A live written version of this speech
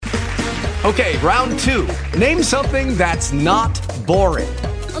Okay, round two. Name something that's not boring.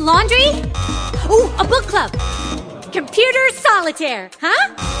 A laundry? Ooh, a book club. Computer solitaire,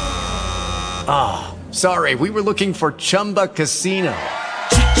 huh? Ah, oh, sorry, we were looking for Chumba Casino.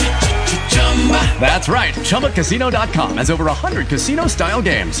 That's right, ChumbaCasino.com has over 100 casino-style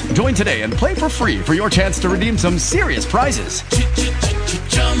games. Join today and play for free for your chance to redeem some serious prizes.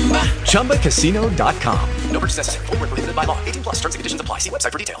 ChumbaCasino.com. No purchase necessary. Void where prohibited by law. 18 plus. Terms and conditions apply. See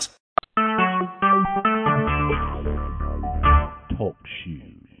website for details. Talk shoes.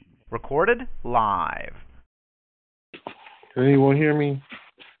 Recorded live. Can anyone hear me?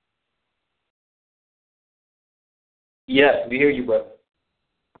 Yes, we hear you, brother.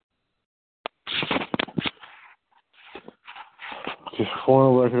 Just for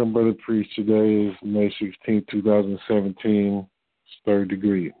the record, I'm Brother Priest. Today is May 16, 2017. It's third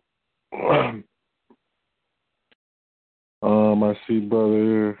degree. I see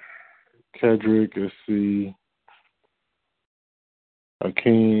Brother Kedrick. I see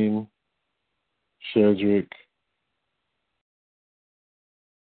Akeem, Shedrick,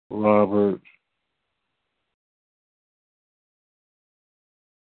 Robert,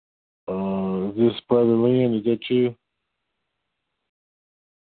 is this Brother Lynn? Is that you?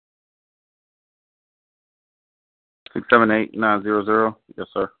 678-900. Yes,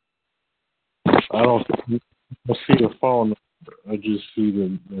 sir. I don't see the phone number. I just see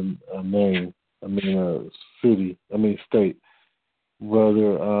the name. I mean, city. I mean, state.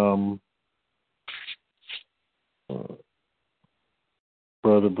 Brother,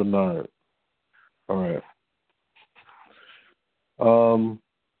 Brother Bernard. All right.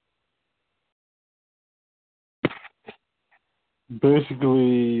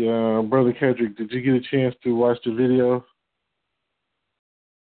 Basically, Brother Kedrick, did you get a chance to watch the video?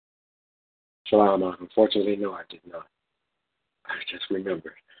 Shalom. Unfortunately, no, I did not. I just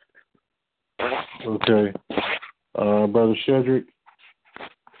remembered. Okay. Brother Shedrick?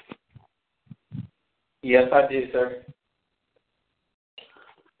 Yes, I did, sir.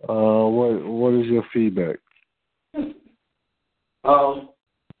 What is your feedback?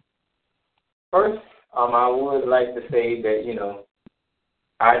 First, I would like to say that,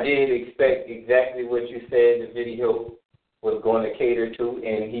 I did expect exactly what you said the video was going to cater to,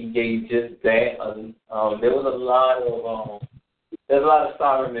 and he gave just that. There was a lot of there's a lot of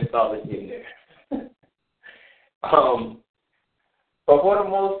sovereign mythology in there. But for the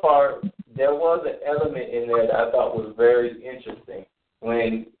most part, there was an element in there that I thought was very interesting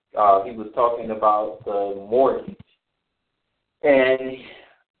when he was talking about the mortgage. And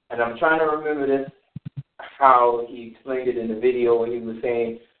I'm trying to remember this, how he explained it in the video when he was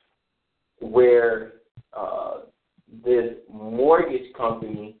saying where this mortgage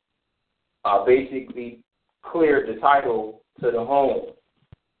company basically cleared the title to the home.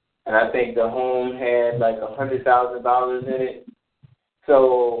 And I think the home had like $100,000 in it.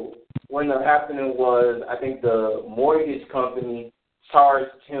 So what ended up happening was, I think the mortgage company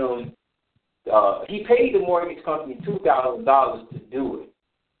charged him, he paid the mortgage company $2,000 to do it.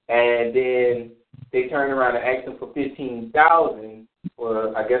 And then they turned around and asked him for $15,000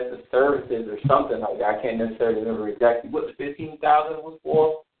 for, I guess, the services or something like that. I can't necessarily remember exactly what the $15,000 was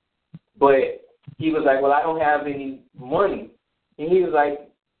for. But he was like, well, I don't have any money. And he was like,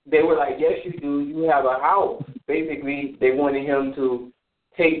 they were like, yes, you do. You have a house. Basically, they wanted him to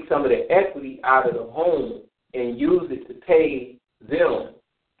take some of the equity out of the home and use it to pay them.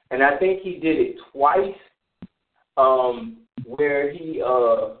 And I think he did it twice, where he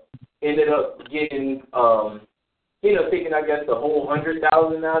ended up getting, taking, I guess, the whole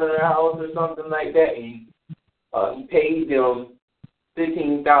 $100,000 out of the house or something like that. And he paid them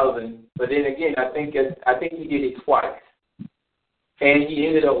 $15,000. But then again, I think he did it twice. And he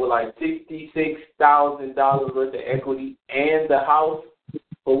ended up with like $66,000 worth of equity and the house.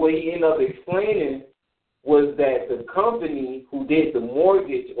 But what he ended up explaining was that the company who did the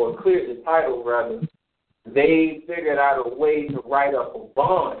mortgage, or cleared the title rather, they figured out a way to write up a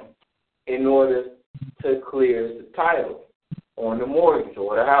bond in order to clear the title on the mortgage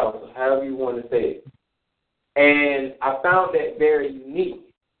or the house, or however you want to say it. And I found that very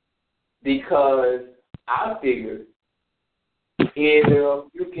unique because I figured if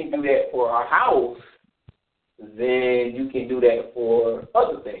you can do that for a house, then you can do that for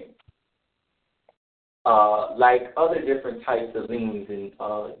other things, like other different types of liens and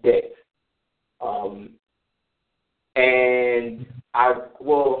debts. And I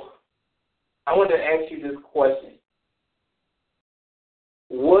want to ask you this question.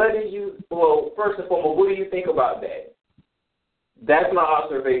 First and foremost, what do you think about that? That's my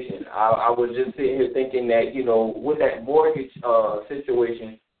observation. I was just sitting here thinking that, with that mortgage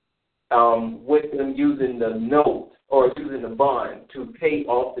situation, with them using the note or using the bond to pay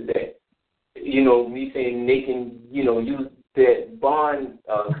off the debt. Me saying they can, use that bond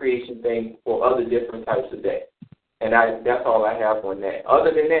creation thing for other different types of debt. And that's all I have on that.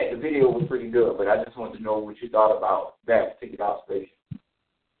 Other than that, the video was pretty good, but I just wanted to know what you thought about that particular observation.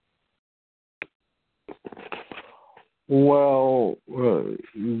 Well,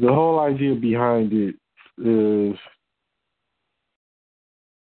 the whole idea behind it is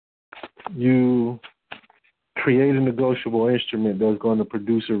you create a negotiable instrument that's going to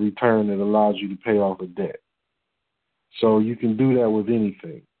produce a return that allows you to pay off a debt. So you can do that with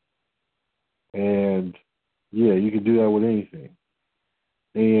anything. And, yeah, you can do that with anything.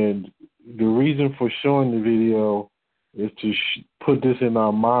 And the reason for showing the video is to put this in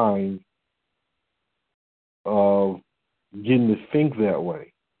our mind of getting to think that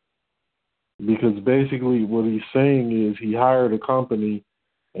way. Because basically what he's saying is he hired a company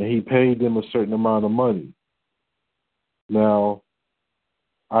and he paid them a certain amount of money. Now,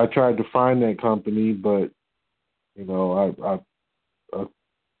 I tried to find that company, but, I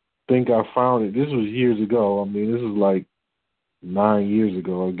think I found it. This was years ago. I mean, this is like 9 years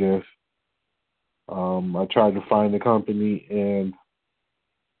ago, I guess. I tried to find the company, and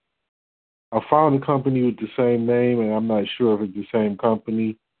I found a company with the same name, and I'm not sure if it's the same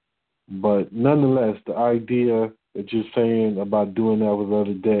company. But nonetheless, the idea that you're saying about doing that with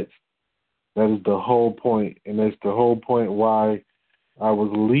other debts, that is the whole point. And that's the whole point why I was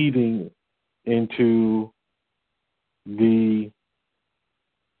leading into the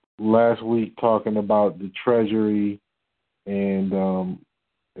last week talking about the Treasury and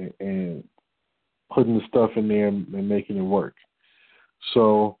putting the stuff in there and making it work.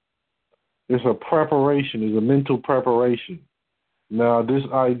 So it's a preparation, it's a mental preparation. Now, this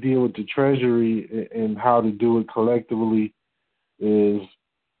idea with the Treasury and how to do it collectively is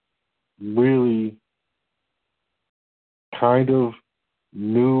really kind of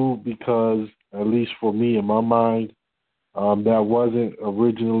new because, at least for me in my mind, that wasn't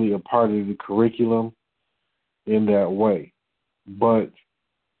originally a part of the curriculum in that way. But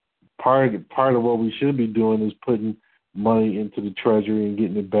part of what we should be doing is putting money into the Treasury and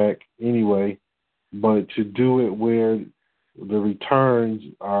getting it back anyway. But to do it where the returns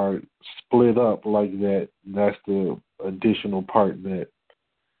are split up like that, that's the additional part that's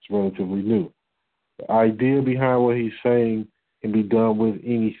relatively new. The idea behind what he's saying can be done with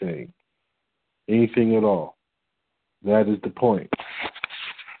anything at all. That is the point.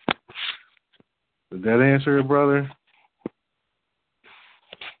 Did that answer it, brother?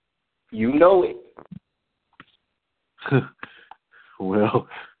 You know it. Well,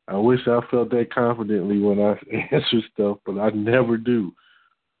 I wish I felt that confidently when I answer stuff, but I never do.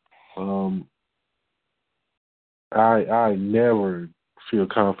 I never feel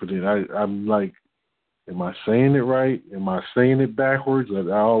confident. I'm like, am I saying it right? Am I saying it backwards?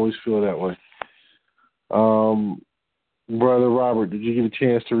 I always feel that way. Brother Robert, did you get a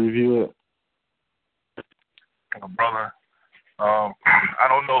chance to review it? Brother, I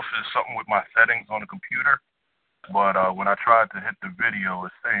don't know if it's something with my settings on the computer, but when I tried to hit the video,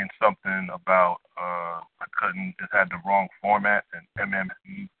 it's saying something about it had the wrong format, an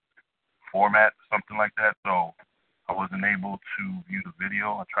MME format, something like that. So I wasn't able to view the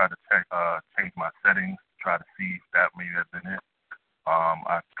video. I tried to change my settings, try to see if that may have been it.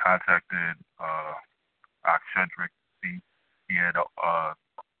 I contacted Shedrick. He had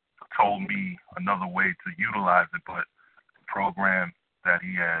told me another way to utilize it, but the program that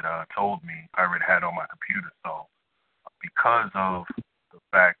he had told me I already had on my computer. So because of the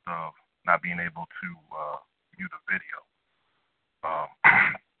fact of not being able to view the video,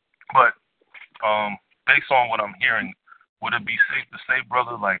 but based on what I'm hearing, would it be safe to say,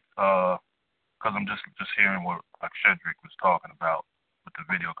 brother, like, because I'm just hearing what Shedrick was talking about with the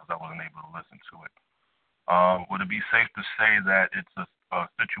video because I wasn't able to listen to it. Would it be safe to say that it's a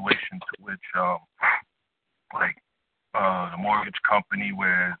situation to which, the mortgage company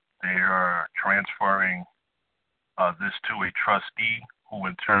where they are transferring this to a trustee who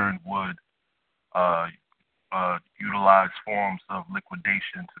in turn would utilize forms of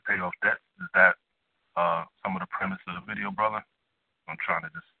liquidation to pay off debts? Is that some of the premise of the video, brother? I'm trying to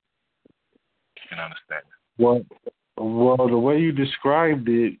just understand it. Well, the way you described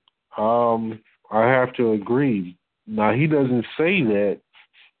it, I have to agree. Now, he doesn't say that,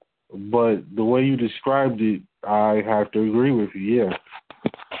 but the way you described it, I have to agree with you, yeah.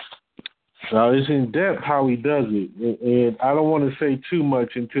 Now, it's in depth how he does it, and I don't want to say too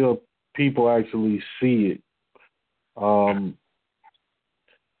much until people actually see it. How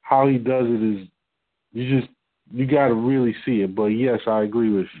he does it is, you got to really see it, but yes, I agree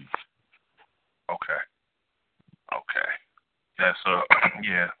with you. That's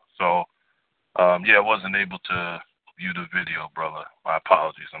yeah. So yeah, I wasn't able to view the video, brother. My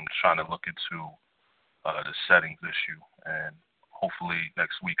apologies. I'm trying to look into the settings issue, and hopefully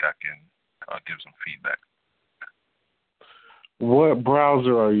next week I can give some feedback. What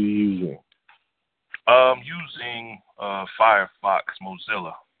browser are you using? Using Firefox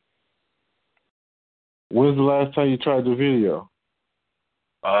Mozilla. When's the last time you tried the video?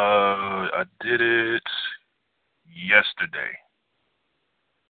 I did it yesterday.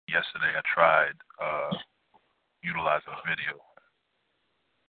 Yesterday I tried utilizing video.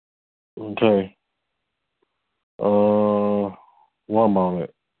 Okay. One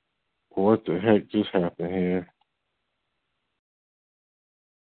moment. What the heck just happened here?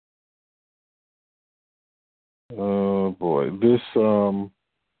 Oh boy, this for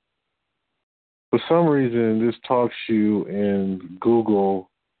some reason this TalkShoe and Google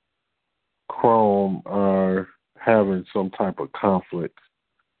Chrome are having some type of conflict,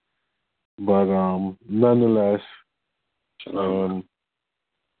 but nonetheless,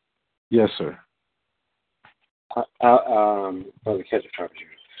 yes, sir. Brother Ketchup,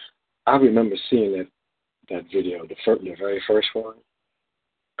 I remember seeing that video, the very first one,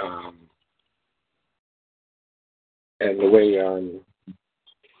 and the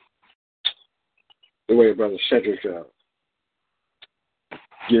way Brother Cedric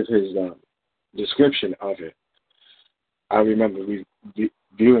gives his description of it. I remember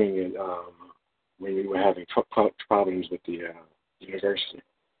viewing it when we were having problems with the university.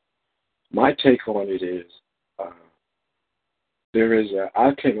 My take on it is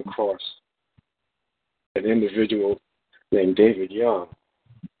I came across an individual named David Young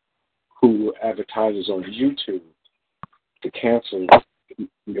who advertises on YouTube to cancel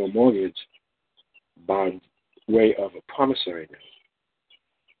your mortgage by way of a promissory note.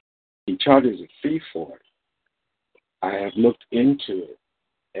 He charges a fee for it. I have looked into it,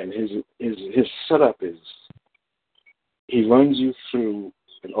 and his setup is he runs you through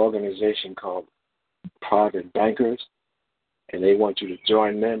an organization called Private Bankers, and they want you to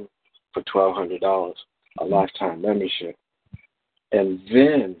join them for $1,200, a lifetime membership. And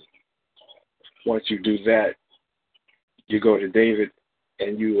then once you do that, you go to David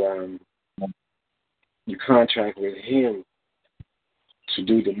and you contract with him to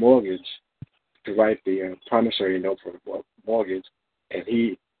do the mortgage, to write the promissory note for the mortgage, and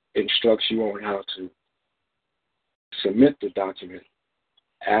he instructs you on how to submit the document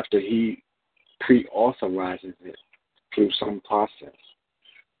after he pre-authorizes it through some process.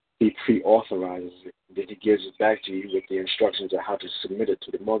 He pre-authorizes it, then he gives it back to you with the instructions on how to submit it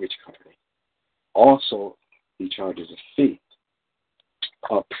to the mortgage company. Also, he charges a fee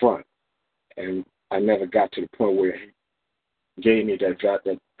up front, and I never got to the point where he gave me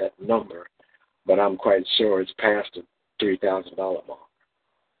that number, but I'm quite sure it's past the $3,000 mark.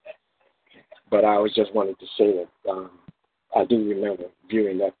 But I was just wanted to say that I do remember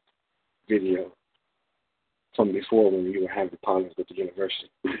viewing that video from before when you were having problems with the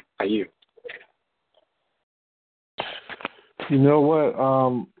university. Are you? You know what?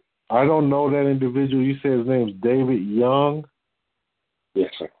 I don't know that individual. You said his name's David Young?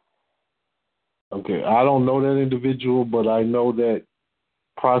 Yes, sir. Okay, I don't know that individual, but I know that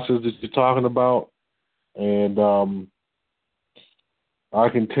process that you're talking about, and I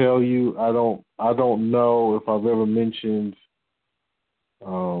can tell you I don't know if I've ever mentioned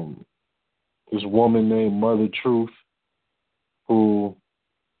this woman named Mother Truth, who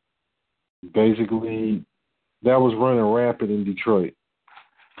basically that was running rampant in Detroit,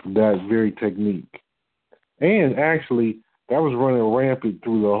 that very technique. And actually, that was running rampant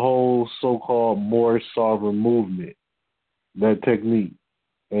through the whole so-called Moorish sovereign movement, that technique.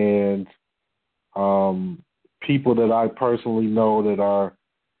 And people that I personally know that are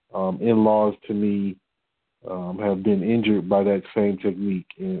in-laws to me have been injured by that same technique.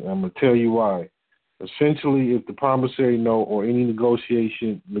 And I'm going to tell you why. Essentially, if the promissory note or any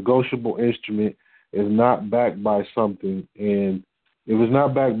negotiable instrument is not backed by something, and if it's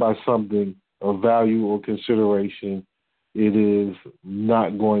not backed by something of value or consideration, it is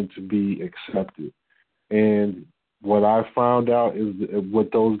not going to be accepted. And what I found out is that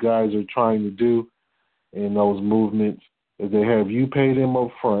what those guys are trying to do in those movements is they have you pay them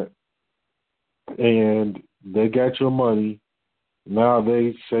up front, and they got your money. Now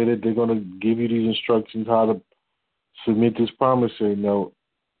they say that they're going to give you these instructions how to submit this promissory note.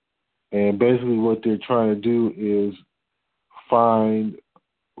 And basically what they're trying to do is find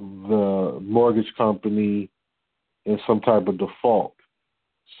the mortgage company in some type of default.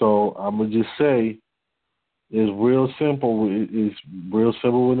 So I'm going to just say it's real simple. It's real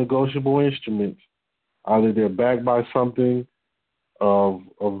simple with negotiable instruments. Either they're backed by something of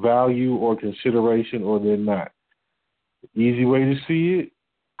value or consideration, or they're not. Easy way to see it: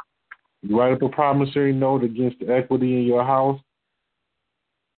 you write up a promissory note against the equity in your house.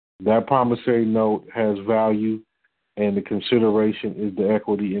 That promissory note has value, and the consideration is the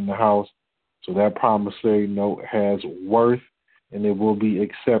equity in the house. So that promissory note has worth, and it will be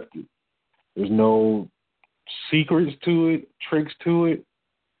accepted. There's no secrets to it, tricks to it,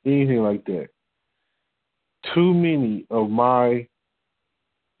 anything like that. Too many of my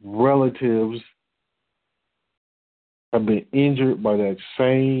relatives have been injured by that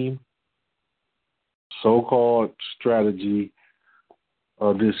same so-called strategy,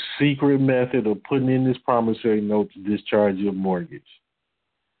 or this secret method of putting in this promissory note to discharge your mortgage.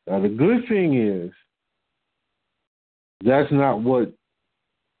 Now, the good thing is that's not what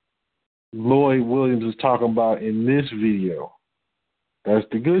Lloyd Williams is talking about in this video. That's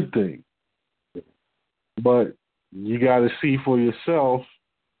the good thing. But you got to see for yourself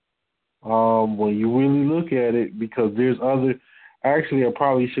when you really look at it, because there's other. Actually, I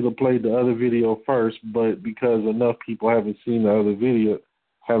probably should have played the other video first, but because enough people haven't seen the other video,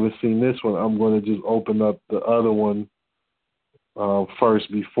 haven't seen this one, I'm going to just open up the other one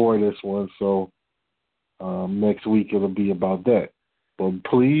first before this one. So next week it'll be about that. But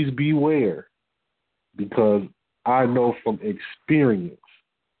please beware, because I know from experience,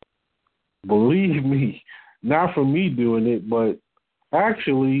 believe me, not from me doing it, but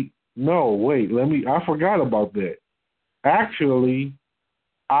actually, no, wait, I forgot about that. Actually,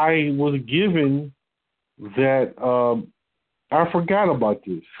 I was given that, I forgot about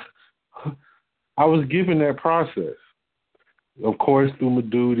this. I was given that process, of course, through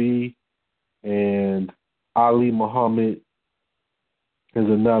Madudi, and Ali Muhammad is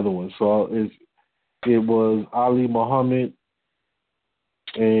another one. So it was Ali Muhammad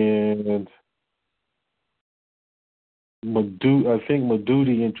and I think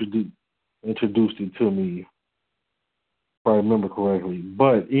Madudi introduced it to me, if I remember correctly.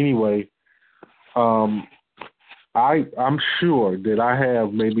 But anyway, I'm sure that I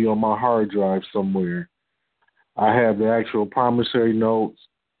have maybe on my hard drive somewhere, I have the actual promissory notes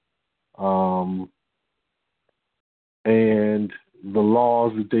and the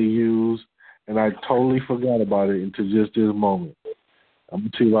laws that they use, and I totally forgot about it until just this moment. I'm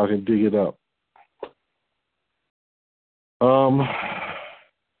going to see if I can dig it up.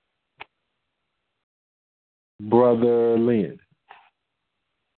 Brother Lynn.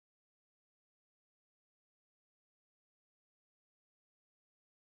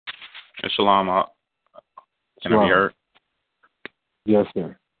 Shalom. Can I be heard? Yes,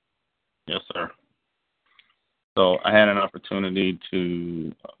 sir. Yes, sir. So I had an opportunity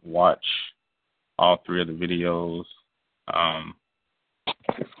to watch all three of the videos.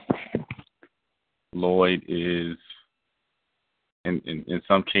 Lloyd is, in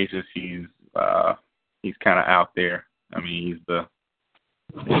some cases, he's kind of out there. I mean, he's the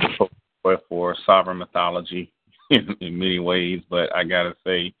for sovereign mythology in many ways. But I gotta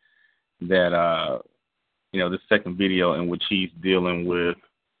say that the second video in which he's dealing with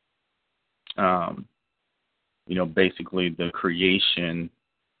basically the creation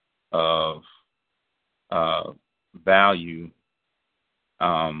of value,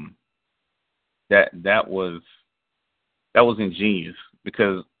 that was ingenious,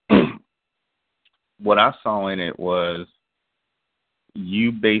 because what I saw in it was,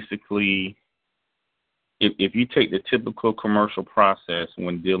 you basically, if you take the typical commercial process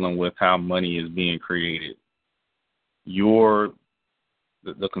when dealing with how money is being created,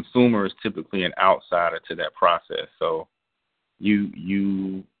 the consumer is typically an outsider to that process. So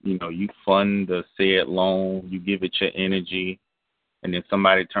you fund the said loan, you give it your energy, and then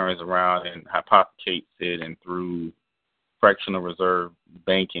somebody turns around and hypothecates it, and through fractional reserve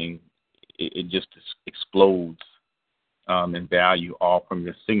banking, it just explodes in value, all from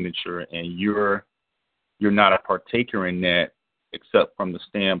your signature, and you're not a partaker in that, except from the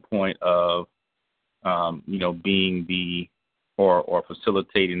standpoint of being the or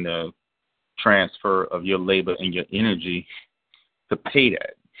facilitating the transfer of your labor and your energy to pay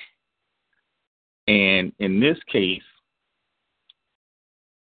that. And in this case,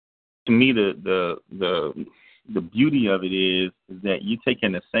 to me, the beauty of it is that you're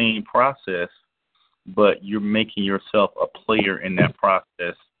taking the same process, but you're making yourself a player in that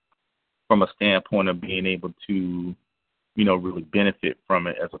process from a standpoint of being able to, really benefit from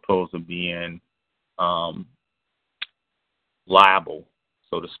it, as opposed to being liable,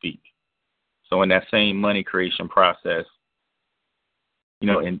 so to speak. So in that same money creation process,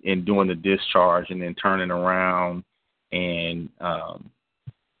 in doing the discharge and then turning around and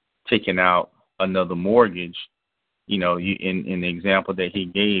taking out another mortgage, you in the example that he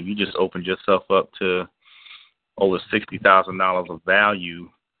gave, you just opened yourself up to over $60,000 of value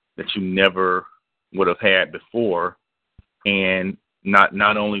that you never would have had before, and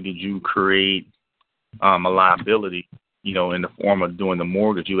not only did you create a liability, in the form of doing the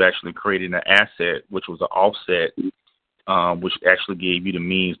mortgage, you actually created an asset, which was an offset, which actually gave you the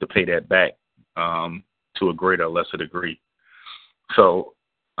means to pay that back to a greater or lesser degree. So,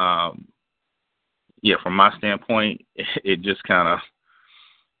 from my standpoint, it just kind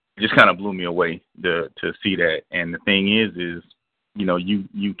of blew me away to see that. And the thing is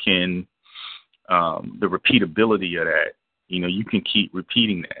you can the repeatability of that. You can keep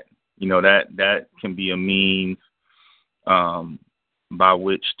repeating that. That can be a means by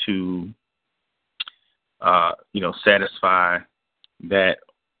which to satisfy that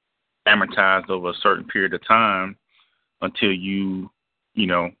amortized over a certain period of time until you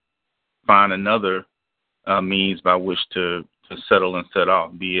find another means by which to settle and set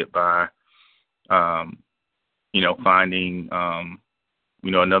off, be it by finding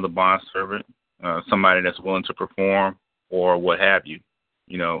another bond servant, somebody that's willing to perform, or what have you.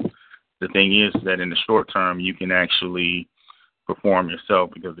 The thing is that in the short term, you can actually perform yourself,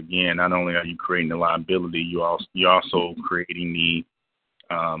 because again, not only are you creating the liability, you're also creating the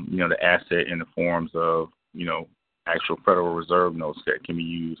the asset in the forms of actual Federal Reserve notes that can be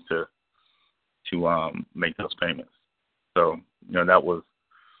used to make those payments. So that was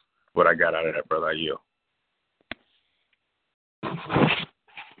what I got out of that, brother. I yield.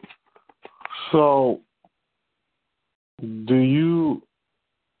 So, did you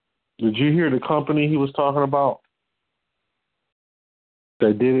hear the company he was talking about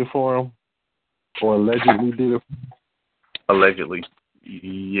that did it for him, or allegedly did it? Allegedly,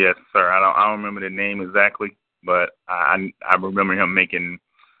 yes, sir. I don't remember the name exactly, but I remember him making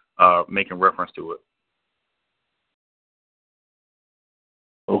reference to it.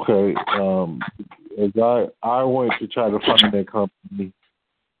 Okay. As I went to try to find that company.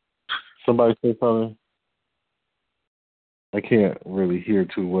 Somebody say something? I can't really hear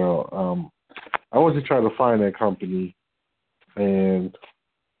too well. I went to try to find that company, and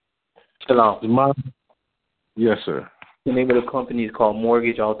yes, sir. The name of the company is called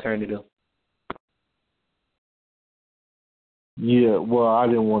Mortgage Alternative. Yeah, well, I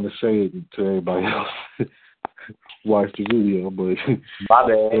didn't want to say it to everybody else. Watch the video, but my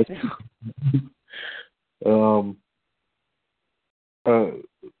bad.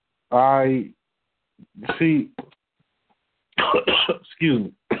 I see. Excuse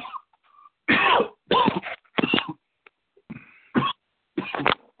me.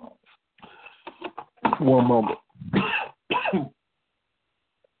 One moment.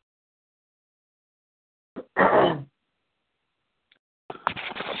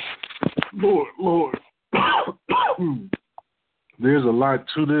 Lord. There's a lot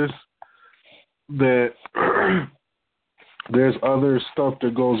to this that there's other stuff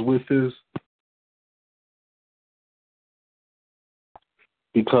that goes with this,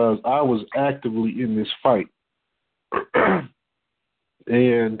 because I was actively in this fight.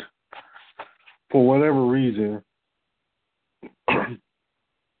 And for whatever reason,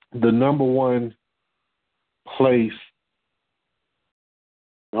 the number one place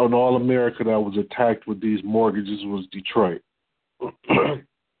on all America that was attacked with these mortgages was Detroit.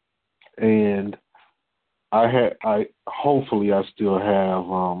 And hopefully I still have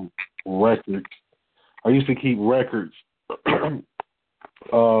records. I used to keep records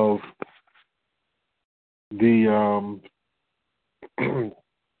of the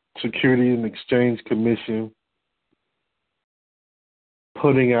Security and Exchange Commission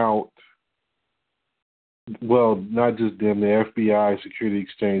putting out, well, not just them, the FBI, Security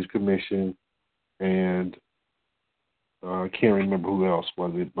Exchange Commission, and I can't remember who else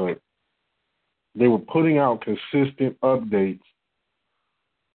was it, but they were putting out consistent updates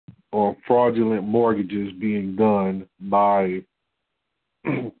on fraudulent mortgages being done by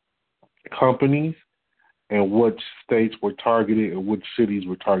companies, and which states were targeted and which cities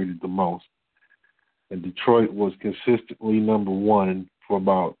were targeted the most. And Detroit was consistently number one for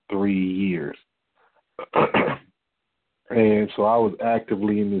about 3 years. And so I was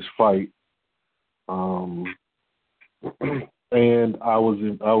actively in this fight. And I was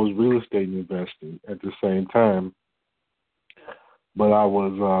real estate investing at the same time. But I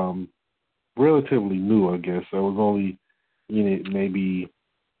was relatively new, I guess. I was only in it maybe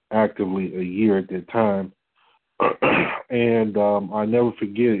actively a year at that time. And I never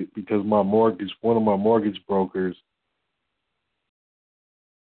forget it, because one of my mortgage brokers,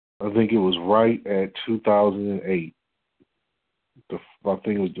 I think it was right at 2008. I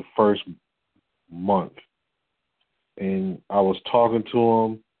think it was the first month. And I was talking to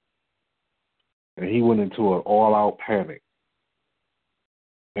him, and he went into an all-out panic.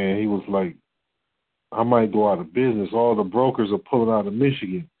 And he was like, I might go out of business. All the brokers are pulling out of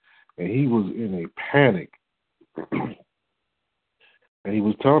Michigan. And he was in a panic. And he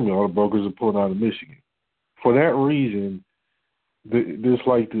was telling me all the brokers are pulling out of Michigan. For that reason,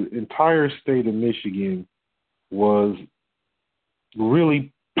 the entire state of Michigan was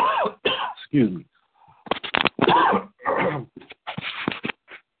really, excuse me,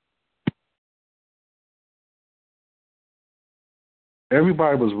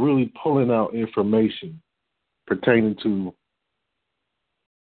 everybody was really pulling out information pertaining to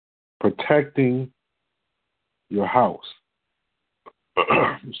protecting your house.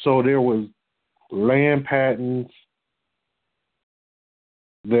 So there was land patents,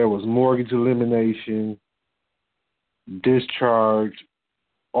 there was mortgage elimination, discharge,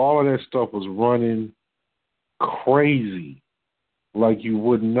 all of that stuff was running crazy like you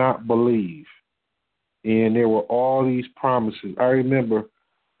would not believe. And there were all these promises. I remember,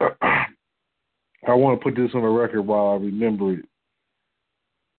 I want to put this on the record while I remember it.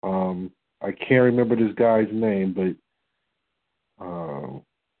 I can't remember this guy's name, but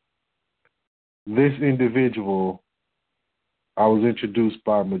this individual, I was introduced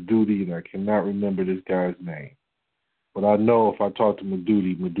by Madudi, and I cannot remember this guy's name. But I know if I talked to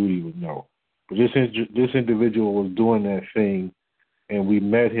Madudi would know. But this individual was doing that thing, and we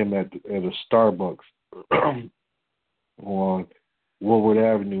met him at a Starbucks on Woodward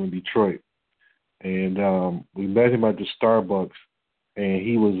Avenue in Detroit. And we met him at the Starbucks, and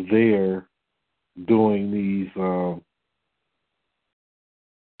he was there doing these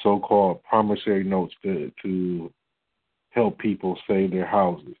so-called promissory notes to help people save their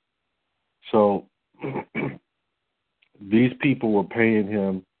houses. So these people were paying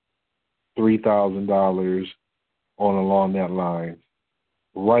him $3,000 along that line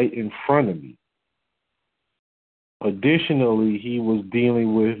right in front of me. Additionally, he was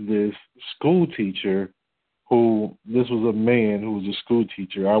dealing with this school teacher who, this was a man who was a school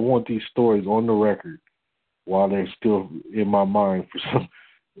teacher. I want these stories on the record while they're still in my mind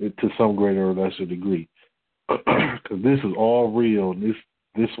to some greater or lesser degree. Because this is all real.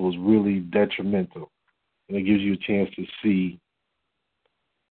 This was really detrimental. And it gives you a chance to see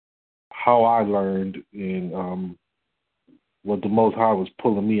how I learned and what the Most High was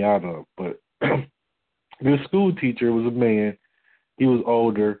pulling me out of. But this school teacher was a man. He was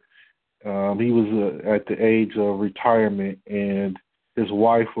older. He was at the age of retirement, and his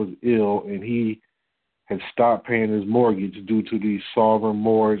wife was ill, and he had stopped paying his mortgage due to these sovereign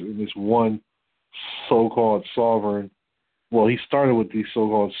mortgages and this one so-called sovereign. Well, he started with these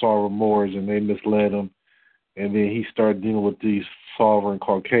so-called sovereign Moors, and they misled him. And then he started dealing with these so-called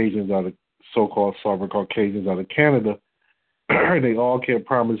sovereign Caucasians out of Canada. They all kept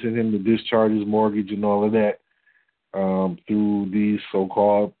promising him to discharge his mortgage and all of that through these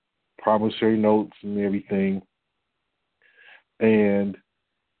so-called promissory notes and everything. And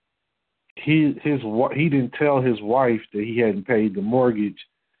he didn't tell his wife that he hadn't paid the mortgage,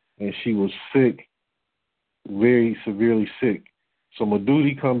 and she was sick, very severely sick. So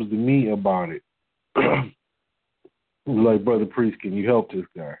Madudi comes to me about it. He's like, Brother Priest, can you help this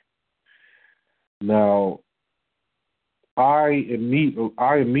guy? Now, I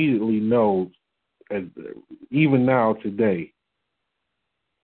immediately know, even now today,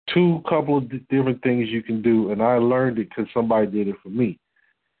 couple of different things you can do, and I learned it because somebody did it for me.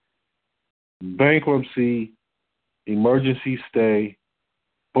 Bankruptcy, emergency stay,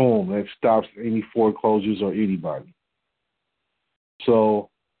 boom, that stops any foreclosures or anybody. So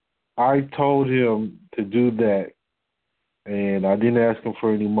I told him to do that, and I didn't ask him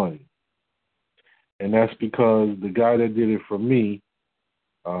for any money. And that's because the guy that did it for me,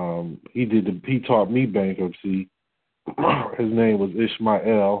 he taught me bankruptcy. His name was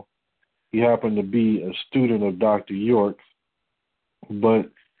Ishmael. He happened to be a student of Dr. York's.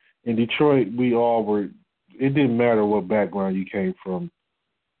 But in Detroit, we all were, it didn't matter what background you came from.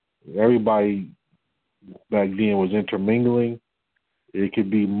 Everybody back then was intermingling. It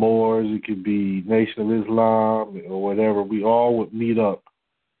could be Moors, it could be Nation of Islam, or whatever. We all would meet up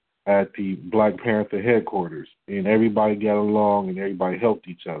at the Black Panther headquarters, and everybody got along and everybody helped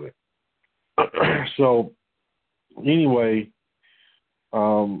each other. So anyway,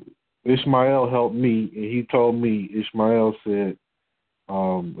 Ishmael helped me, and he told me, Ishmael said,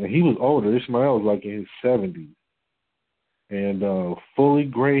 and he was older. Ishmael was like in his 70s and fully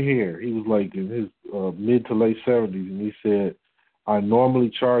gray hair. He was like in his mid to late 70s, and he said, I normally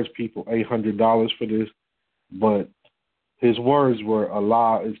charge people $800 for this, but his words were,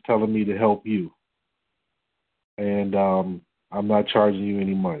 Allah is telling me to help you. and I'm not charging you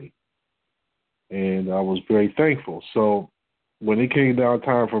any money. And I was very thankful. So when it came down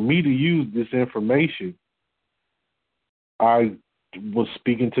time for me to use this information, I was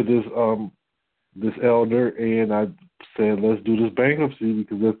speaking to this elder, and I said, let's do this bankruptcy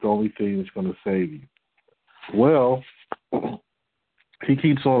because that's the only thing that's going to save you. Well, he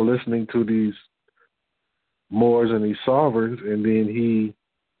keeps on listening to these Moors and these sovereigns, and then he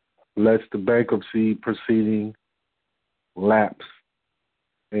lets the bankruptcy proceeding lapse,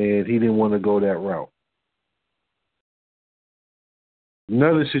 and he didn't want to go that route.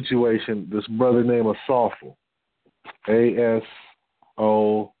 Another situation, this brother named Asoful,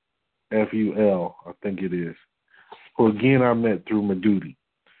 Asoful, I think it is, who again I met through Madudi.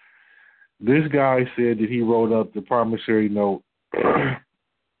 This guy said that he wrote up the promissory note,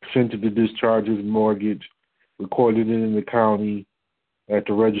 sent it to discharge his mortgage, recorded it in the county at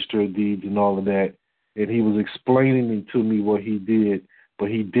the Register of Deeds and all of that, and he was explaining to me what he did, but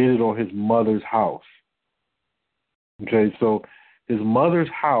he did it on his mother's house. Okay, so his mother's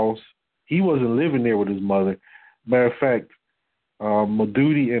house, he wasn't living there with his mother. Matter of fact,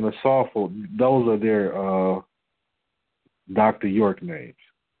 Madudi and Asofo, those are their Dr. York names,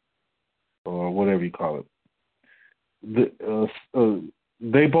 or whatever you call it.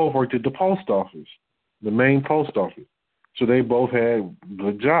 They both worked at the post office, the main post office. So they both had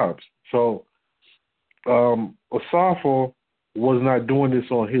good jobs. So Asofo was not doing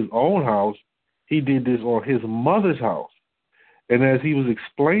this on his own house. He did this on his mother's house. And as he was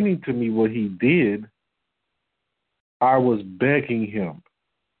explaining to me what he did, I was begging him.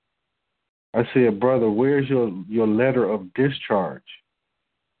 I said, brother, where's your letter of discharge?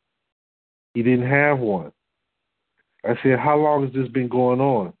 He didn't have one. I said, how long has this been going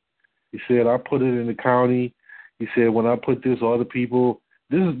on? He said, I put it in the county. He said, when I put this, other people,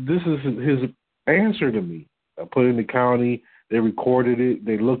 this is his answer to me. I put it in the county. They recorded it.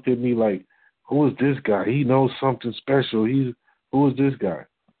 They looked at me like, who is this guy? He knows something special. Who is this guy?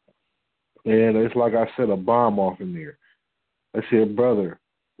 And it's like I set a bomb off in there. I said, brother,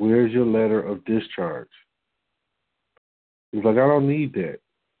 where's your letter of discharge? He's like, I don't need that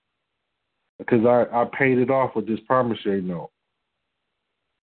because I paid it off with this promissory note.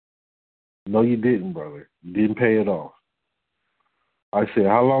 No, you didn't, brother. You didn't pay it off. I said,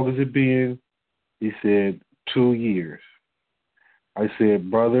 how long has it been? He said, 2 years. I said,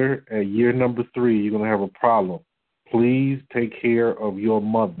 brother, at year number 3, you're going to have a problem. Please take care of your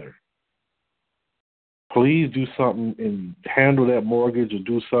mother. Please do something and handle that mortgage or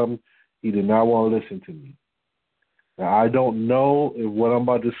do something. He did not want to listen to me. Now, I don't know if what I'm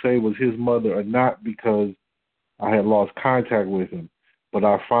about to say was his mother or not because I had lost contact with him. But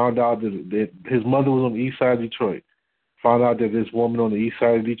I found out that his mother was on the east side of Detroit. Found out that this woman on the east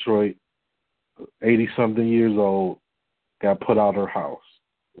side of Detroit, 80-something years old, got put out of her house.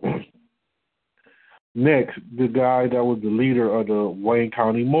 Next, the guy that was the leader of the Wayne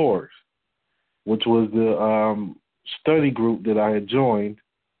County Moors, which was the study group that I had joined.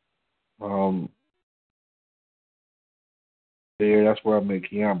 That's where I met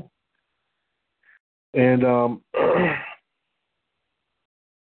Kiamo. And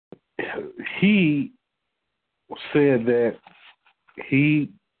he said that he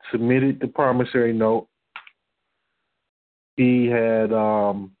submitted the promissory note. He had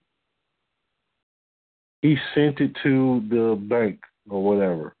he sent it to the bank or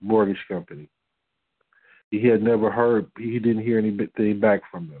whatever, mortgage company. He had never heard, he didn't hear anything back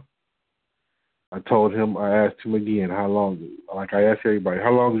from them. I told him, I asked him again, how long, like I asked everybody,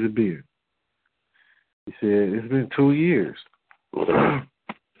 how long has it been? He said, it's been 2 years.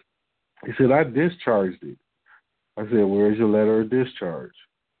 He said, I discharged it. I said, where's your letter of discharge?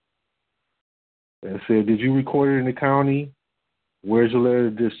 And I said, did you record it in the county? Where's your letter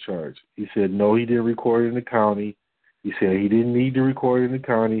of discharge? He said, no, he didn't record it in the county. He said he didn't need to record it in the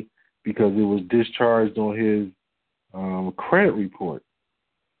county because it was discharged on his credit report.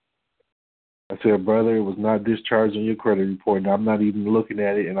 I said, brother, it was not discharged on your credit report, and I'm not even looking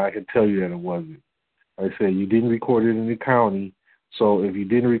at it, and I can tell you that it wasn't. I said, you didn't record it in the county, so if you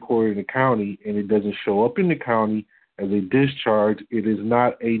didn't record it in the county and it doesn't show up in the county as a discharge, it is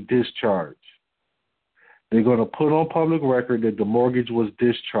not a discharge. They're going to put on public record that the mortgage was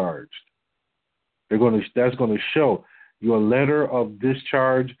discharged. That's going to show your letter of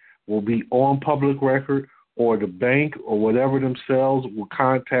discharge will be on public record, or the bank or whatever themselves will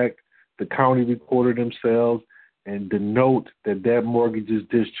contact the county recorder themselves and denote that that mortgage is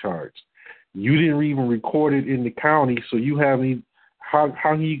discharged. You didn't even record it in the county, so you haven't. How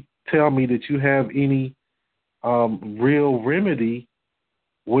can you tell me that you have any real remedy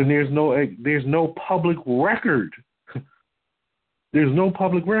when there's no public record. There's no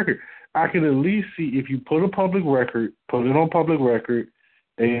public record. I can at least see if you put a public record, put it on public record,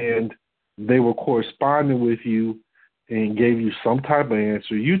 and they were corresponding with you and gave you some type of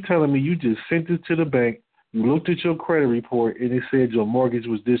answer. You telling me you just sent it to the bank, you looked at your credit report, and it said your mortgage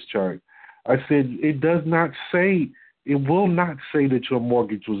was discharged. I said, it does not say, it will not say that your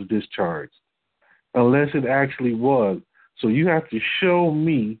mortgage was discharged unless it actually was. So you have to show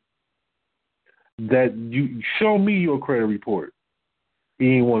me your credit report. He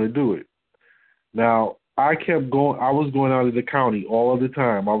didn't want to do it. Now, I kept going. I was going out of the county all of the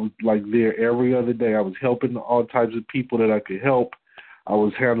time. I was like there every other day. I was helping all types of people that I could help. I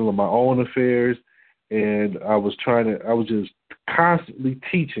was handling my own affairs, and I was just constantly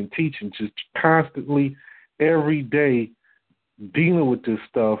teaching, just constantly every day dealing with this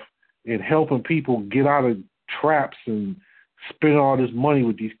stuff and helping people get out of traps and spend all this money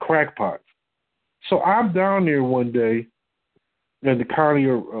with these crackpots. So I'm down there one day at the county,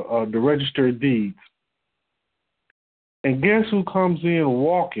 the Register of Deeds, and guess who comes in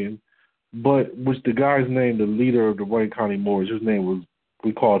walking? But which the guy's name, the leader of the Wayne County Mortgage, his name was,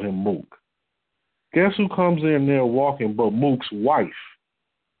 we called him Mook. Guess who comes in there walking but Mook's wife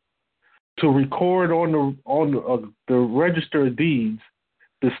to record on the Register of Deeds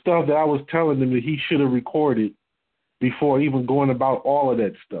the stuff that I was telling him that he should have recorded before even going about all of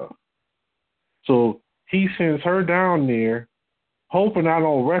that stuff. So he sends her down there, hoping I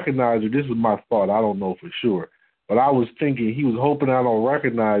don't recognize her. This is my thought. I don't know for sure. But I was thinking he was hoping I don't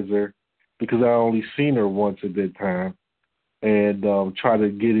recognize her because I only seen her once at that time, and try to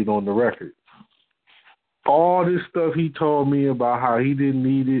get it on the record. All this stuff he told me about how he didn't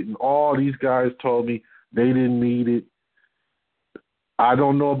need it, and all these guys told me they didn't need it. I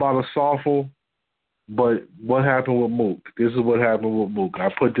don't know about a softball, but what happened with Mook? This is what happened with Mook. I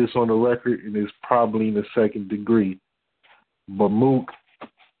put this on the record, and it's probably in the second degree. But Mook,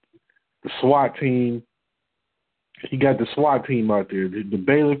 the SWAT team, he got the SWAT team out there. The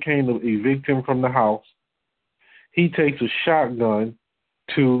bailiff came to evict him from the house. He takes a shotgun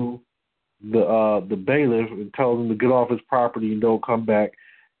to the bailiff and tells him to get off his property and don't come back.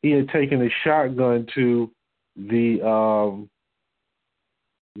 He had taken a shotgun to the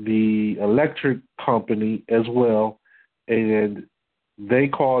electric company as well, and they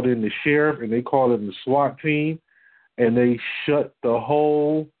called in the sheriff and they called in the SWAT team, and they shut that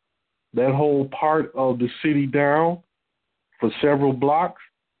whole part of the city down for several blocks,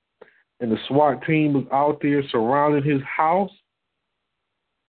 and the SWAT team was out there surrounding his house,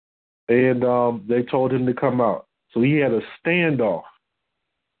 and they told him to come out. So he had a standoff,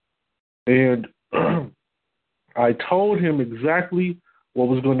 and I told him exactly what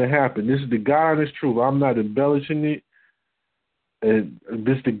was going to happen. This is the God honest truth. I'm not embellishing it, and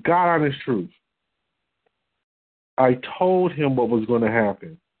this is the God honest truth. I told him what was going to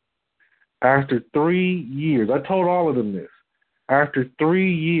happen. After 3 years, I told all of them this. After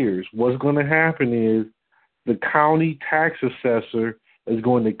 3 years, what's going to happen is the county tax assessor is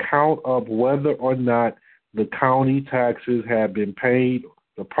going to count up whether or not the county taxes have been paid,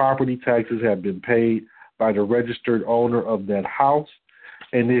 the property taxes have been paid by the registered owner of that house.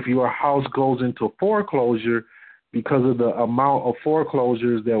 And if your house goes into foreclosure, because of the amount of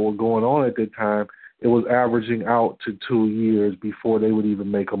foreclosures that were going on at the time, it was averaging out to 2 years before they would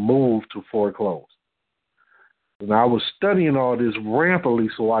even make a move to foreclose. And I was studying all this rampantly,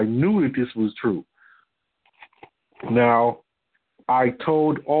 so I knew that this was true. Now, I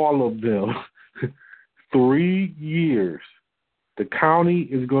told all of them 3 years, the county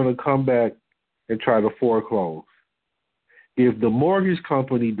is going to come back and try to foreclose. If the mortgage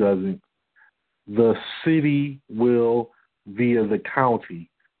company doesn't, the city will, via the county,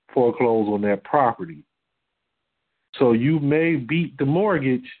 foreclose on that property. So you may beat the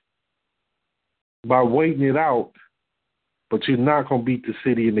mortgage by waiting it out, but you're not going to beat the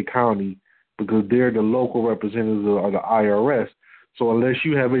city and the county because they're the local representatives of the IRS. So unless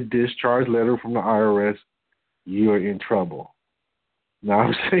you have a discharge letter from the IRS, you're in trouble. Now,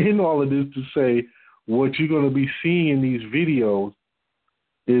 I'm saying all of this to say what you're going to be seeing in these videos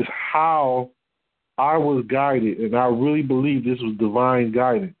is how I was guided, and I really believe this was divine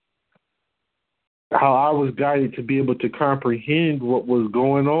guidance, how I was guided to be able to comprehend what was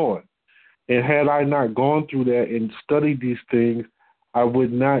going on. And had I not gone through that and studied these things, I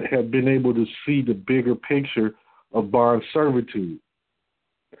would not have been able to see the bigger picture of bond servitude.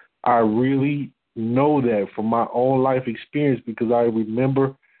 I really know that from my own life experience because I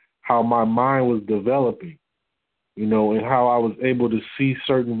remember how my mind was developing, and how I was able to see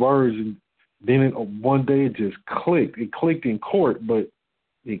certain words, and then one day it just clicked. It clicked in court, but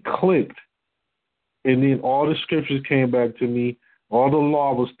it clicked. And then all the scriptures came back to me. All the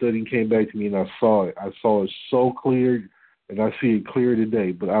law I was studying came back to me, and I saw it. I saw it so clear, and I see it clear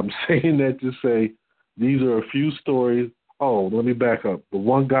today. But I'm saying that to say these are a few stories. Oh, let me back up. The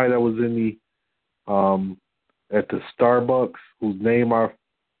one guy that was in the at the Starbucks, whose name I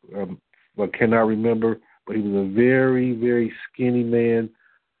cannot remember, but he was a very, very skinny man,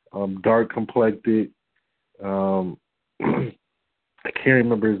 dark complected. I can't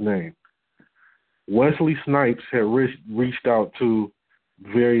remember his name. Wesley Snipes had reached out to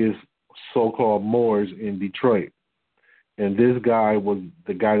various so-called Moors in Detroit. And this guy was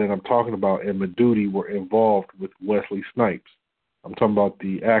the guy that I'm talking about, and Madudi were involved with Wesley Snipes. I'm talking about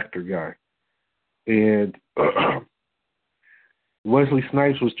the actor guy. And Wesley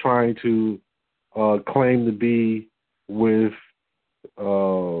Snipes was trying to claim to be with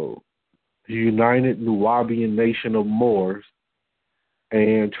the United Nubian Nation of Moors,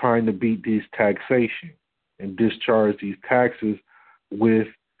 and trying to beat these taxation and discharge these taxes with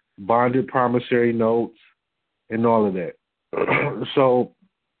bonded promissory notes and all of that. So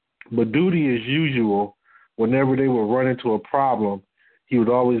Madudi, as usual, whenever they would run into a problem, he would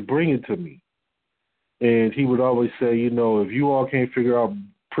always bring it to me. And he would always say, if you all can't figure out,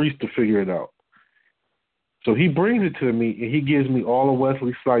 priest to figure it out. So he brings it to me, and he gives me all of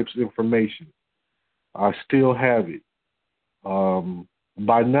Wesley Snipes' information. I still have it.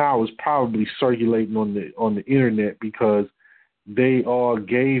 By now, it's probably circulating on the internet, because they all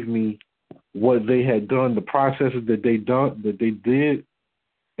gave me what they had done, the processes that they did,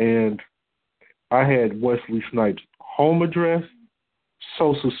 and I had Wesley Snipes' home address,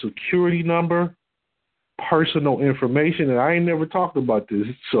 social security number, personal information, and I ain't never talked about this,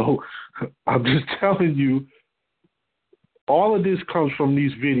 so I'm just telling you, all of this comes from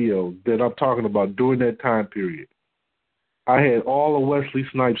these videos that I'm talking about during that time period. I had all of Wesley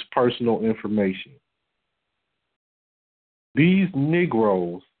Snipes' personal information. These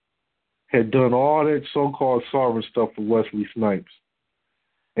Negroes had done all that so-called sovereign stuff for Wesley Snipes.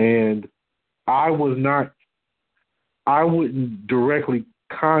 And I wouldn't directly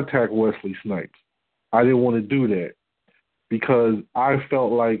contact Wesley Snipes. I didn't want to do that because I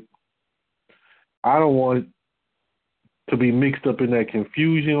felt like I don't want to be mixed up in that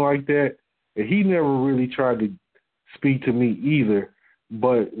confusion like that. And he never really tried to speak to me either.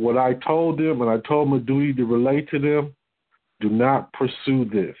 But what I told them, and I told Madudi to relate to them, do not pursue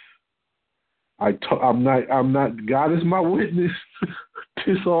this. I'm not, God is my witness.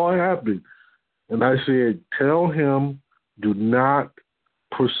 This all happened. And I said, tell him, do not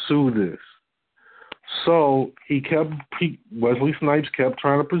pursue this. So Wesley Snipes kept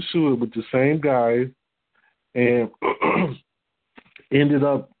trying to pursue it with the same guys, and ended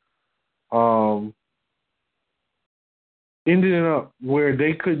up where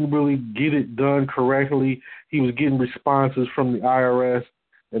they couldn't really get it done correctly. He was getting responses from the IRS,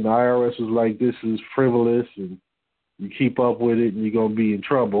 and the IRS was like, this is frivolous, and you keep up with it, and you're going to be in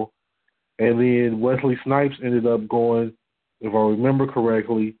trouble. And then Wesley Snipes ended up going, if I remember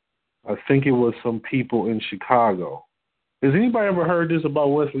correctly, I think it was some people in Chicago. Has anybody ever heard this about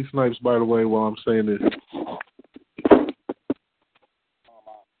Wesley Snipes, by the way, while I'm saying this?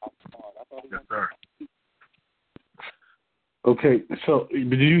 Yes, sir. Okay, so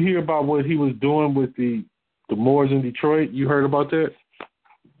did you hear about what he was doing with the Moors in Detroit? You heard about that?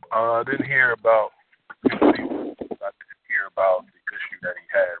 I didn't hear about I didn't hear about the issue that he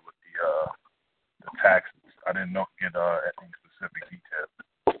had with the taxes. I didn't get any specific details.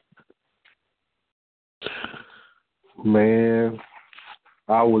 Man,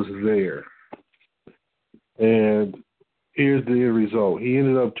 I was there. And here's the result.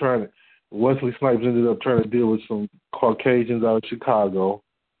 Wesley Snipes ended up trying to deal with some Caucasians out of Chicago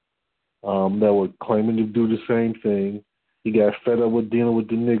that were claiming to do the same thing. He got fed up with dealing with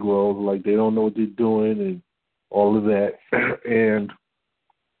the Negroes, like they don't know what they're doing and all of that. And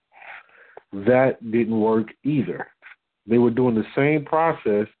that didn't work either. They were doing the same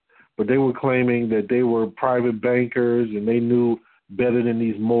process, but they were claiming that they were private bankers and they knew better than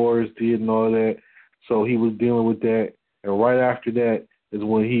these Moors did and all that. So he was dealing with that. And right after that is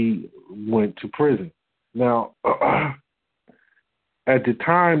when he went to prison. Now, at the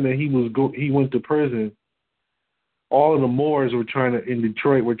time that he went to prison, all of the Moors in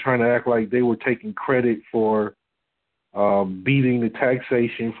Detroit were trying to act like they were taking credit for beating the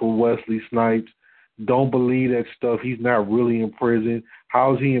taxation for Wesley Snipes. Don't believe that stuff. He's not really in prison.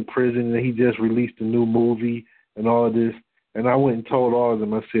 How is he in prison? And he just released a new movie and all of this. And I went and told all of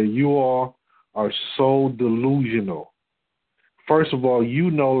them, I said, you all are so delusional. First of all,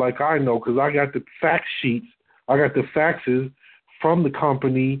 like I know, because I got the fact sheets, I got the faxes from the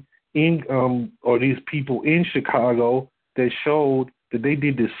company in or these people in Chicago that showed that they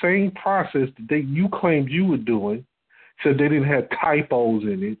did the same process that you claimed you were doing, said they didn't have typos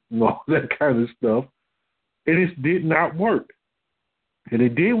in it and all that kind of stuff. It just did not work. And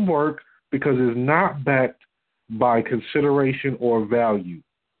it didn't work because it's not backed by consideration or value.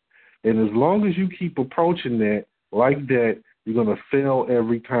 And as long as you keep approaching that like that, you're going to fail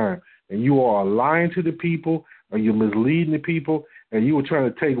every time. And you are lying to the people, or you're misleading the people, and you were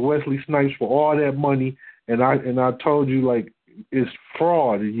trying to take Wesley Snipes for all that money, and I told you, like, it's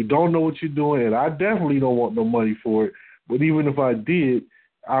fraud, and you don't know what you're doing, and I definitely don't want no money for it. But even if I did,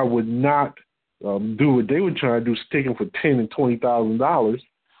 I would not do what they were trying to do, sticking for $10,000 and $20,000.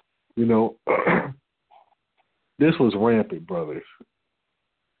 You know, this was rampant, brothers.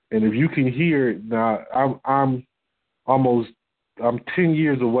 And if you can hear it now, I'm 10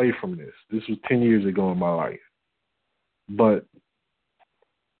 years away from this. This was 10 years ago in my life. But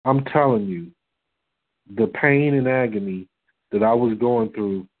I'm telling you, the pain and agony that I was going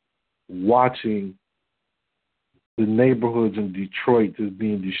through watching the neighborhoods in Detroit just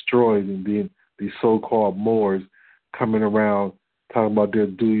being destroyed and being these so-called Moors coming around talking about they'll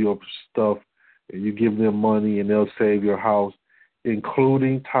do your stuff and you give them money and they'll save your house,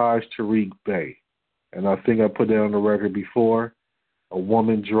 including Taj Tariq Bey. And I think I put that on the record before. A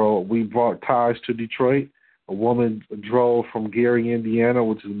woman drove, we brought Taj to Detroit. A woman drove from Gary, Indiana,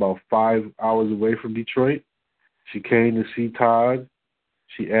 which is about 5 hours away from Detroit. She came to see Todd.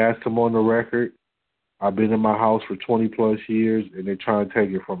 She asked him on the record, I've been in my house for 20-plus years, and they're trying to take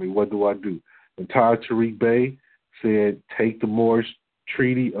it from me. What do I do? And Taj Tariq Bey said, take the Moorish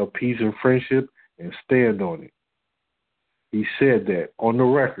Treaty of Peace and Friendship and stand on it. He said that on the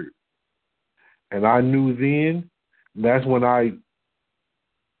record. And I knew then, that's when I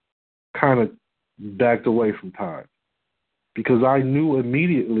kind of backed away from Todd. Because I knew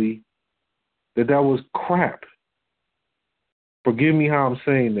immediately that was crap. Forgive me how I'm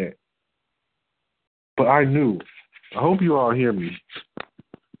saying that. But I knew. I hope you all hear me.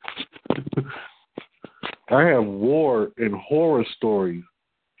 I have war and horror stories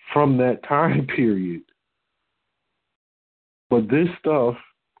from that time period. But this stuff,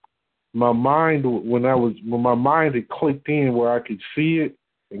 my mind, when my mind had clicked in where I could see it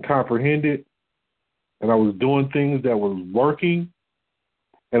and comprehend it, and I was doing things that was working,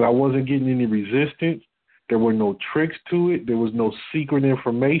 and I wasn't getting any resistance. There were no tricks to it. There was no secret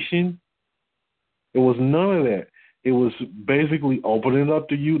information. There was none of that. It was basically opening up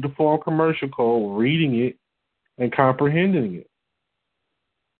the Uniform Commercial Code, reading it, and comprehending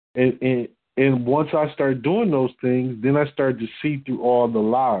it. And once I started doing those things, then I started to see through all the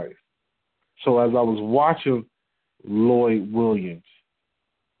lies. So as I was watching Lloyd Williams,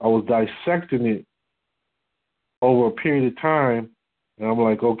 I was dissecting it over a period of time, and I'm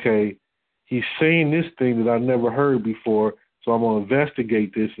like, okay, he's saying this thing that I never heard before, so I'm going to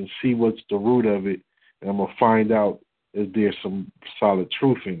investigate this and see what's the root of it, and I'm going to find out if there's some solid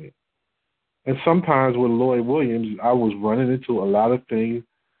truth in it. And sometimes with Lloyd Williams, I was running into a lot of things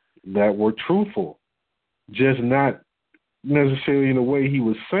that were truthful, just not necessarily in the way he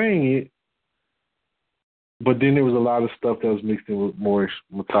was saying it, but then there was a lot of stuff that was mixed in with Moorish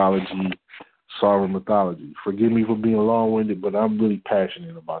mythology, sovereign mythology. Forgive me for being long-winded, but I'm really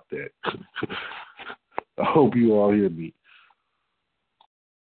passionate about that. I hope you all hear me.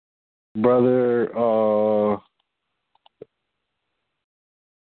 Brother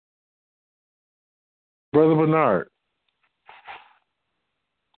Bernard.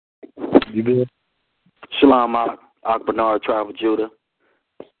 You good? Shalom, Ak Bernard, Tribe of Judah.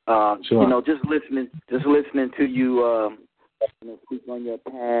 You know, just listening to you, speak on your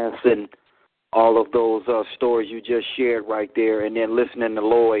past and all of those stories you just shared right there, and then listening to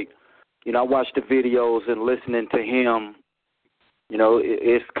Lloyd. You know, I watched the videos and listening to him. You know,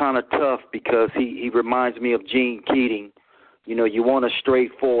 it's kind of tough because he reminds me of Gene Keating. You know, you want a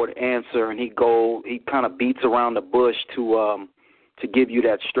straightforward answer, and he kind of beats around the bush to give you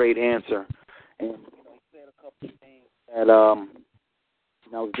that straight answer. And you know, he said a couple of things that I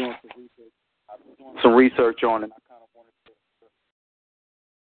was doing some research on, and I kind of wanted to.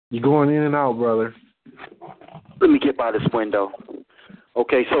 You're going in and out, brother. Let me get by this window.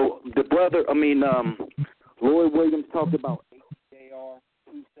 Okay, so Lloyd Williams talked about HJR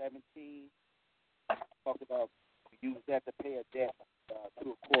 217. Talked about use that to pay a debt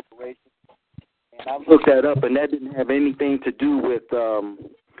to a corporation. And I looked that up, and that didn't have anything to do with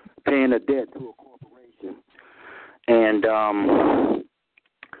paying a debt to a corporation. And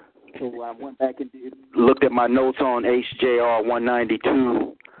so I went back and looked at my notes on HJR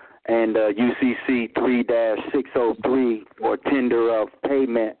 192, and UCC 3-603 for tender of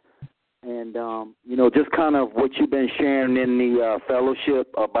payment. And, just kind of what you've been sharing in the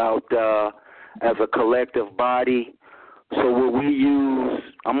fellowship about as a collective body. So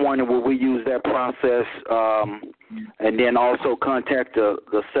I'm wondering, will we use that process and then also contact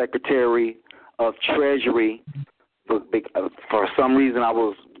the Secretary of Treasury? For some reason,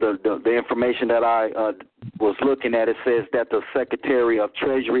 the information that I was looking at, it says that the Secretary of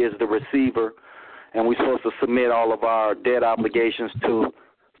Treasury is the receiver, and we're supposed to submit all of our debt obligations to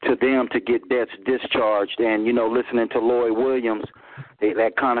them to get debts discharged. And, listening to Lloyd Williams,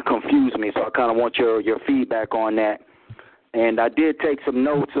 that kind of confused me, so I kind of want your feedback on that. And I did take some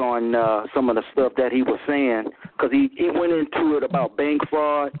notes on some of the stuff that he was saying, because he went into it about bank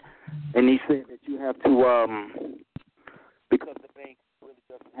fraud, and he said that you have to, because the bank really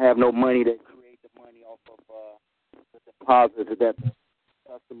doesn't have no money to create the money off of the deposits that the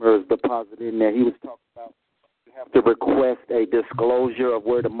customers deposit in there. He was talking about you have to request a disclosure of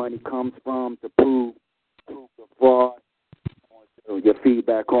where the money comes from to prove the fraud. I want your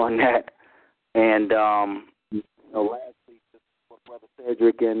feedback on that. And lastly, just what Brother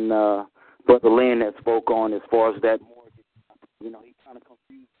Cedric and Brother Lynn had spoke on as far as that mortgage. He kind of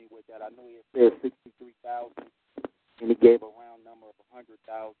confused me with that. I know he said $63,000, and he gave a round number of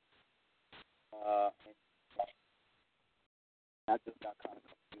 $100,000. I just got kind of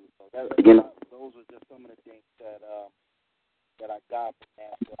confused. So those are just some of the things that I got from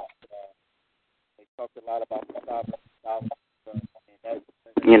that. They talked a lot about the $5,000,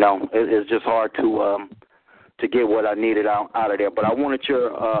 and it's just hard to get what I needed out of there. But I wanted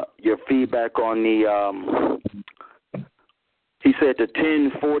your feedback on the. He said the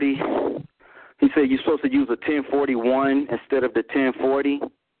 1040. He said you're supposed to use a 1041 instead of the 1040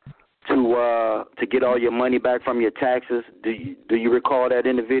 to get all your money back from your taxes. Do you recall that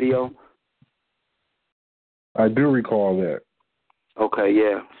in the video? I do recall that. Okay,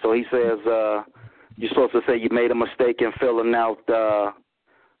 yeah. So he says you're supposed to say you made a mistake in filling out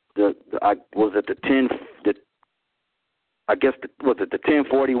was it the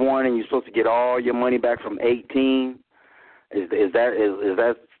 1041, and you're supposed to get all your money back from 18. Is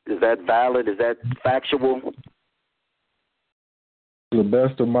that valid? Is that factual? To the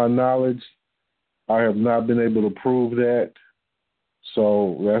best of my knowledge, I have not been able to prove that.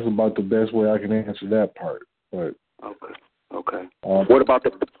 So that's about the best way I can answer that part. But okay. What about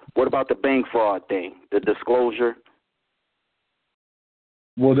the bank fraud thing? The disclosure?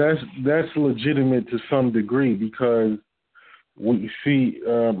 Well, that's legitimate to some degree, because we see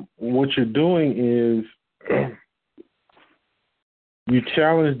what you're doing is you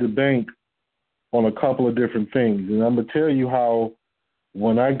challenge the bank on a couple of different things. And I'm going to tell you how,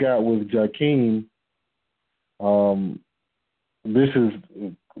 when I got with Jakeem, this is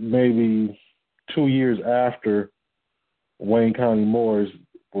maybe 2 years after Wayne County Moors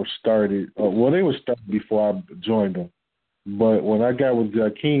were started. Well, they were started before I joined them. But when I got with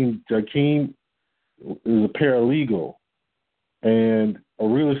Jakeem is a paralegal and a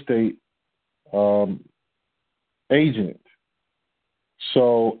real estate agent.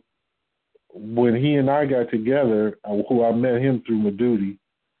 So when he and I got together, who I met him through Maduti,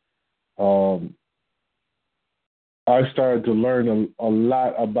 I started to learn a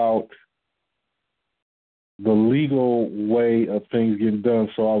lot about the legal way of things getting done,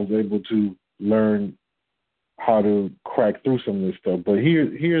 so I was able to learn how to crack through some of this stuff. But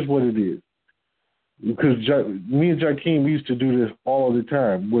here's what it is. Because me and Jakeem used to do this all the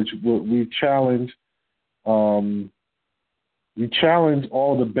time, which we challenge all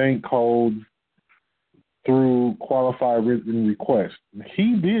the bank codes through qualified written request.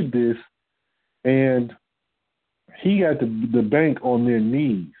 He did this, and he got the bank on their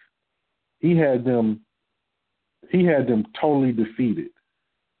knees. He had them totally defeated,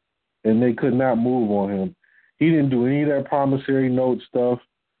 and they could not move on him. He didn't do any of that promissory note stuff.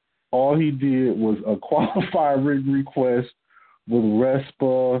 All he did was a qualified written request with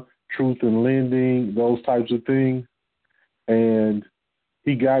RESPA, truth in lending, those types of things, and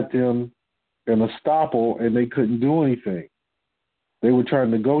he got them an estoppel, and they couldn't do anything. They were trying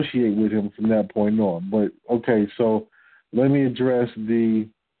to negotiate with him from that point on. But, okay, so let me address the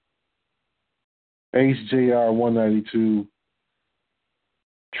HJR 192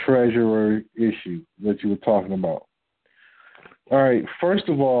 treasurer issue that you were talking about. All right, first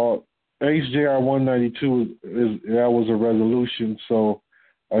of all, HJR 192, that was a resolution, so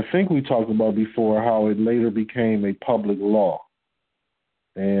I think we talked about before how it later became a public law.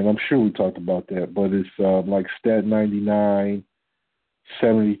 And I'm sure we talked about that, but it's like Stat 99,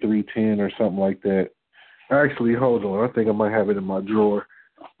 7310 or something like that. Actually, hold on. I think I might have it in my drawer.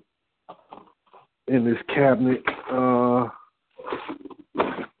 in this cabinet.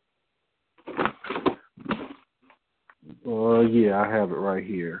 Yeah, I have it right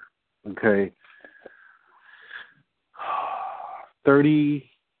here. Okay.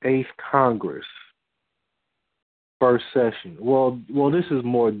 38th Congress, first session. Well, this is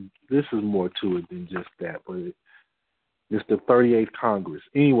more to it than just that, but it's the 38th Congress.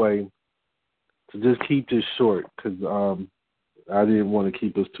 Anyway, to just keep this short, because I didn't want to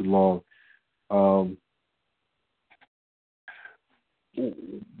keep us too long.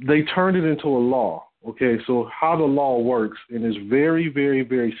 They turned it into a law. Okay, so how the law works, and it's very, very,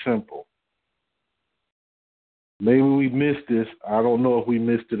 very simple. Maybe we missed this. I don't know if we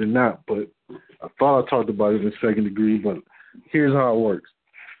missed it or not, but I thought I talked about it in second degree, but here's how it works.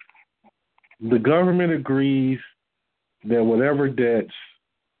 The government agrees that whatever debts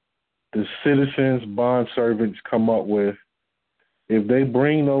the citizens, bond servants come up with, if they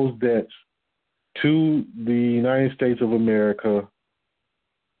bring those debts to the United States of America,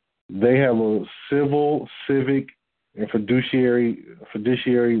 they have a civil, civic, and fiduciary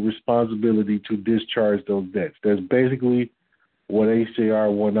responsibility to discharge those debts. That's basically what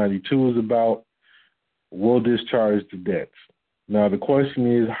HJR 192 is about. We'll discharge the debts. Now, the question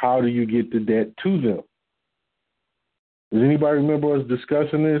is, how do you get the debt to them? Does anybody remember us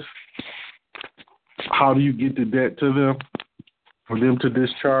discussing this? How do you get the debt to them for them to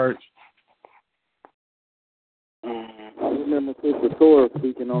discharge? I remember Sister Thor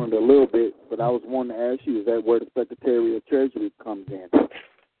speaking on it a little bit, but I was wanting to ask you, is that where the Secretary of Treasury comes in?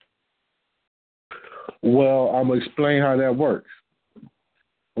 Well, I'm going to explain how that works.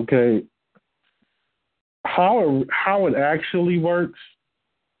 Okay. How it actually works,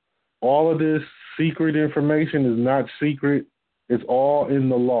 all of this secret information is not secret. It's all in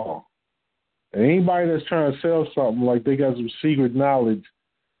the law. And anybody that's trying to sell something like they got some secret knowledge,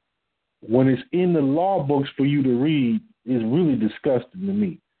 when it's in the law books for you to read, is really disgusting to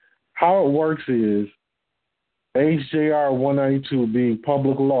me. How it works is HJR 192 being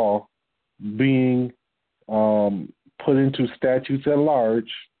public law, being put into statutes at large.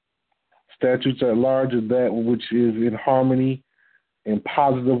 Statutes at large are that which is in harmony and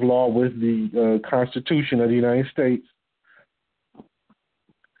positive law with the Constitution of the United States.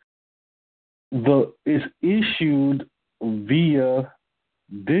 It's issued via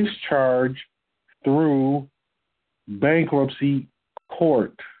discharge through bankruptcy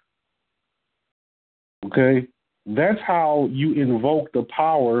court. Okay? That's how you invoke the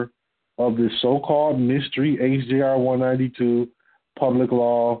power of this so-called mystery HJR 192 public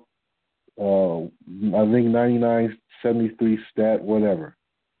law, I think 9973 stat, whatever.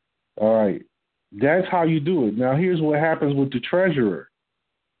 All right. That's how you do it. Now, here's what happens with the treasurer.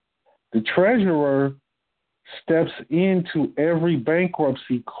 The treasurer steps into every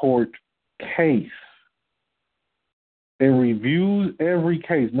bankruptcy court case and reviews every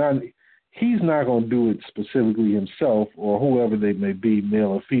case. Now, he's not going to do it specifically himself or whoever they may be, male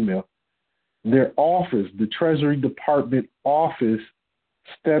or female. Their office, the Treasury Department office,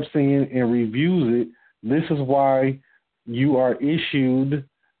 steps in and reviews it. This is why you are issued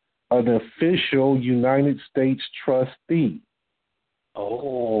an official United States trustee.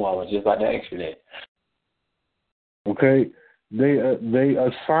 Oh, I was just about to ask you that. Okay, they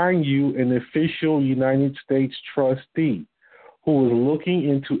assign you an official United States trustee who is looking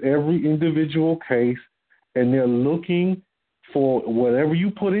into every individual case, and they're looking for whatever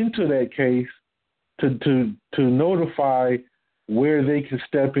you put into that case to notify where they can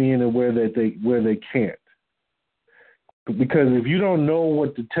step in and where they can't. Because if you don't know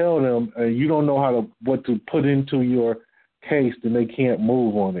what to tell them, you don't know what to put into your case, then they can't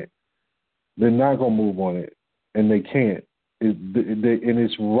move on it. They're not going to move on it, and they can't. And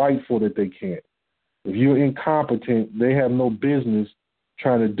it's rightful that they can't. If you're incompetent, they have no business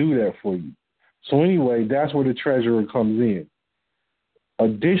trying to do that for you. So anyway, that's where the treasurer comes in.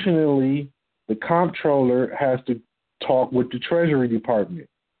 Additionally, the comptroller has to talk with the Treasury Department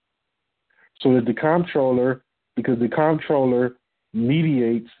so that because the comptroller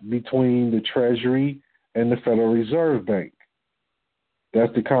mediates between the Treasury and the Federal Reserve Bank.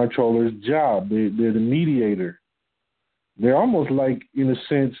 That's the comptroller's job. They're the mediator. They're almost like, in a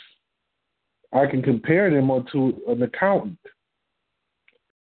sense, I can compare them to an accountant.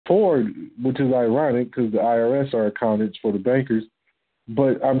 Which is ironic because the IRS are accountants for the bankers,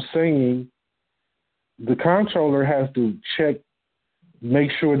 but I'm saying the comptroller has to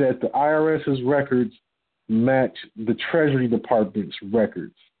make sure that the IRS's records match the Treasury Department's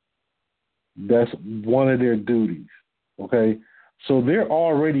records. That's one of their duties, okay? So they're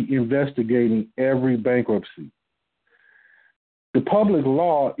already investigating every bankruptcy. The public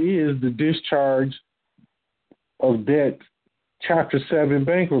law is the discharge of debt, Chapter 7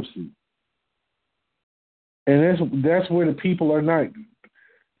 bankruptcy. And that's where the people are not.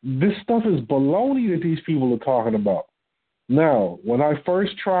 This stuff is baloney that these people are talking about. Now, when I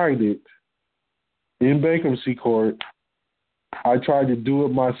first tried it in bankruptcy court, I tried to do it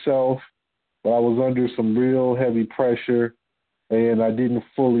myself, but I was under some real heavy pressure, and I didn't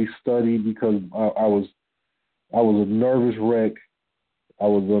fully study because I was a nervous wreck. I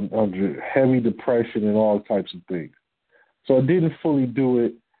was under heavy depression and all types of things. So I didn't fully do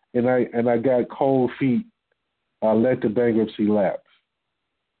it, and I got cold feet. I let the bankruptcy lapse.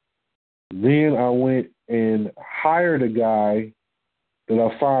 Then I went and hired a guy that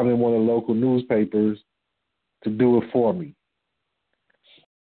I found in one of the local newspapers to do it for me.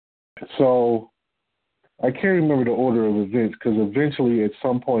 So I can't remember the order of events because eventually at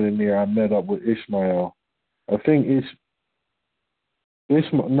some point in there I met up with Ishmael. I think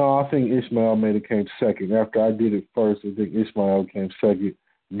Ishmael may have came second. After I did it first, I think Ishmael came second.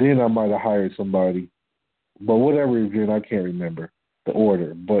 Then I might have hired somebody. But whatever event, I can't remember the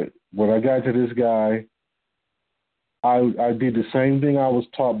order. But when I got to this guy, I did the same thing I was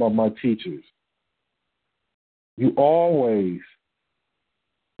taught by my teachers. You always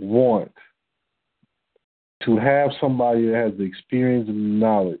want to have somebody that has the experience and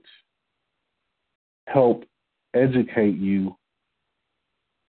knowledge help educate you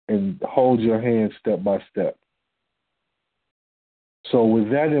and hold your hand step by step. So with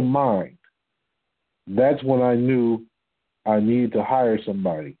that in mind, that's when I knew I needed to hire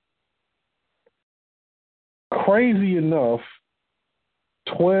somebody. Crazy enough,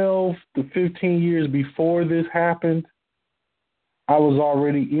 12 to 15 years before this happened, I was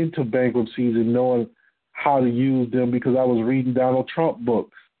already into bankruptcies and knowing how to use them because I was reading Donald Trump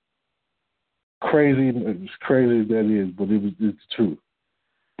books. Crazy as that is, but it's the truth.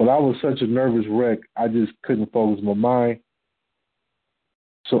 But I was such a nervous wreck, I just couldn't focus my mind.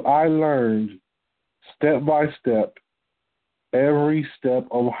 So I learned step by step, every step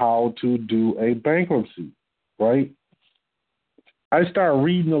of how to do a bankruptcy, right? I started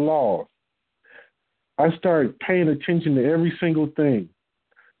reading the laws. I started paying attention to every single thing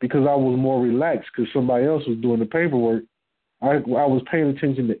because I was more relaxed because somebody else was doing the paperwork. I was paying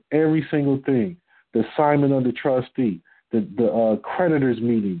attention to every single thing, the assignment of the trustee, the creditors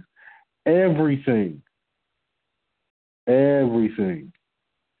meetings, everything. And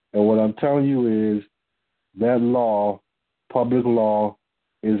what I'm telling you is that law, public law,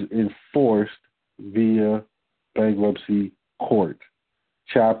 is enforced via bankruptcy court,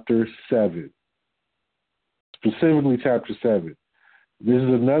 Chapter 7. Specifically, Chapter 7. This is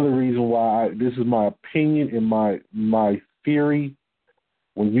another reason why this is my opinion and my theory.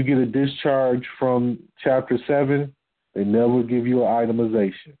 When you get a discharge from Chapter 7, they never give you an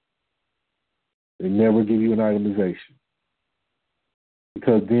itemization.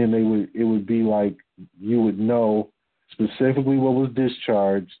 Because then it would be like you would know specifically what was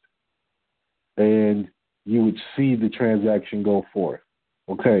discharged and you would see the transaction go forth.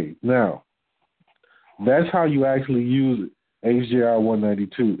 Okay, now, that's how you actually use HJR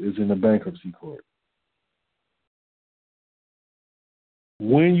 192 is in the bankruptcy court.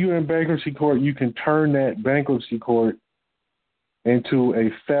 When you're in bankruptcy court, you can turn that bankruptcy court into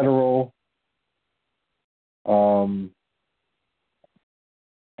a federal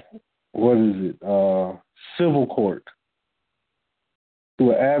civil court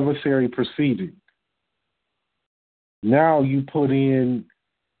through an adversary proceeding. Now you put in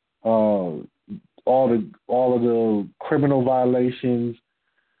all of the criminal violations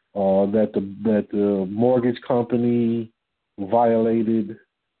that the mortgage company violated,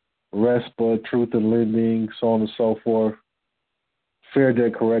 RESPA, Truth in Lending, so on and so forth, Fair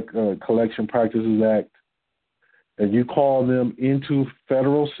Debt Collection Practices Act, and you call them into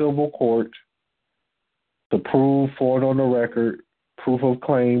federal civil court to prove for it on the record, proof of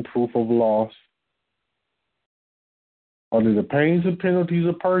claim, proof of loss. Under the pains and penalties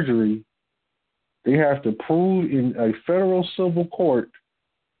of perjury, they have to prove in a federal civil court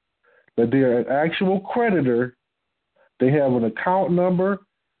that they're an actual creditor. They have an account number,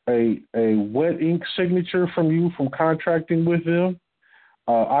 a wet ink signature from you from contracting with them,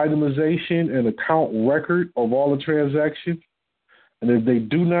 itemization and account record of all the transactions. And if they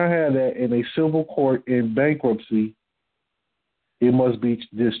do not have that in a civil court in bankruptcy, it must be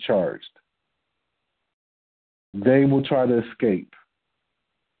discharged. They will try to escape.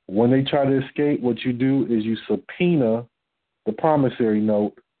 When they try to escape, what you do is you subpoena the promissory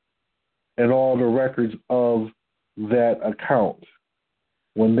note and all the records of that account.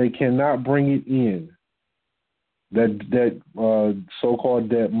 When they cannot bring it in, That so-called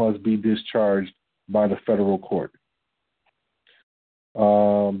debt must be discharged by the federal court.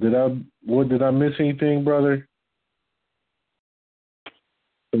 Did I miss anything, brother?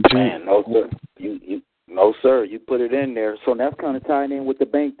 Man, no sir. No sir. You put it in there. So that's kind of tying in with the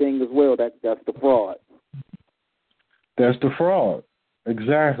bank thing as well. That's the fraud. That's the fraud,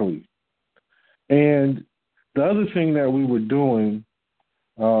 exactly. And the other thing that we were doing,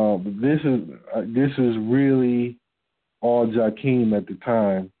 this is really all Jakeem at the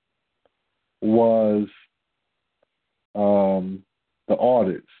time, was the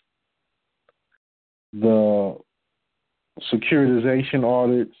audits, the securitization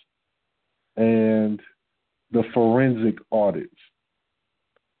audits, and the forensic audits.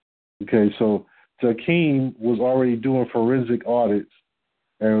 Okay, so Jakeem was already doing forensic audits,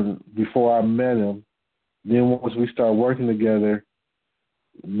 and before I met him, then once we started working together,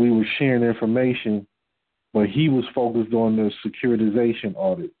 we were sharing information, but he was focused on the securitization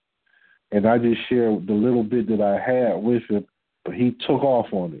audit. And I just shared the little bit that I had with him, but he took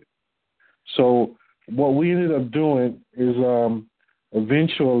off on it. So what we ended up doing is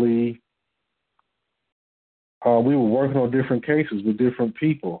eventually we were working on different cases with different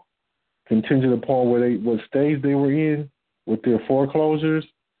people, contingent upon what stage they were in with their foreclosures.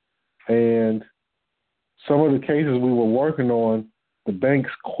 And some of the cases we were working on, the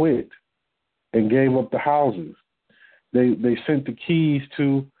banks quit and gave up the houses. They sent the keys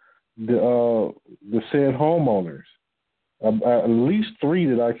to the said homeowners. At least 3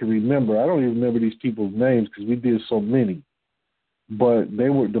 that I can remember. I don't even remember these people's names because we did so many. But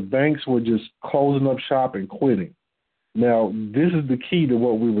the banks were just closing up shop and quitting. Now, this is the key to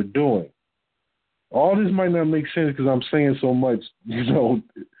what we were doing. All this might not make sense because I'm saying so much,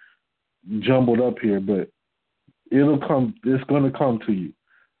 jumbled up here, but it'll come. It's going to come to you.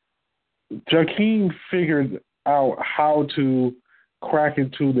 Jakeem figured out how to crack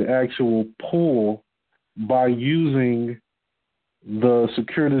into the actual pool by using the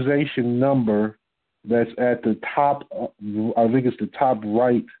securitization number that's at the top, I think it's the top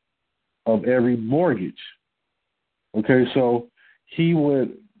right of every mortgage. Okay, so he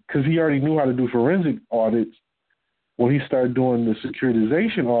would, because he already knew how to do forensic audits, when he started doing the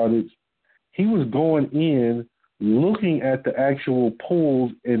securitization audits, he was going in, looking at the actual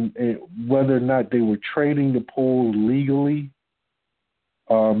pools and whether or not they were trading the pools legally.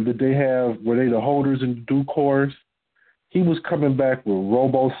 Were they the holders in due course? He was coming back with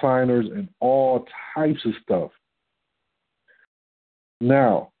robo-signers and all types of stuff.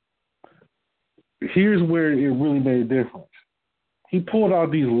 Now, here's where it really made a difference. He pulled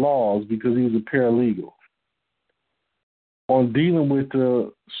out these laws because he was a paralegal on dealing with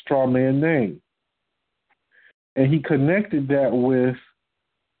the straw man name. And he connected that with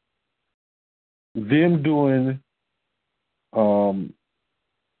them doing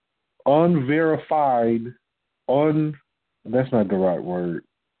unverified, that's not the right word.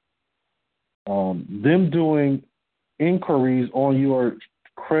 Them doing inquiries on your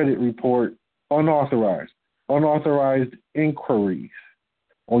credit report, unauthorized inquiries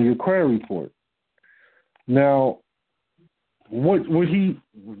on your credit report. Now, what he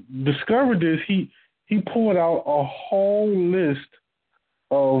discovered is he pulled out a whole list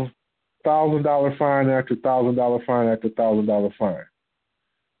of $1,000 fine after $1,000 fine after $1,000 fine.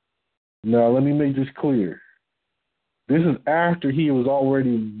 Now, let me make this clear. This is after he was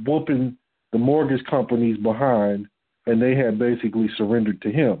already whooping the mortgage companies behind, and they had basically surrendered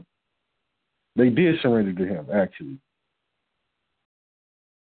to him. They did surrender to him, actually.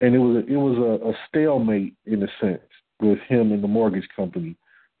 And it was a stalemate, in a sense, with him and the mortgage company.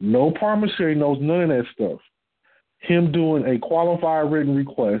 No promissory notes, none of that stuff. Him doing a qualified written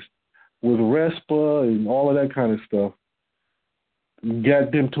request with RESPA and all of that kind of stuff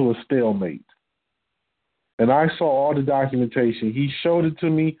got them to a stalemate. And I saw all the documentation. He showed it to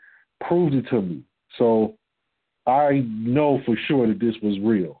me, proved it to me. So I know for sure that this was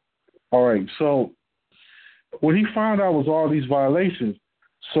real. All right, so what he found out was all these violations.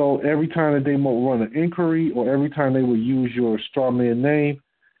 So every time that they would run an inquiry or every time they would use your straw man name,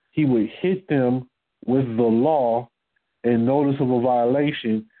 he would hit them with the law and notice of a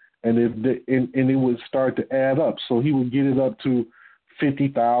violation, and it would start to add up. So he would get it up to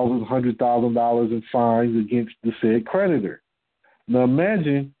 $50,000, $100,000 in fines against the said creditor. Now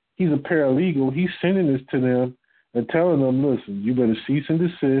imagine he's a paralegal. He's sending this to them and telling them, listen, you better cease and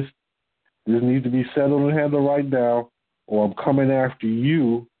desist. This needs to be settled and handled right now, or I'm coming after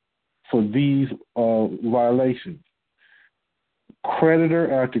you for these violations.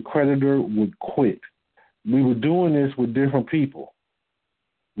 Creditor after creditor would quit. We were doing this with different people.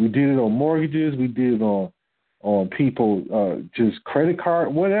 We did it on mortgages. We did it on on people, just credit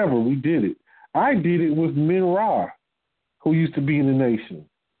card, whatever. We did it. I did it with Min Ra, who used to be in the nation.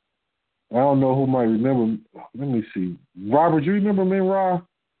 I don't know who might remember. Let me see. Robert, you remember Min Ra?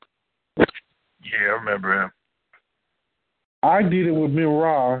 Yeah, I remember him. I did it with Min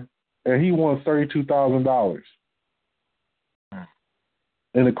Ra, and he won $32,000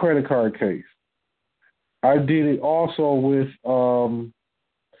 in a credit card case. I did it also with,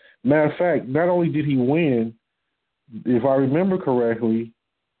 matter of fact, not only did he win, if I remember correctly,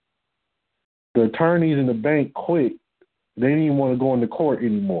 the attorneys in the bank quit. They didn't even want to go into court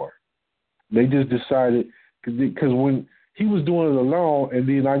anymore. They just decided, because when he was doing it alone and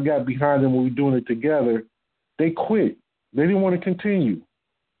then I got behind him when we were doing it together, they quit. They didn't want to continue.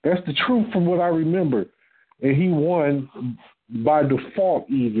 That's the truth from what I remember. And he won by default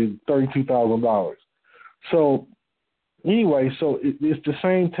even $32,000. So anyway, so it's the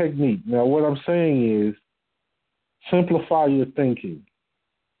same technique. Now what I'm saying is simplify your thinking.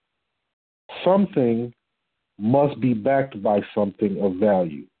 Something must be backed by something of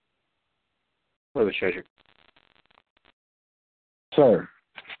value. Brother Treasure. Sir,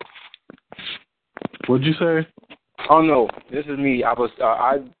 what'd you say? Oh no, this is me. I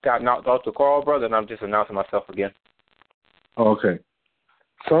got knocked off the call, brother, and I'm just announcing myself again. Okay.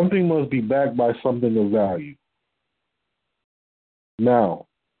 Something must be backed by something of value. Now,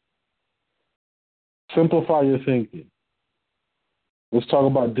 simplify your thinking. Let's talk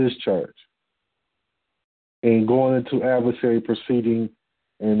about discharge and going into adversary proceeding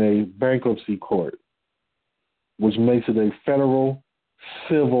in a bankruptcy court, which makes it a federal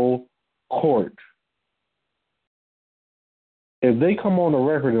civil court. If they come on the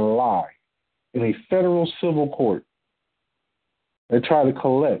record and lie in a federal civil court and try to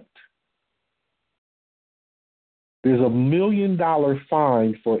collect, there's $1 million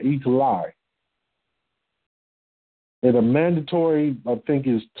fine for each lie. And a mandatory, I think,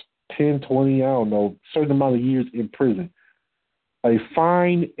 is 10, 20, I don't know, certain amount of years in prison. A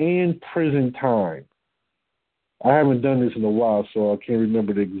fine and prison time. I haven't done this in a while, so I can't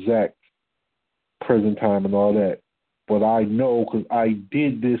remember the exact prison time and all that. But I know because I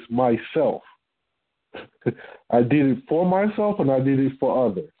did this myself. I did it for myself and I did it for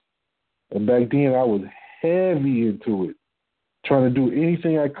others. And back then I was heavy into it, trying to do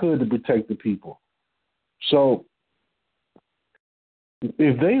anything I could to protect the people. So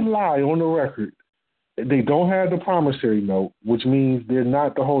if they lie on the record, they don't have the promissory note, which means they're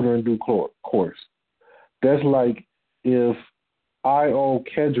not the holder in due course. That's like if I owe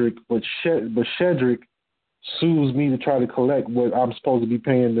Kedrick, but Shedrick sues me to try to collect what I'm supposed to be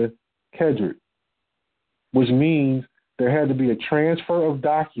paying to Kedrick, which means there had to be a transfer of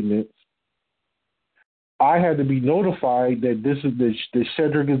documents. I had to be notified that that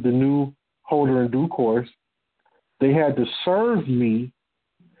Shedrick is the new holder in due course. They had to serve me,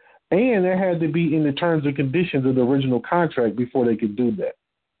 and it had to be in the terms and conditions of the original contract before they could do that.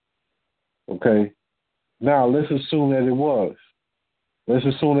 Okay? Now, let's assume that it was. Let's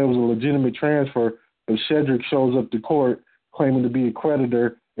assume there was a legitimate transfer, but Shedrick shows up to court claiming to be a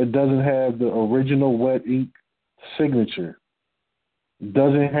creditor. It doesn't have the original wet ink signature. It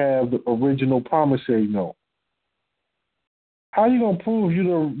doesn't have the original promissory note. How are you going to prove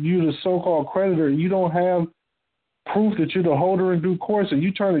you're the so-called creditor and you don't have proof that you're the holder in due course and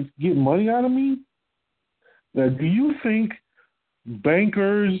you trying to get money out of me? Now, do you think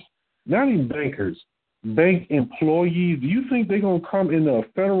bankers, not even bankers, bank employees, do you think they're going to come into a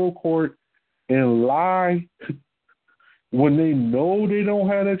federal court and lie when they know they don't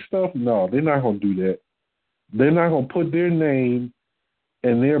have that stuff? No, they're not going to do that. They're not going to put their name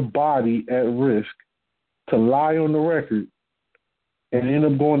and their body at risk to lie on the record and end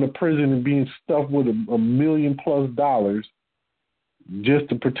up going to prison and being stuffed with $1 million+ just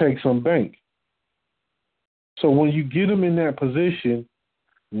to protect some bank. So when you get them in that position,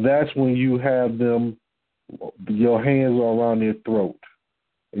 that's when you have them, your hands are around their throat.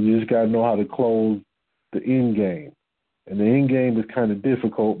 And you just got to know how to close the end game. And the end game is kind of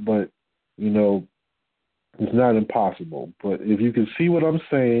difficult, but, it's not impossible. But if you can see what I'm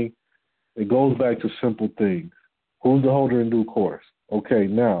saying, it goes back to simple things. Who's the holder in due course? Okay,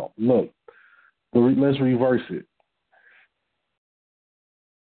 now, look, let's reverse it.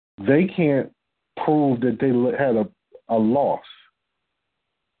 They can't prove that they had a loss.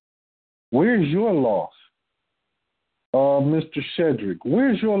 Where's your loss? Mr. Shedrick,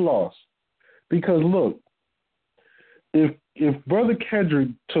 where's your loss? Because, look, if Brother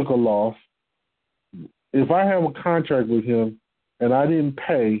Kedrick took a loss, if I have a contract with him and I didn't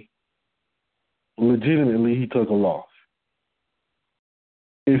pay, legitimately he took a loss.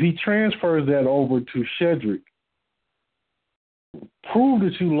 If he transfers that over to Shedrick prove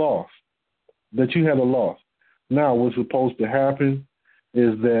that you lost, that you had a loss. Now, what's supposed to happen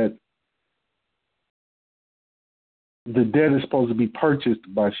is that the debt is supposed to be purchased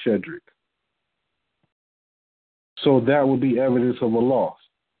by Shedrick. So that would be evidence of a loss.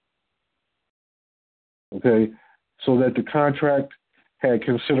 Okay? So that the contract had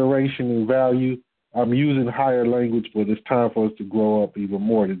consideration and value. I'm using higher language, but it's time for us to grow up even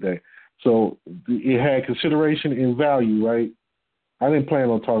more today. So it had consideration and value, right? I didn't plan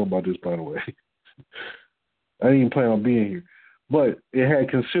on talking about this, by the way. I didn't even plan on being here. But it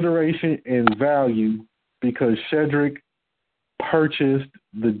had consideration and value because Shedrick purchased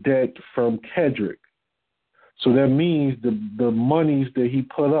the debt from Kedrick. So that means the monies that he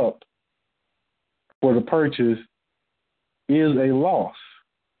put up for the purchase is a loss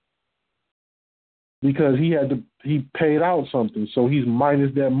because he paid out something, so he's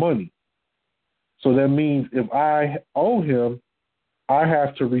minus that money. So that means if I owe him, I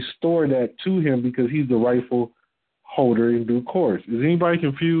have to restore that to him because he's the rightful holder in due course. Is anybody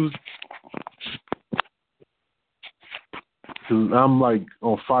confused? I'm like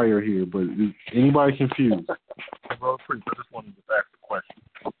on fire here, but is anybody confused? Well, I just wanted to ask a question.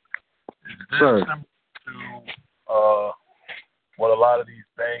 Is this Sir. similar to what a lot of these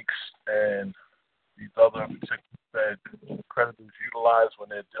banks and these other particular creditors utilize when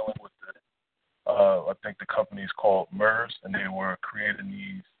they're dealing with the I think the company is called MERS, and they were creating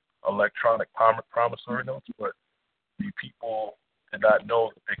these electronic promissory notes, but the people did not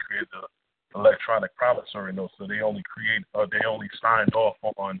know that they created the electronic promissory notes, so they only signed off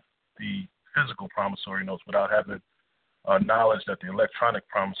on the physical promissory notes without having knowledge that the electronic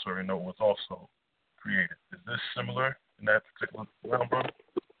promissory note was also created. Is this similar in that particular realm, brother?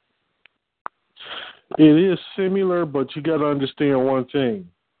 It is similar, but you got to understand one thing.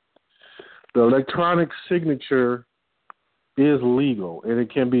 The electronic signature is legal, and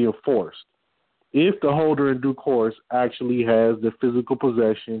it can be enforced if the holder in due course actually has the physical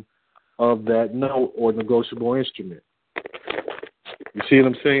possession of that note or negotiable instrument. You see what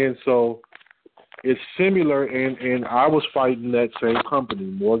I'm saying? So it's similar, and I was fighting that same company,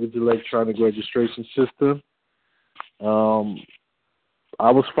 Mortgage Electronic Registration System.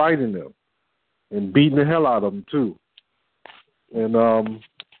 I was fighting them and beating the hell out of them, too. And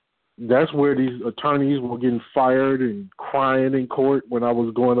that's where these attorneys were getting fired and crying in court when I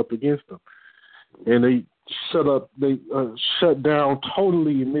was going up against them. And they shut down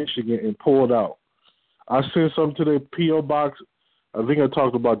totally in Michigan and pulled out. I sent some to their P.O. box. I think I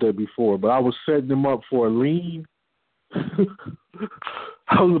talked about that before, but I was setting them up for a lien.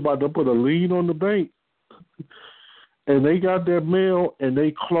 I was about to put a lien on the bank. And they got their mail and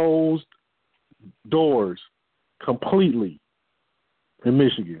they closed doors completely in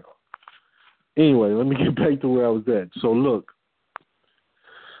Michigan. Anyway, let me get back to where I was at. So look,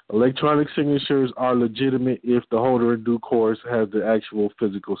 electronic signatures are legitimate if the holder in due course has the actual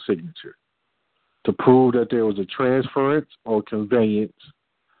physical signature to prove that there was a transference or conveyance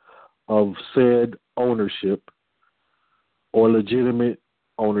of said ownership or legitimate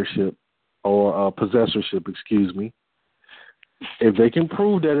ownership or possessorship, If they can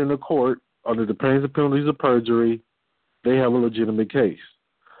prove that in the court under the pains and penalties of perjury, they have a legitimate case.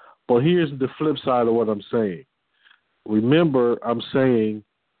 But here's the flip side of what I'm saying. Remember, I'm saying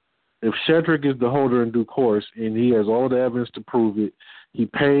if Shedrick is the holder in due course and he has all the evidence to prove it, he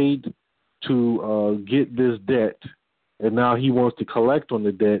paid to get this debt, and now he wants to collect on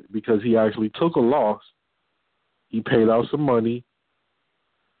the debt because he actually took a loss. He paid out some money.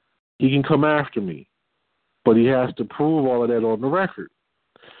 He can come after me, but he has to prove all of that on the record.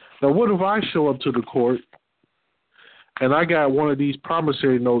 Now, what if I show up to the court and I got one of these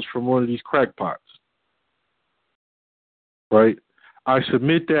promissory notes from one of these crackpots, right? I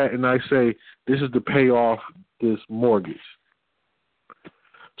submit that and I say, this is to pay off this mortgage.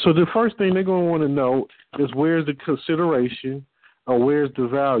 So the first thing they're going to want to know is where's the consideration or where's the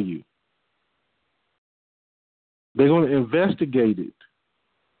value? They're going to investigate it.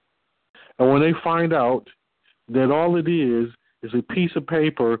 And when they find out that all it is a piece of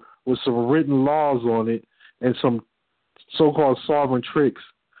paper with some written laws on it and some so-called sovereign tricks,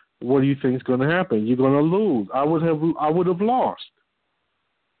 what do you think is going to happen? You're going to lose. I would have lost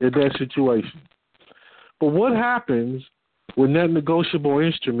in that situation. But what happens when that negotiable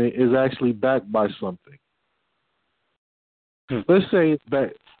instrument is actually backed by something? Let's say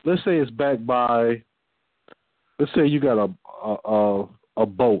it's backed by. Let's say you got a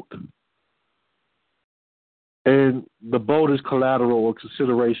boat, and the boat is collateral or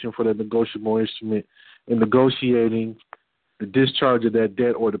consideration for the negotiable instrument in negotiating the discharge of that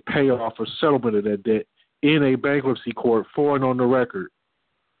debt or the payoff or settlement of that debt in a bankruptcy court for and on the record.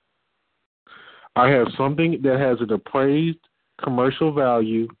 I have something that has an appraised commercial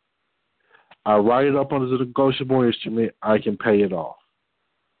value. I write it up as a negotiable instrument. I can pay it off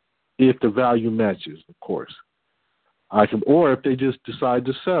if the value matches, of course. I can, or if they just decide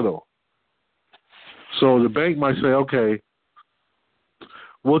to settle. So the bank might say, okay,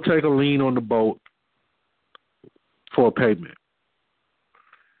 we'll take a lien on the boat for a payment.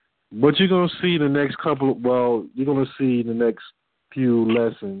 But you're going to see the next you're going to see the next few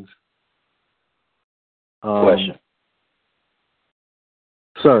lessons. Question.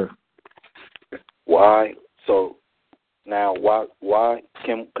 Sir. Why? So now, why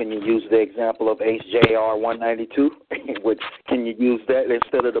can you use the example of HJR 192? Which can you use that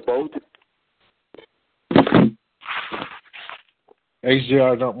instead of the boat?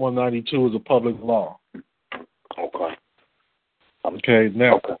 HJR 192 is a public law. Okay. Okay,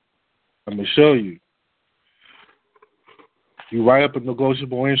 now, let me show you. You write up a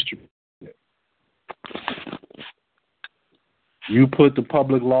negotiable instrument. You put the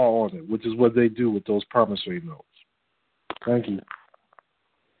public law on it, which is what they do with those promissory notes. Thank you.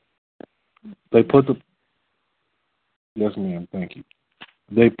 Yes, ma'am, thank you.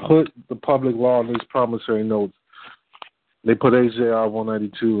 They put the public law on these promissory notes. They put HJR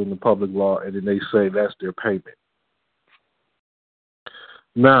 192 in the public law, and then they say that's their payment.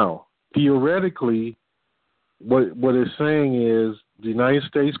 Now, theoretically, what it's saying is the United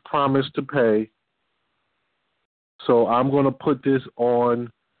States promised to pay, so I'm going to put this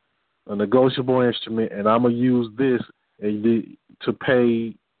on a negotiable instrument, and I'm going to use this to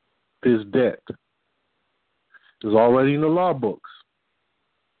pay this debt. It's already in the law books.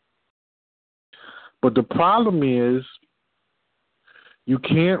 But the problem is you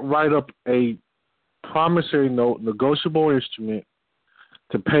can't write up a promissory note, negotiable instrument,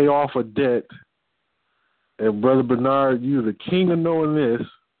 to pay off a debt. And Brother Bernard, you're the king of knowing this,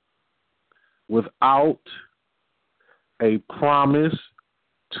 without a promise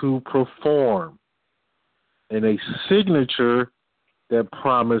to perform and a signature that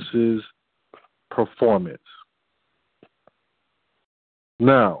promises performance.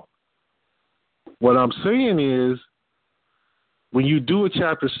 Now, what I'm saying is, when you do a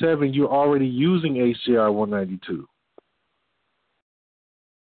Chapter 7, you're already using HJR 192.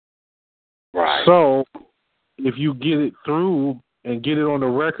 Right. So, if you get it through and get it on the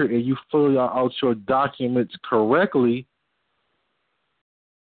record and you fill out your documents correctly,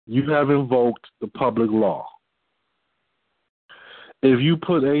 you have invoked the public law. If you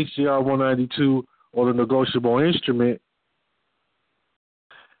put HJR 192 on a negotiable instrument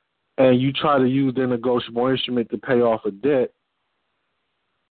and you try to use the negotiable instrument to pay off a debt,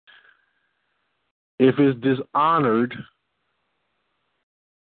 if it's dishonored,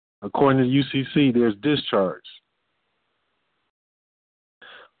 according to UCC, there's discharge.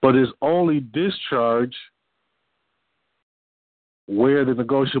 But it's only discharge where the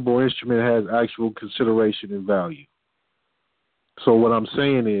negotiable instrument has actual consideration and value. So what I'm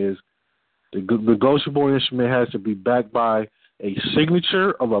saying is the negotiable instrument has to be backed by a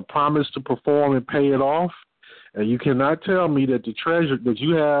signature of a promise to perform and pay it off. And you cannot tell me that that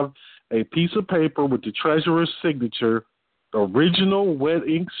you have a piece of paper with the treasurer's signature, the original wet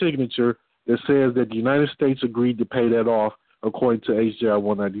ink signature, that says that the United States agreed to pay that off according to HJR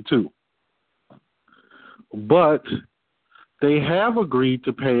 192. But they have agreed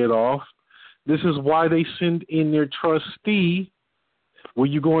to pay it off. This is why they send in their trustee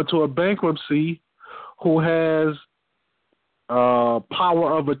when you go into a bankruptcy who has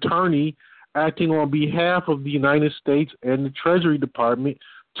power of attorney acting on behalf of the United States and the Treasury Department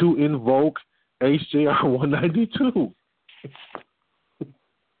to invoke HJR 192.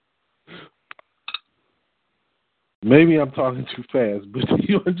 Maybe I'm talking too fast, but do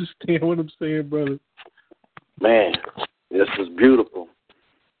you understand what I'm saying, brother? Man, this is beautiful.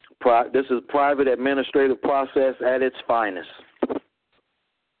 This is private administrative process at its finest.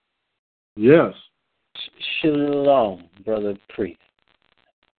 Yes. Shalom, Brother Priest.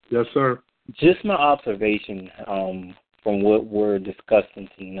 Yes, sir. Just my observation from what we're discussing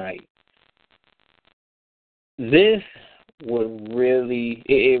tonight. This would really,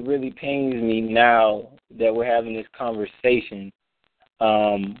 it really pains me now that we're having this conversation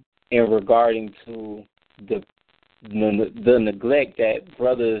in regarding to the neglect that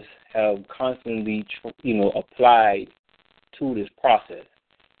brothers have constantly, applied to this process.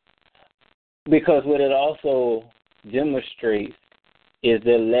 Because what it also demonstrates is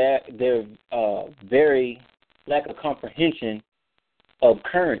their very lack of comprehension of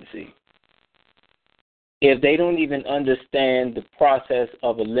currency. If they don't even understand the process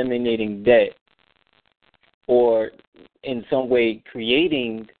of eliminating debt, or in some way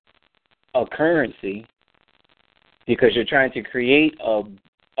creating a currency, because you're trying to create a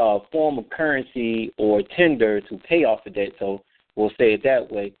form of currency or tender to pay off the debt, so we'll say it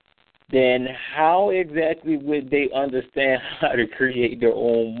that way, then how exactly would they understand how to create their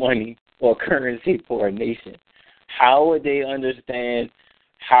own money or currency for a nation? How would they understand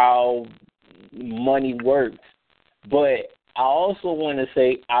how money works? But I also want to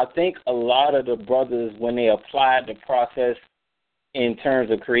say, I think a lot of the brothers, when they applied the process in terms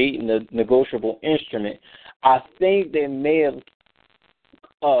of creating the negotiable instrument, I think they may have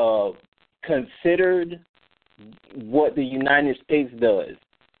considered what the United States does.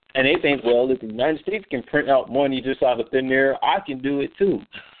 And they think, well, if the United States can print out money just out of thin air, I can do it too.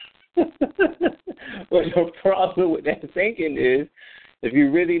 But the problem with that thinking is, if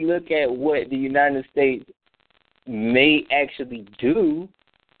you really look at what the United States may actually do,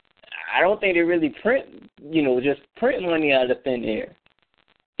 I don't think they really just print money out of thin air.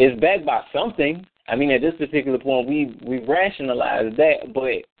 It's backed by something. I mean, at this particular point, we rationalize that,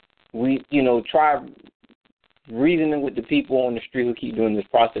 but we, try reasoning with the people on the street who keep doing this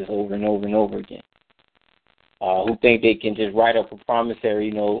process over and over and over again, who think they can just write up a promissory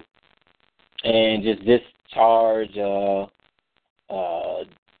note and just discharge a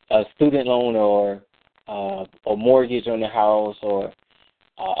student loan or a mortgage on the house or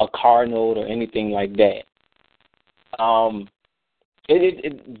a car note or anything like that.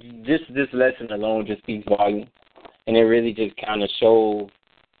 This lesson alone just speaks volume, and it really just kind of shows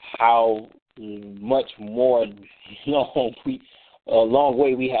how much more long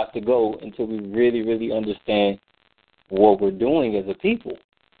way we have to go until we really, really understand what we're doing as a people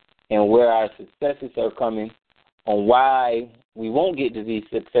and where our successes are coming, on why we won't get to these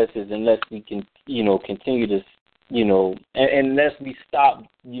successes unless we can, continue to, unless we stop,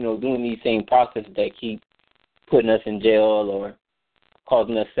 doing these same processes that keep putting us in jail or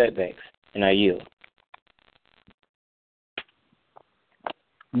causing us setbacks. And I yield.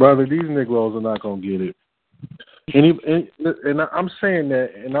 Brother, these Negroes are not going to get it. And I'm saying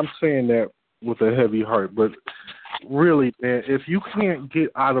that with a heavy heart. But really, man, if you can't get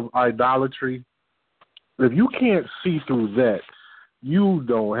out of idolatry, if you can't see through that, you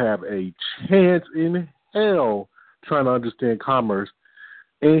don't have a chance in hell trying to understand commerce.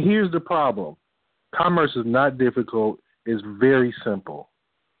 And here's the problem. Commerce is not difficult. It's very simple.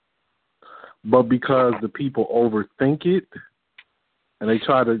 But because the people overthink it, and they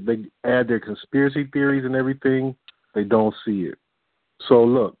add their conspiracy theories and everything, they don't see it. So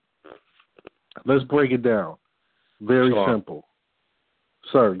look, let's break it down. Very simple.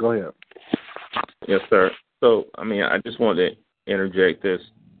 Sir, go ahead. Yes, sir. So, I just wanted to interject this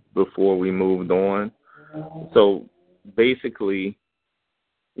before we moved on. So, basically,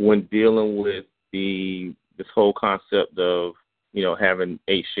 when dealing with this whole concept of, having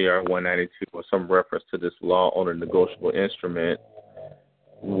HJR 192 or some reference to this law on a negotiable instrument,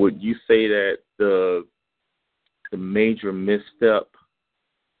 would you say that the major misstep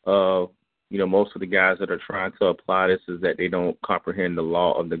of, most of the guys that are trying to apply this is that they don't comprehend the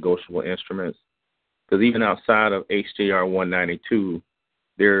law of negotiable instruments? Because even outside of HJR 192,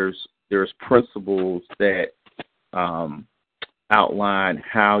 there's principles that outline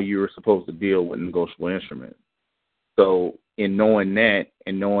how you're supposed to deal with negotiable instruments. So in knowing that,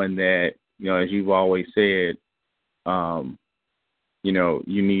 as you've always said,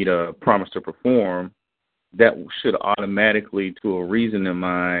 you need a promise to perform, that should automatically, to a reason in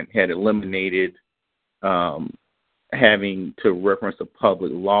mind, had eliminated having to reference a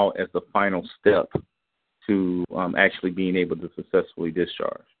public law as the final step to actually being able to successfully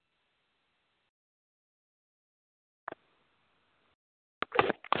discharge.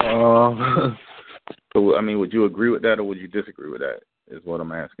 So, would you agree with that or would you disagree with that, is what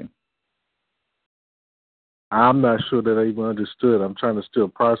I'm asking. I'm not sure that I even understood. I'm trying to still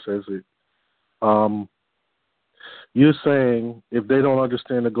process it. You're saying if they don't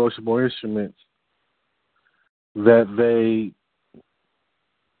understand negotiable instruments, that they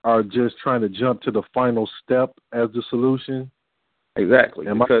are just trying to jump to the final step as the solution? Exactly.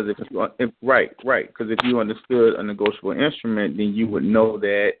 Because if you understood a negotiable instrument, then you would know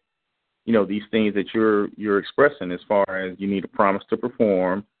that, these things that you're expressing, as far as you need a promise to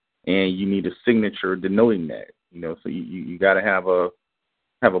perform and you need a signature denoting that. So you got to have a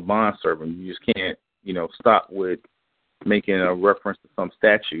bond servant. You just can't, stop with making a reference to some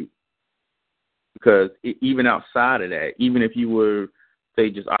statute. Because even outside of that, even if you were, say,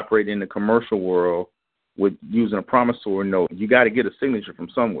 just operating in the commercial world with using a promissory note, you got to get a signature from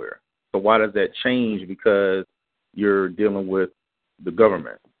somewhere. So why does that change because you're dealing with the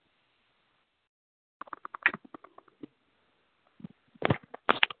government?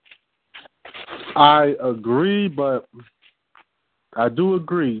 I agree, but I do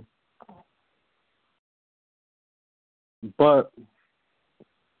agree. But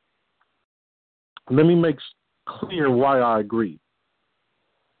let me make clear why I agree.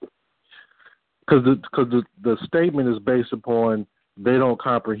 Because the statement is based upon they don't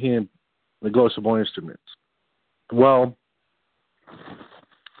comprehend negotiable instruments. Well,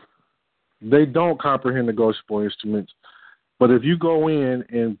 they don't comprehend negotiable instruments, but if you go in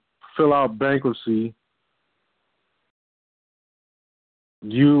and fill out bankruptcy,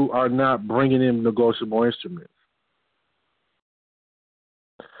 you are not bringing in negotiable instruments.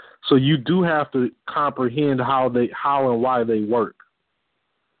 So you do have to comprehend how and why they work.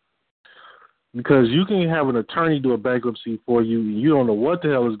 Because you can have an attorney do a bankruptcy for you, and you don't know what the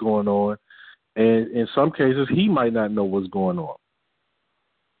hell is going on, and in some cases, he might not know what's going on.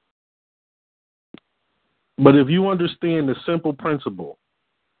 But if you understand the simple principle,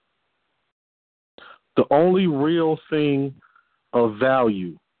 the only real thing of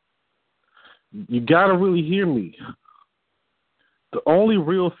value, you got to really hear me. The only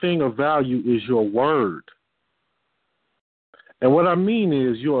real thing of value is your word. And what I mean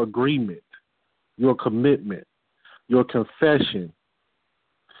is your agreement, your commitment, your confession.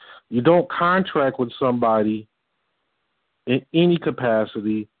 You don't contract with somebody in any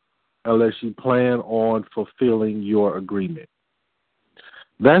capacity unless you plan on fulfilling your agreement.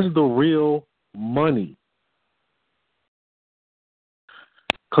 That's the real money.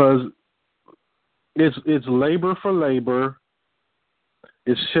 Because it's labor for labor.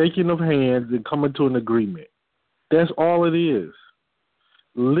 It's shaking of hands and coming to an agreement. That's all it is.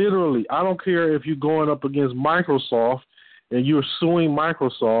 Literally, I don't care if you're going up against Microsoft and you're suing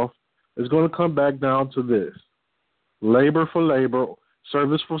Microsoft, it's going to come back down to this. Labor for labor,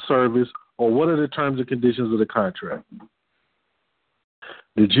 service for service, or what are the terms and conditions of the contract?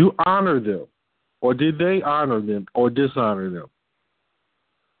 Did you honor them? Or did they honor them or dishonor them?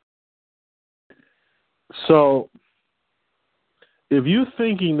 So, if you're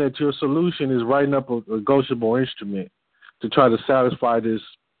thinking that your solution is writing up a negotiable instrument to try to satisfy this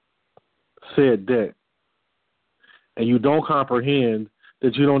said debt, and you don't comprehend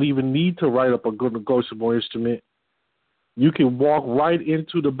that you don't even need to write up a good negotiable instrument, you can walk right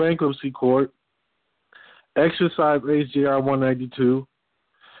into the bankruptcy court, exercise HJR 192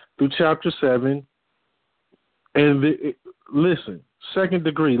 through Chapter 7, and listen, second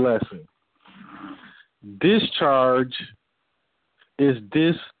degree lesson. Discharge is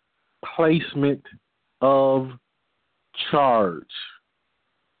displacement of charge.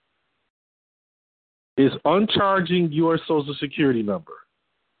 Is uncharging your Social Security number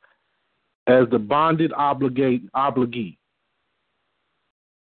as the bonded obligee.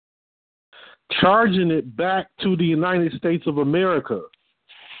 Charging it back to the United States of America.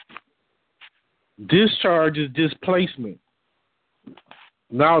 Discharge is displacement.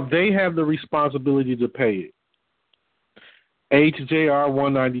 Now they have the responsibility to pay it. HJR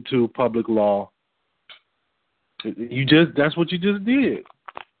 192, public law. That's what you just did.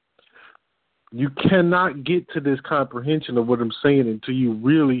 You cannot get to this comprehension of what I'm saying until you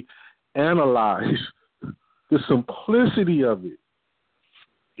really analyze the simplicity of it.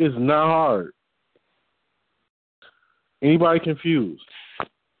 It's not hard. Anybody confused?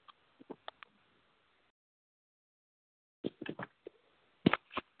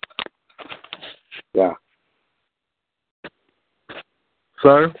 Yeah.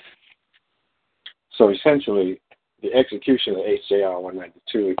 Sir? So essentially, the execution of HJR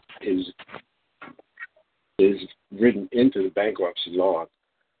 192 is written into the bankruptcy law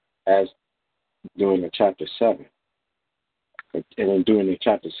as doing the Chapter 7. And in doing the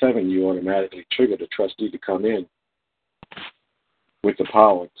Chapter 7, you automatically trigger the trustee to come in with the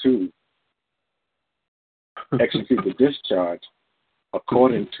power to execute the discharge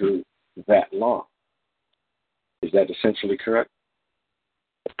according to that law. Is that essentially correct?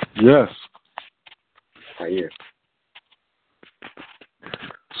 Yes. I hear.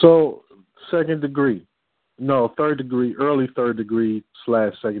 So, second degree. No, third degree, early third degree /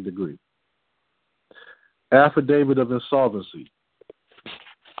 second degree. Affidavit of insolvency.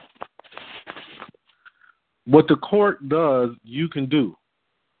 What the court does, you can do.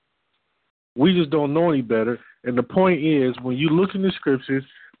 We just don't know any better. And the point is, when you look in the scriptures,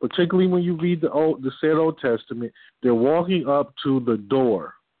 particularly when you read the said Old Testament, they're walking up to the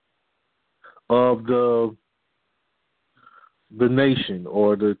door of the nation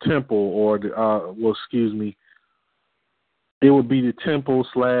or the temple or it would be the temple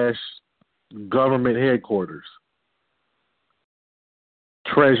 / government headquarters,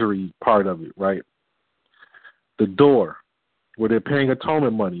 treasury part of it, right? The door where they're paying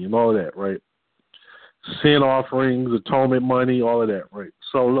atonement money and all that, right? sin offerings, atonement money, all of that, right?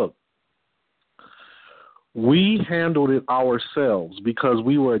 So look, we handled it ourselves because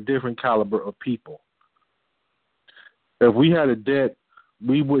we were a different caliber of people. If we had a debt,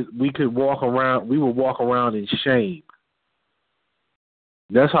 we would walk around in shame.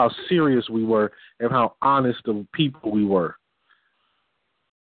 That's how serious we were and how honest of people we were.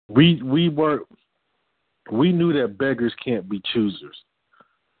 We knew that beggars can't be choosers.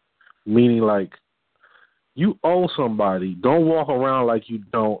 Meaning, like, you owe somebody. Don't walk around like you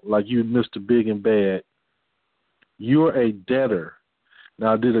don't, like you're Mr. Big and Bad. You're a debtor.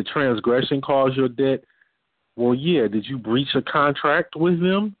 Now, did a transgression cause your debt? Well, yeah. Did you breach a contract with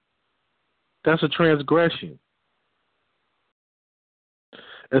them? That's a transgression.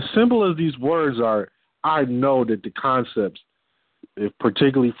 As simple as these words are, I know that the concepts,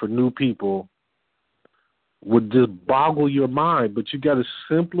 particularly for new people, would just boggle your mind, but you got to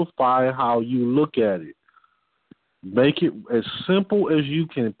simplify how you look at it. Make it as simple as you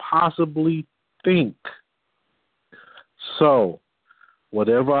can possibly think. So,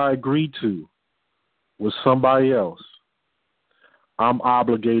 whatever I agree to with somebody else, I'm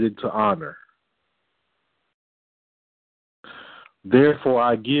obligated to honor. Therefore,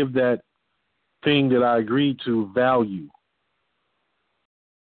 I give that thing that I agreed to value.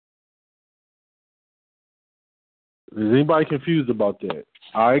 Is anybody confused about that?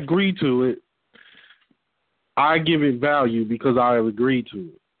 I agree to it. I give it value because I have agreed to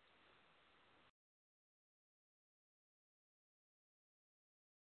it.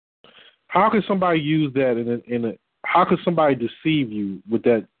 How can somebody use that how can somebody deceive you with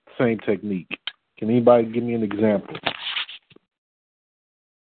that same technique? Can anybody give me an example?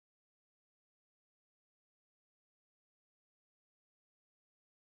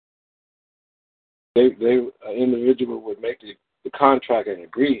 An individual would make the contract and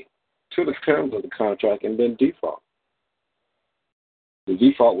agree to the terms of the contract and then default. The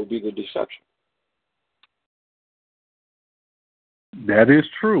default would be the deception. That is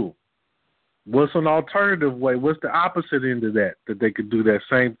true. What's an alternative way? What's the opposite end of that they could do that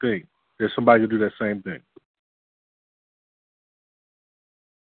same thing? That somebody could do that same thing?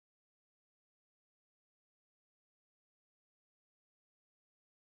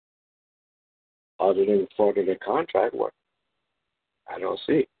 Other than fraud of the contract work, I don't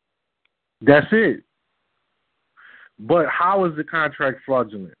see. That's it. But how is the contract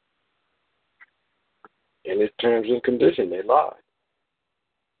fraudulent? In its terms and conditions, they lied.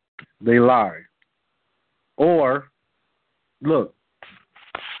 They lie. Or, look,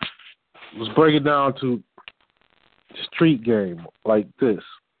 let's break it down to street game like this.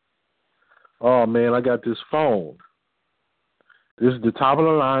 Oh, man, I got this phone. This is the top of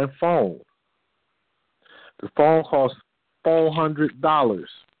the line phone. The phone costs $400.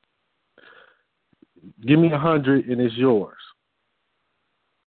 Give me $100 and it's yours.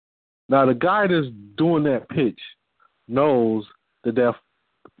 Now, the guy that's doing that pitch knows that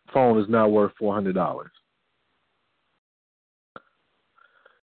phone is not worth $400.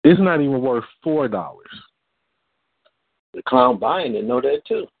 It's not even worth $4. The clown buying it know that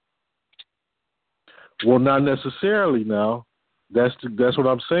too. Well, not necessarily now. That's what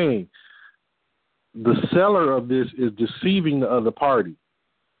I'm saying. The seller of this is deceiving the other party.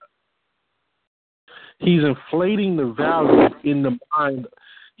 He's inflating the value in the mind.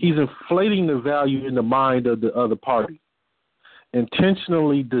 He's inflating the value in the mind of the other party,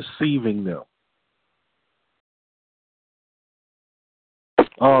 intentionally deceiving them.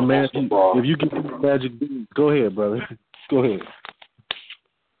 Oh man, if you get the magic beans, go ahead, brother. Go ahead.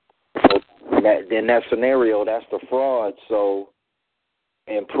 In that scenario, that's the fraud. So,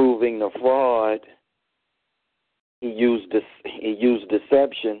 in proving the fraud, he used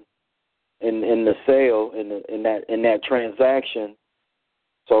deception in the sale in that transaction.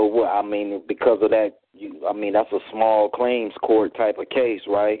 So, I mean, because of that, that's a small claims court type of case,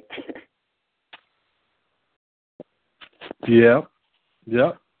 right? Yeah.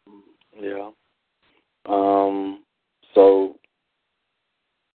 Yep. Yeah. So,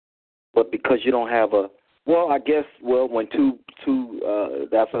 but because you don't have when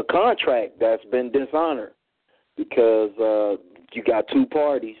that's a contract that's been dishonored because you got two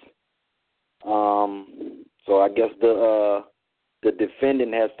parties. So I guess the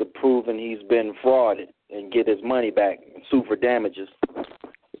defendant has to prove he's been frauded and get his money back and sue for damages.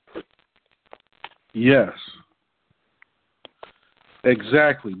 Yes.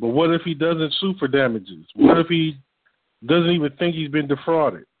 Exactly. But what if he doesn't sue for damages? What if he doesn't even think he's been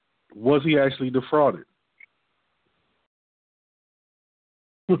defrauded? Was he actually defrauded?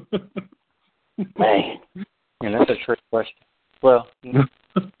 Man, that's a trick question. Well,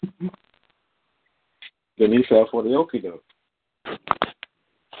 Then he fell for the okie doke.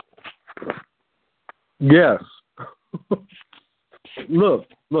 Yes. Look.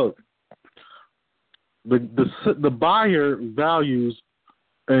 The buyer values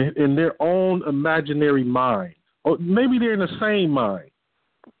in their own imaginary mind, or maybe they're in the same mind.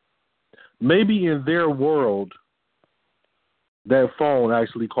 Maybe in their world, that phone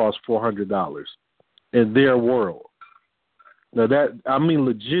actually costs $400 in their world. Now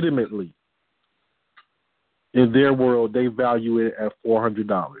legitimately, in their world, they value it at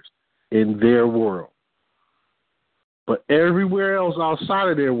 $400 in their world. But everywhere else outside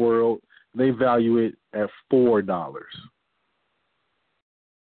of their world, they value it at $4.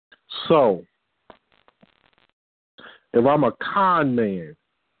 So, if I'm a con man,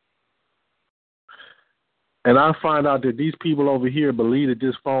 and I find out that these people over here believe that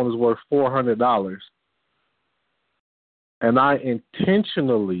this phone is worth $400, and I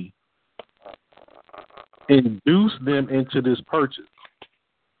intentionally induce them into this purchase,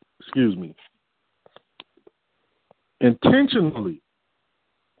 intentionally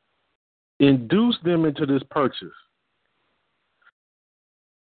induce them into this purchase,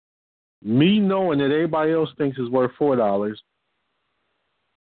 me knowing that everybody else thinks it's worth $4,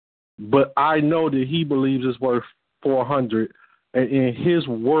 but I know that he believes it's worth $400, and in his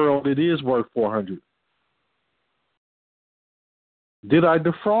world it is worth $400. Did I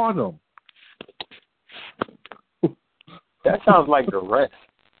defraud him? That sounds like duress.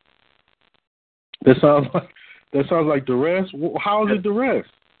 That sounds like duress. How is it duress?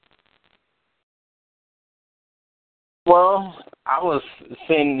 Well, I was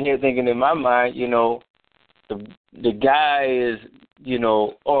sitting here thinking in my mind, the guy is,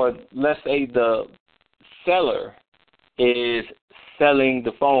 or let's say the seller is selling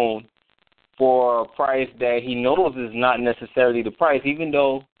the phone for a price that he knows is not necessarily the price, even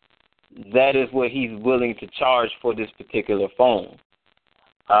though that is what he's willing to charge for this particular phone.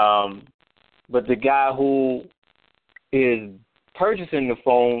 But the guy who is purchasing the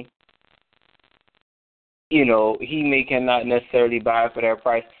phone, he cannot necessarily buy it for that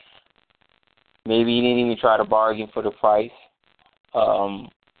price. Maybe he didn't even try to bargain for the price. I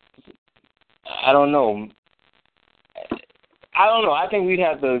don't know. I think we'd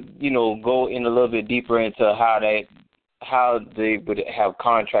have to, go in a little bit deeper into how they would have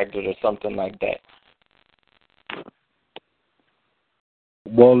contracted or something like that.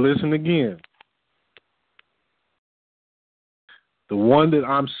 Well, listen again. The one that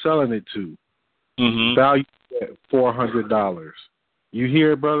I'm selling it to, valued at $400. You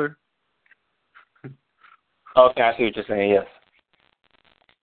hear it, brother? Okay, I see what you're saying. Yes.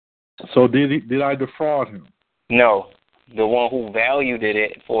 So did I defraud him? No, the one who valued it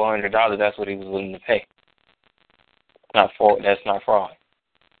at $400, that's what he was willing to pay. That's not fraud.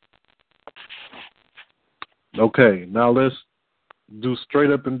 Okay, now let's do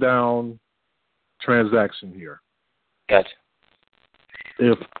straight up and down transaction here. Gotcha.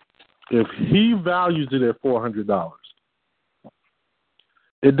 If he values it at $400,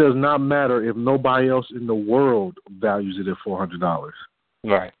 it does not matter if nobody else in the world values it at $400.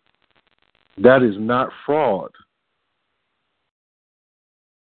 Right. That is not fraud.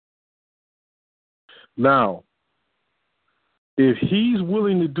 Now, if he's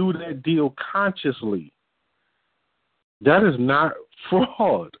willing to do that deal consciously, that is not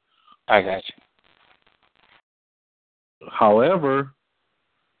fraud. I got you. However,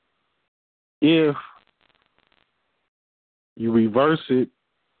 if you reverse it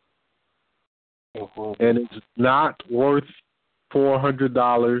and it's not worth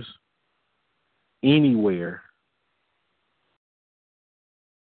 $400 anywhere,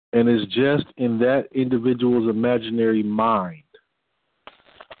 and it's just in that individual's imaginary mind.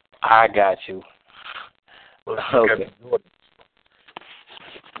 I got you. Okay.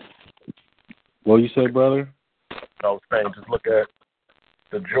 What you say, brother? I was saying, just look at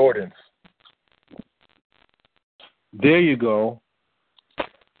the Jordans. There you go.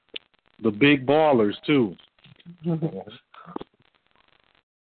 The big ballers, too. That's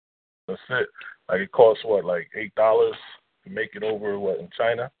it. Like, it costs, like $8 to make it over, in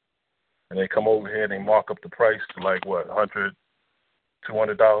China? And they come over here and they mark up the price to, $100,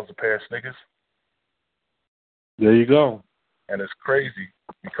 $200 a pair of sneakers? There you go. And it's crazy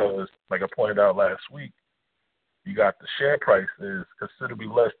because, like I pointed out last week, you got the share price is considerably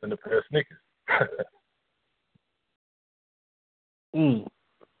less than the pair of sneakers.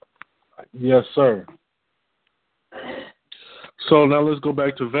 Yes, sir. So now let's go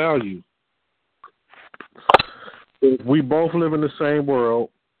back to value. We both live in the same world,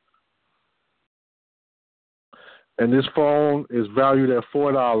 and this phone is valued at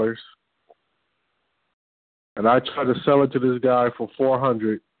 $4, and I try to sell it to this guy for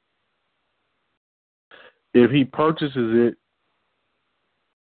 $400. If he purchases it,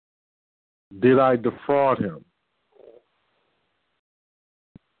 did I defraud him?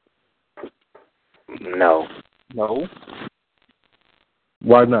 No.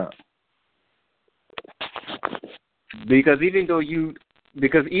 Why not? Because even though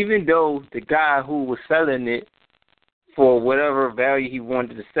the guy who was selling it for whatever value he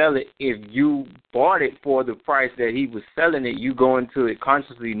wanted to sell it, if you bought it for the price that he was selling it, you go into it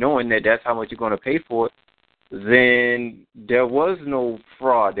consciously knowing that that's how much you're going to pay for it, then there was no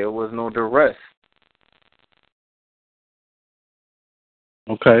fraud. There was no duress.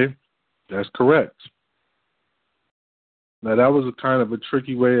 Okay, that's correct. Now, that was a kind of a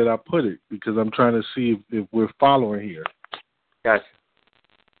tricky way that I put it because I'm trying to see if we're following here. Gotcha.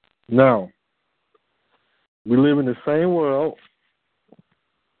 Now, we live in the same world.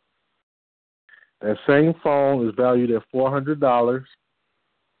 That same phone is valued at $400.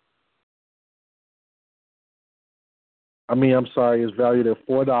 It's valued at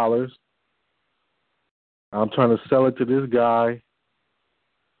 $4. I'm trying to sell it to this guy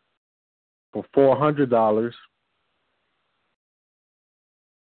for $400.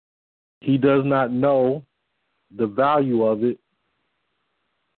 He does not know the value of it,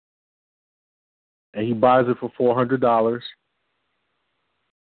 and he buys it for $400.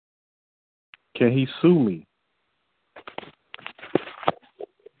 Can he sue me?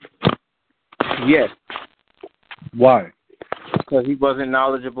 Yes. Why? Because he wasn't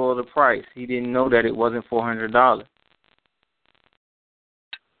knowledgeable of the price. He didn't know that it wasn't $400.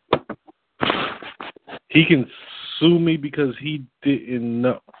 He can sue me because he didn't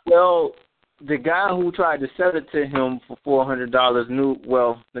know. Well, the guy who tried to sell it to him for $400 knew,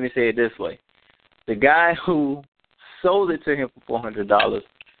 well, let me say it this way. The guy who sold it to him for $400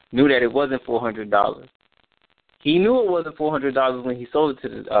 knew that it wasn't $400. He knew it wasn't $400 when he sold it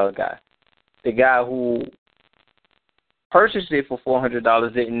to the guy. The guy who purchased it for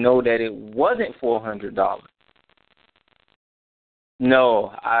 $400 didn't know that it wasn't $400.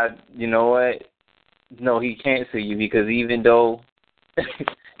 No, you know what? No, he can't sue you because even though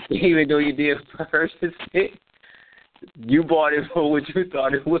you did purchase it, you bought it for what you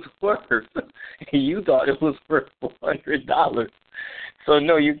thought it was worth. You thought it was worth $400. So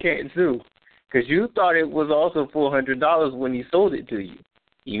no, you can't sue because you thought it was also $400 when he sold it to you,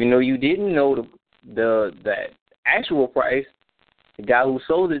 even though you didn't know that actual price. The guy who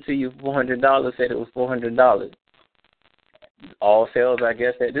sold it to you for $400 said it was $400. All sales, I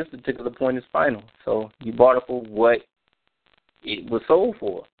guess, at this particular point is final. So you bought it for what it was sold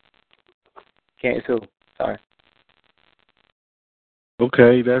for. Can't sue. Sorry.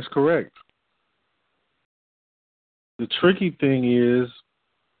 Okay, that's correct. The tricky thing is,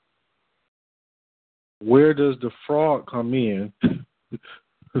 where does the fraud come in?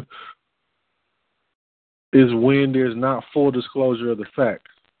 Is when there's not full disclosure of the facts.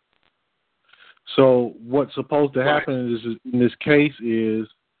 So what's supposed to happen is, in this case, is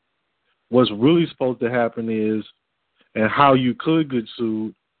what's really supposed to happen is, and how you could get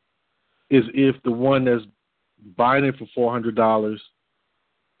sued, is if the one that's buying it for $400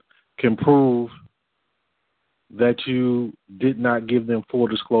 can prove that you did not give them full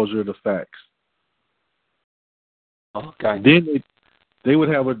disclosure of the facts. Okay. Then they would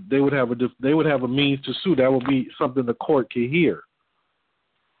have a means to sue. That would be something the court can hear.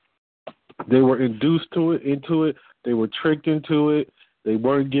 They were induced into it. They were tricked into it. They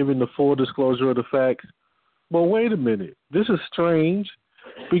weren't given the full disclosure of the facts. But wait a minute. This is strange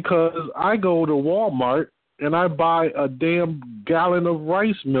because I go to Walmart and I buy a damn gallon of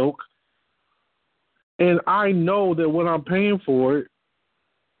rice milk, and I know that what I'm paying for it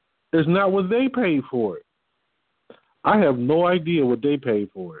is not what they paid for it. I have no idea what they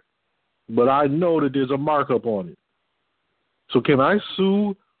paid for it, but I know that there's a markup on it. So can I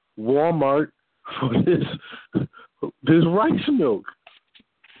sue Walmart for this rice milk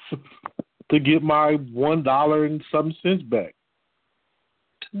to get my $1 and some cents back?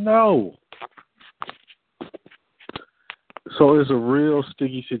 No. So it's a real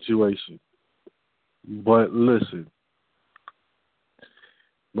sticky situation. But listen,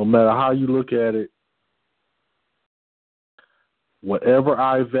 no matter how you look at it, whatever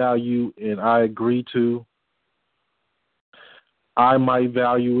I value and I agree to, I might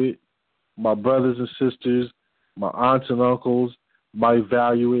value it. My brothers and sisters, my aunts and uncles might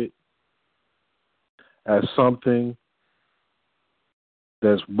value it as something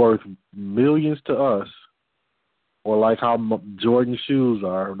that's worth millions to us, or like how Jordan shoes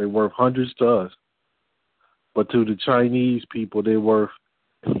are, they're worth hundreds to us. But to the Chinese people, they're worth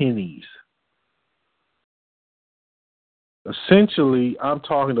pennies. Essentially, I'm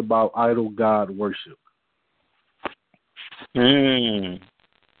talking about idol God worship. Okay.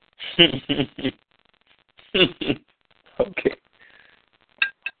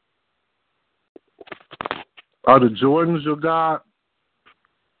 Are the Jordans your God?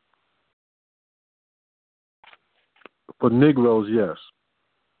 For Negroes, yes.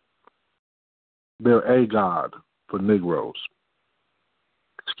 They're a God for Negroes.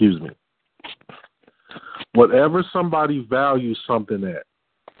 Excuse me. Whatever somebody values something at,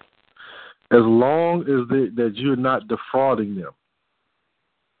 as long as that you're not defrauding them,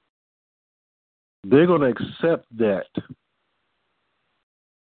 they're going to accept that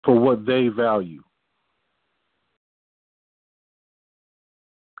for what they value.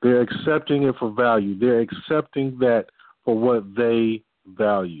 They're accepting it for value. They're accepting that for what they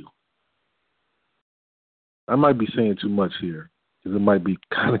value. I might be saying too much here because it might be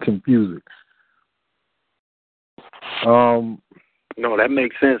kind of confusing. No, that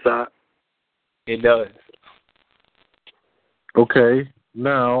makes sense. It does. Okay.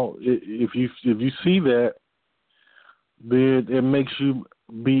 Now, if you see that, then it makes you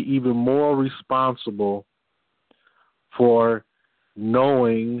be even more responsible for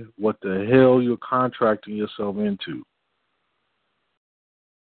knowing what the hell you're contracting yourself into.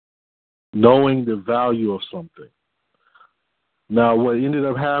 Knowing the value of something. Now, what ended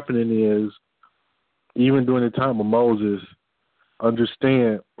up happening is, even during the time of Moses,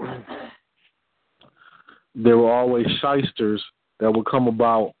 understand there were always shysters that would come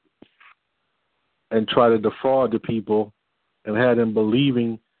about and try to defraud the people and had them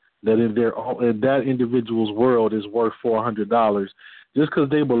believing that in that individual's world is worth $400. Just because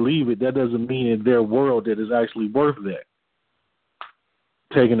they believe it, that doesn't mean in their world that it's actually worth that.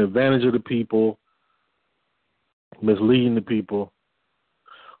 Taking advantage of the people, misleading the people.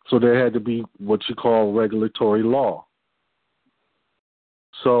 So there had to be what you call regulatory law.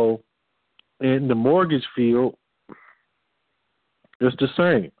 So in the mortgage field, it's the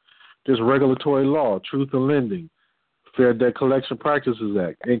same. There's regulatory law, Truth in Lending, Fair Debt Collection Practices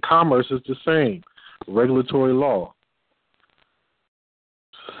Act. In commerce, it's the same. Regulatory law.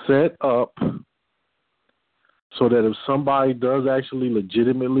 Set up so that if somebody does actually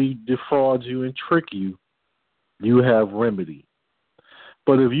legitimately defraud you and trick you, you have remedy.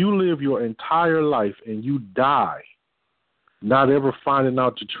 But if you live your entire life and you die not ever finding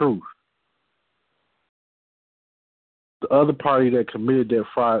out the truth, the other party that committed that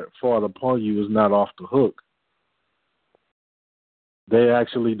fraud upon you is not off the hook. They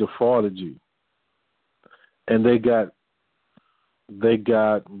actually defrauded you. And they got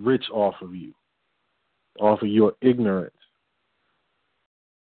rich off of you, off of your ignorance.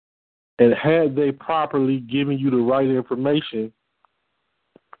 And had they properly given you the right information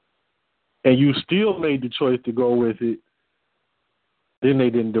and you still made the choice to go with it, then they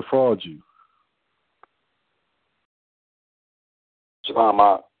didn't defraud you.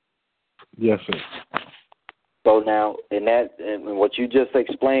 Yes, sir. So now, in what you just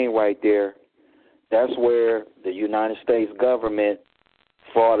explained right there, that's where the United States government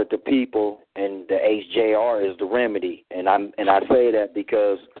frauded the people, and the HJR is the remedy. And I say that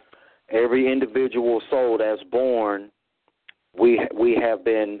because every individual soul that's born, we have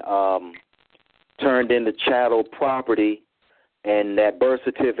been turned into chattel property, and that birth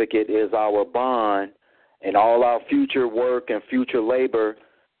certificate is our bond, and all our future work and future labor,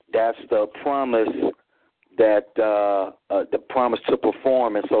 that's the promise that the promise to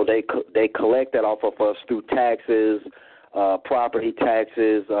perform. And so they collect that off of us through taxes, property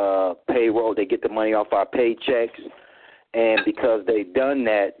taxes, payroll. They get the money off our paychecks, and because they've done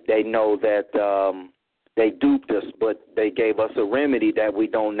that, they know that they duped us, but they gave us a remedy that we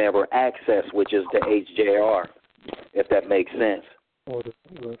don't never access, which is the HJR, if that makes sense.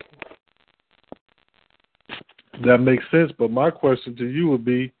 That makes sense, but my question to you would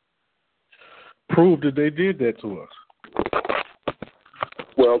be, prove that they did that to us.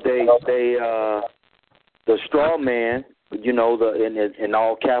 Well, the straw man, in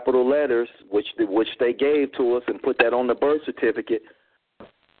all capital letters, which they gave to us and put that on the birth certificate,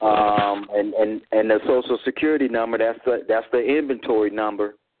 and the Social Security number, that's the inventory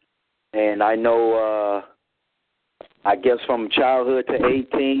number. And I know, I guess from childhood to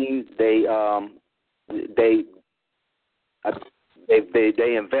 18, they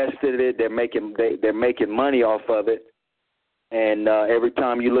invested it. They're making money off of it. And every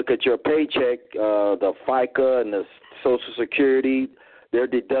time you look at your paycheck, the FICA and the Social Security, they're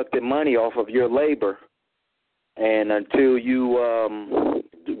deducting money off of your labor. And until you,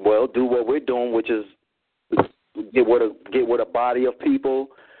 do what we're doing, which is get with a body of people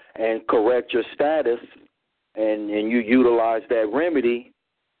and correct your status, and you utilize that remedy,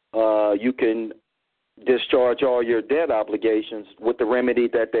 you can discharge all your debt obligations with the remedy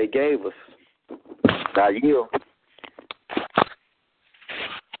that they gave us. Now you.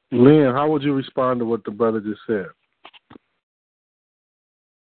 Lynn, how would you respond to what the brother just said?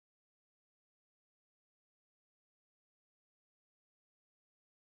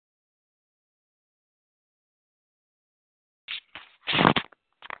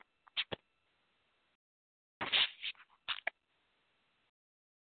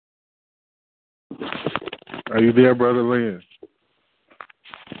 Are you there, Brother Lynn?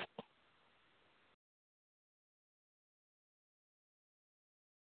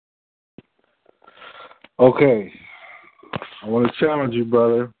 Okay. I want to challenge you,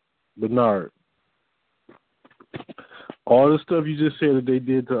 Brother Bernard. All the stuff you just said that they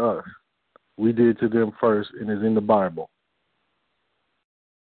did to us, we did to them first, and it's in the Bible.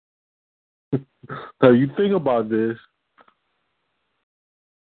 So you think about this.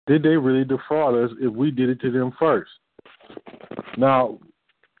 Did they really defraud us if we did it to them first? Now,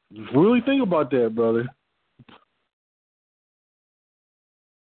 really think about that, brother.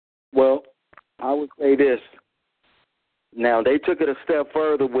 Well, I would say this. Now, they took it a step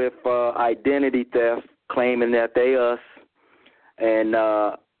further with identity theft, claiming that they us, and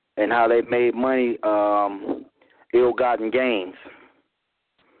how they made money, ill-gotten gains.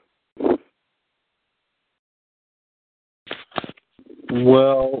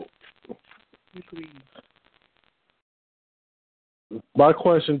 Well, my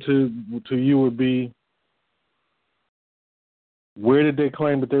question to you would be, where did they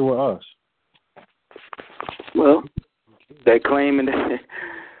claim that they were us? Well, they claiming that,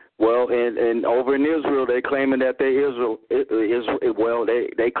 well, and over in Israel, they claiming that they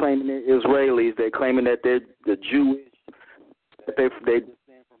they claiming they're Israelis. They claiming that they're the Jewish, that they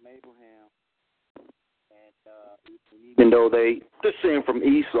descend from Abraham, and even though they descend from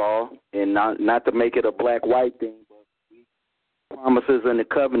Esau, and not to make it a black-white thing, but promises in the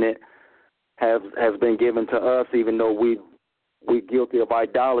covenant has been given to us, even though we're guilty of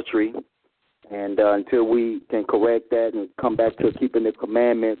idolatry. And until we can correct that and come back to keeping the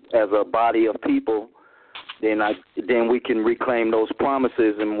commandments as a body of people, then we can reclaim those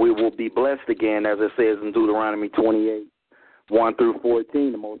promises, and we will be blessed again, as it says in Deuteronomy 28, 1 through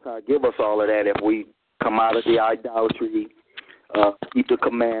 14. The Most High give us all of that if we come out of the idolatry, keep the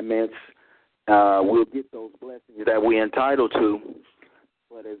commandments. We'll get those blessings that we're entitled to.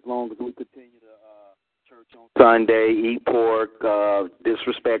 But as long as we continue to church on Sunday, eat pork,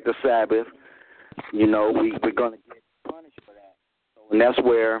 disrespect the Sabbath, we're going to get punished for that. So, and that's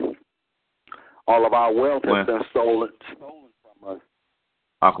where all of our wealth has been stolen from us.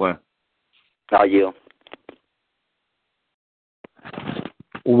 Aqua. I yield.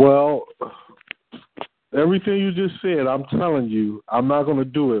 Well, everything you just said, I'm telling you, I'm not going to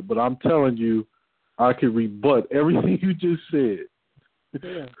do it, but I'm telling you, I can rebut everything you just said.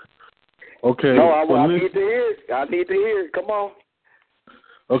 Yeah. Okay. No, I need to hear it. I need to hear it. Come on.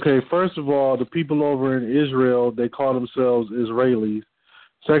 Okay, first of all, the people over in Israel, they call themselves Israelis.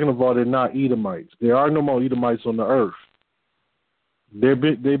 Second of all, they're not Edomites. There are no more Edomites on the earth. They've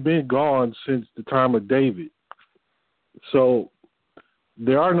been gone since the time of David. So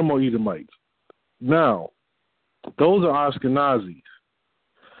there are no more Edomites. Now, those are Ashkenazis.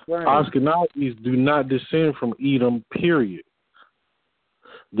 Right. Ashkenazis do not descend from Edom, period.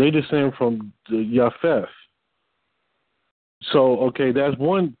 They descend from the Japheth. So, okay, that's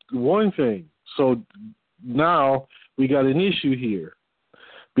one thing. So now we got an issue here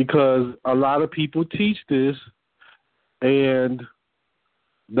because a lot of people teach this, and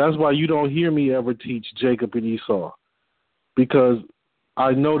that's why you don't hear me ever teach Jacob and Esau, because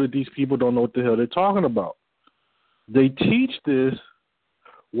I know that these people don't know what the hell they're talking about. They teach this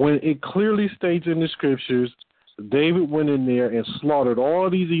when it clearly states in the scriptures David went in there and slaughtered all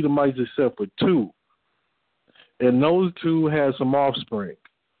these Edomites except for two. And those two had some offspring.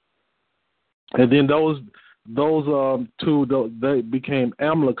 And then those two, they became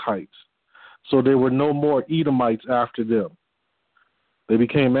Amalekites. So there were no more Edomites after them. They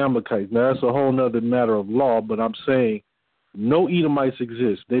became Amalekites. Now, that's a whole other matter of law, but I'm saying no Edomites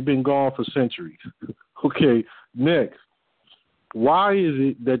exist. They've been gone for centuries. Okay, next. Why is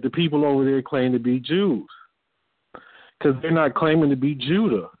it that the people over there claim to be Jews? Because they're not claiming to be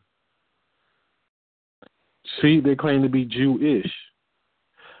Judah. See, they claim to be Jewish.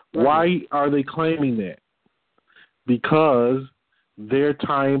 Right. Why are they claiming that? Because they're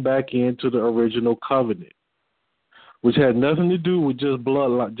tying back into the original covenant, which had nothing to do with just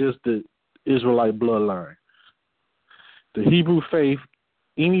bloodline, just the Israelite bloodline. The Hebrew faith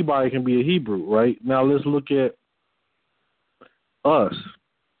anybody can be a Hebrew, right? Now let's look at us.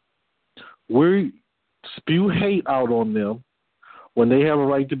 We spew hate out on them when they have a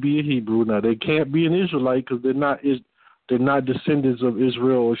right to be a Hebrew. Now they can't be an Israelite because they're not descendants of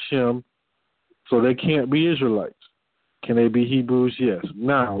Israel or Shem, so they can't be Israelites. Can they be Hebrews? Yes.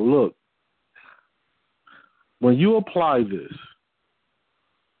 Now look, when you apply this,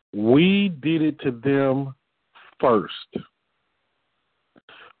 we did it to them first.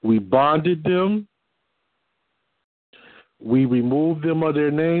 We bonded them. We removed them of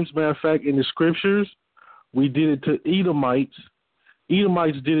their names. Matter of fact, in the scriptures, we did it to Edomites.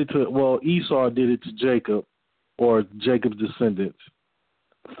 Edomites did it to, Esau did it to Jacob, or Jacob's descendants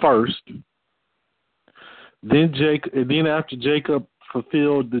first. Then after Jacob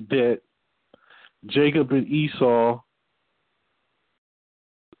fulfilled the debt, Jacob and Esau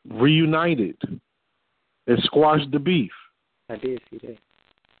reunited and squashed the beef. I did see that.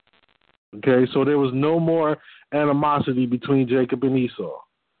 Okay, so there was no more animosity between Jacob and Esau.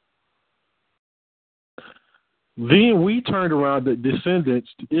 Then we turned around, the descendants,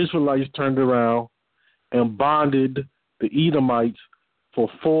 the Israelites turned around and bonded the Edomites for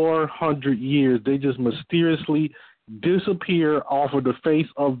 400 years. They just mysteriously disappear off of the face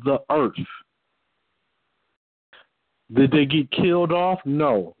of the earth. Did they get killed off?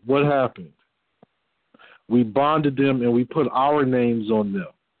 No. What happened? We bonded them and we put our names on them.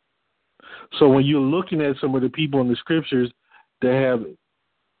 So when you're looking at some of the people in the scriptures that have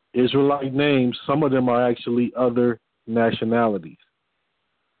Israelite names, some of them are actually other nationalities.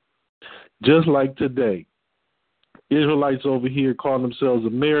 Just like today, Israelites over here call themselves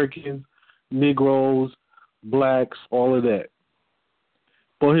Americans, Negroes, blacks, all of that.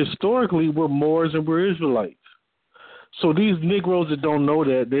 But historically, we're Moors and we're Israelites. So these Negroes that don't know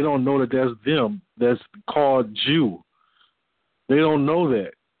that, they don't know that that's them, that's called Jew. They don't know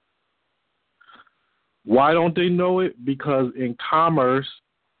that. Why don't they know it? Because in commerce,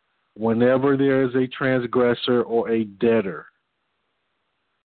 whenever there is a transgressor or a debtor,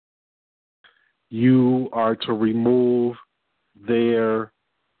 you are to remove their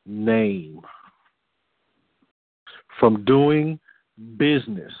name from doing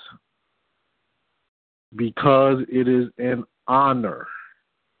business because it is an honor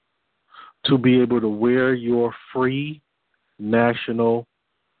to be able to wear your free national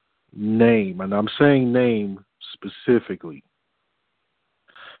name. And I'm saying name specifically.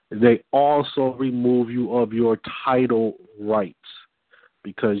 They also remove you of your title rights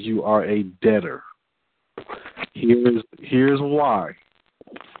because you are a debtor. Here's why.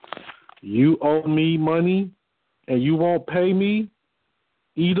 You owe me money and you won't pay me,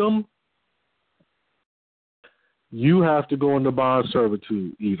 Edom. You have to go into bond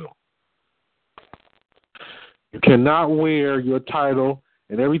servitude, Edom. You cannot wear your title,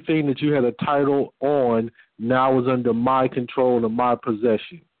 and everything that you had a title on now is under my control and my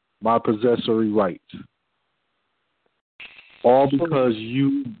possession, my possessory rights. All because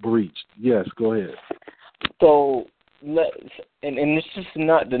you breached. Yes, go ahead. So, and it's just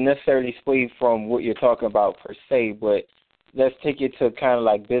not to necessarily sway from what you're talking about per se, but let's take it to kind of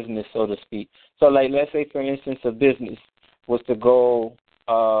like business, so to speak. So, like, let's say, for instance, a business was to go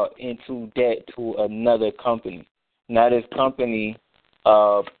into debt to another company. Now, this company,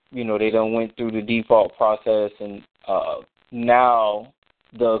 they done went through the default process, and now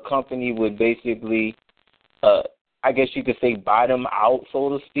the company would basically, I guess you could say, buy them out, so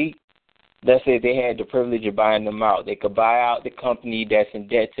to speak. Let's say they had the privilege of buying them out. They could buy out the company that's in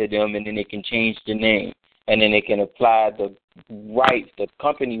debt to them, and then they can change the name. And then they can apply the rights, the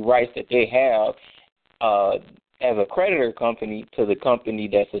company rights that they have as a creditor company to the company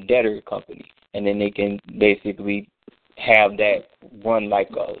that's a debtor company. And then they can basically have that run like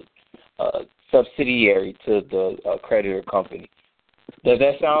a subsidiary to the creditor company. Does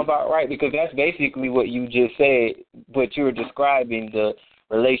that sound about right? Because that's basically what you just said, what you were describing, the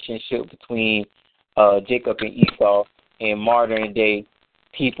relationship between Jacob and Esau and modern day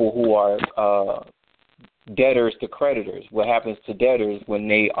people who are debtors to creditors. What happens to debtors when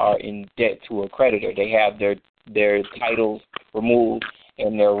they are in debt to a creditor? They have their titles removed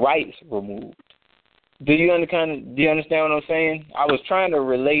and their rights removed. Do you understand what I'm saying? I was trying to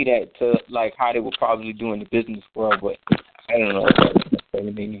relate that to like how they were probably doing the business world, but I don't know if that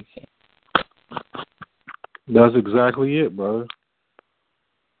really made any sense. That's exactly it, brother.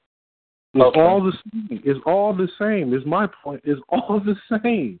 It's okay. all the same. It's all the same. Is my point. It's all the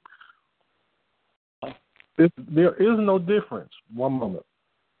same. There is no difference. One moment.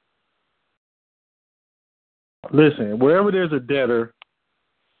 Listen, wherever there's a debtor,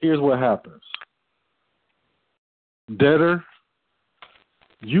 here's what happens. Debtor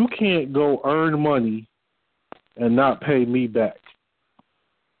you can't go earn money and not pay me back.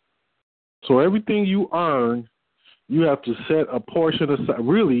 So everything you earn, you have to set a portion aside.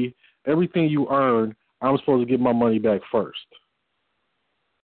 Really, everything you earn, I'm supposed to get my money back first.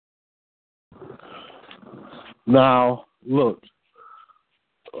 Now, look,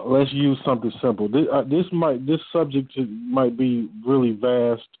 let's use something simple. This subject might be really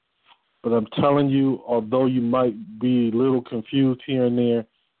vast, but I'm telling you, although you might be a little confused here and there,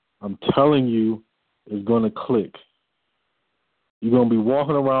 I'm telling you, it's going to click. You're going to be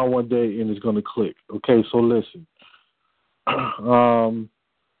walking around one day and it's going to click. Okay, so listen.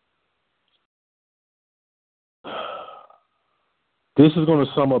 This is going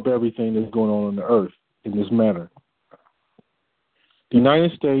to sum up everything that's going on the earth in this matter. The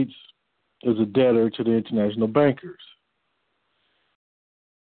United States is a debtor to the international bankers.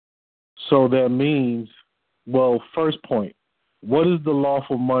 So that means, well, first point, what is the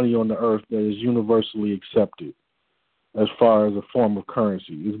lawful money on the earth that is universally accepted as far as a form of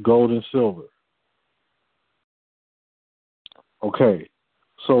currency? It's gold and silver. Okay,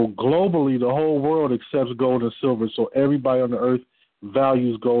 so globally, the whole world accepts gold and silver, so everybody on the earth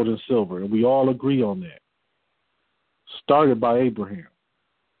values gold and silver, and we all agree on that. Started by Abraham,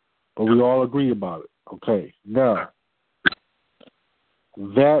 but we all agree about it. Okay, now,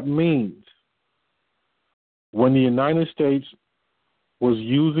 that means when the United States was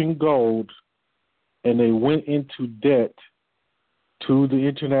using gold and they went into debt to the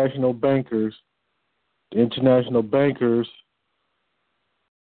international bankers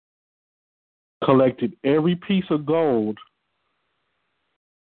collected every piece of gold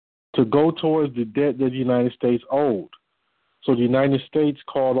to go towards the debt that the United States owed. So the United States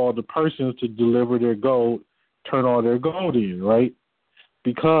called all the persons to deliver their gold, turn all their gold in, right?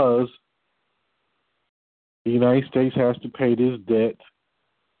 Because the United States has to pay this debt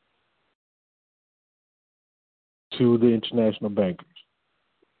to the international bankers.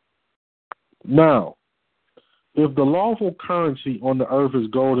 Now, if the lawful currency on the earth is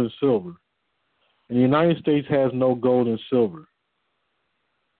gold and silver, and the United States has no gold and silver,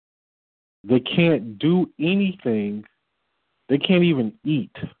 they can't do anything, they can't even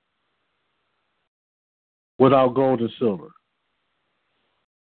eat without gold and silver.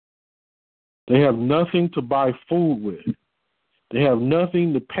 They have nothing to buy food with. They have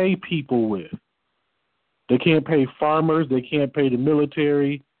nothing to pay people with. They can't pay farmers. They can't pay the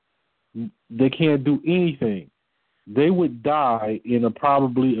military. They can't do anything. They would die in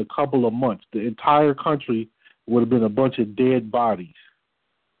probably a couple of months. The entire country would have been a bunch of dead bodies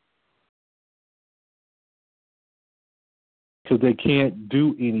because they can't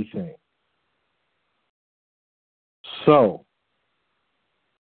do anything. So,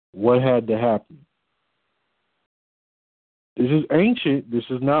 what had to happen? This is ancient. This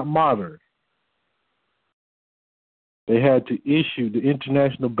is not modern. They had to issue, the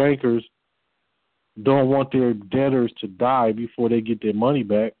international bankers don't want their debtors to die before they get their money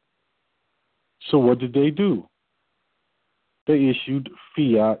back. So what did they do? They issued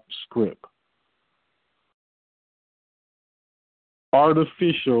fiat script.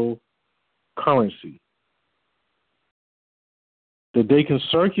 Artificial currency that they can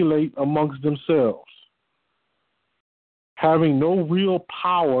circulate amongst themselves, having no real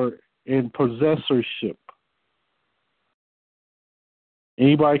power and possessorship.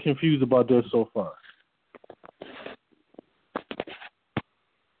 Anybody confused about that so far?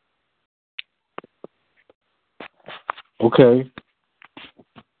 Okay.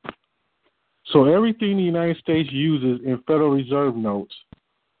 So everything the United States uses in Federal Reserve notes,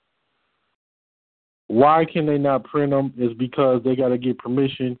 why can they not print them? Is because they got to get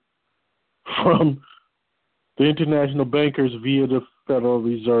permission from the international bankers via the Federal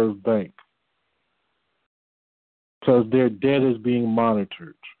Reserve Bank, because their debt is being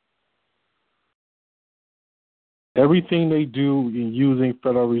monitored. Everything they do in using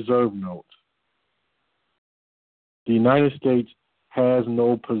Federal Reserve notes, the United States has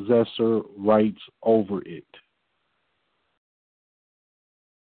no possessor rights over it.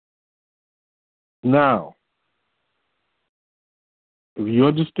 Now, if you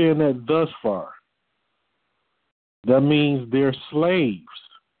understand that thus far, that means their slaves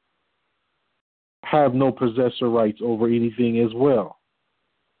have no possessor rights over anything as well.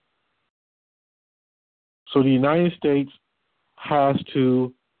 So the United States has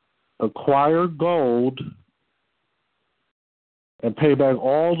to acquire gold and pay back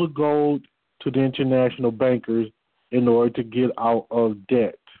all the gold to the international bankers in order to get out of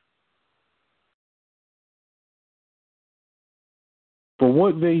debt. But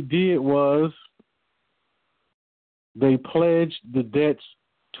what they did was they pledged the debts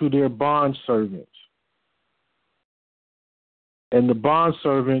to their bond servants. And the bond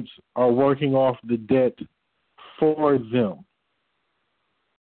servants are working off the debt for them.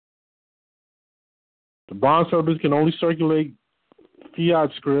 The bond servants can only circulate fiat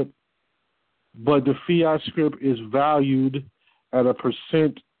script, but the fiat script is valued at a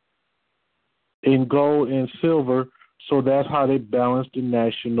percent in gold and silver, so that's how they balance the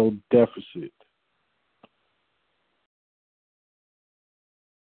national deficit.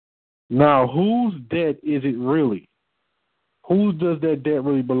 Now, whose debt is it really? Who does that debt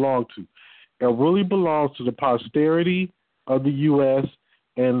really belong to? It really belongs to the posterity of the U.S.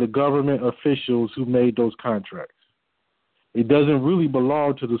 and the government officials who made those contracts. It doesn't really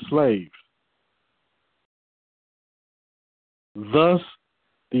belong to the slaves. Thus,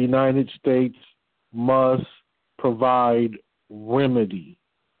 the United States must provide remedy.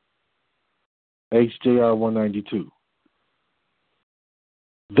 HJR 192.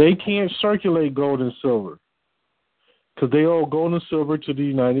 They can't circulate gold and silver because they owe gold and silver to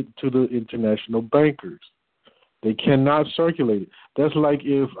the international bankers. They cannot circulate it. That's like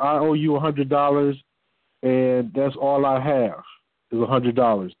if I owe you $100 and that's all I have is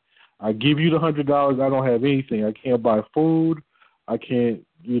 $100. I give you the $100. I don't have anything. I can't buy food. I can't,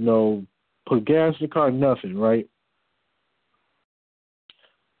 put gas in the car. Nothing, right?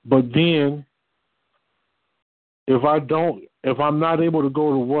 But then, if I'm not able to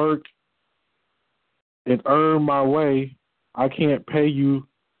go to work and earn my way, I can't pay you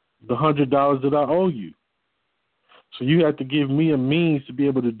the $100 that I owe you. So you have to give me a means to be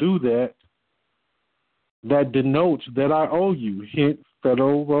able to do that. That denotes that I owe you. Hint,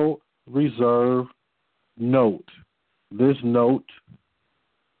 Federal Reserve note. This note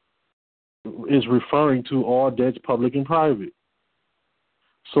is referring to all debts, public and private.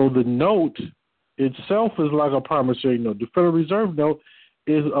 So the note itself is like a promissory note. The Federal Reserve note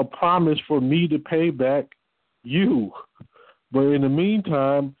is a promise for me to pay back you. But in the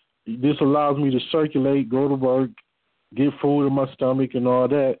meantime, this allows me to circulate, go to work, get food in my stomach and all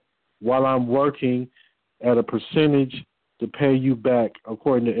that while I'm working at a percentage to pay you back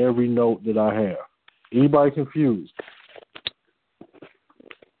according to every note that I have. Anybody confused?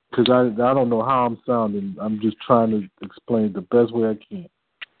 Because I don't know how I'm sounding. I'm just trying to explain it the best way I can.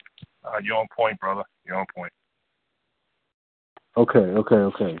 You're on point, brother. You're on point.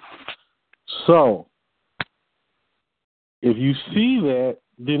 Okay. So, if you see that,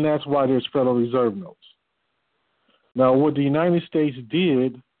 then that's why there's Federal Reserve notes. Now, what the United States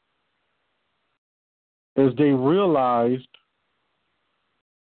did is they realized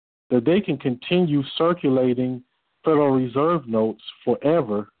that they can continue circulating Federal Reserve notes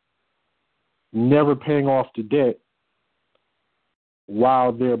forever, never paying off the debt,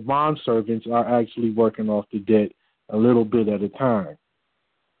 while their bond servants are actually working off the debt a little bit at a time.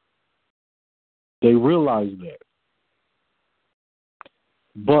 They realize that.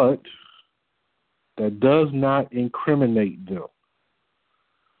 But that does not incriminate them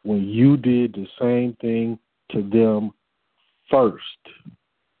when you did the same thing to them first.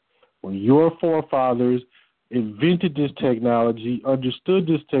 When your forefathers invented this technology, understood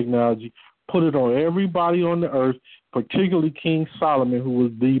this technology, put it on everybody on the earth, particularly King Solomon, who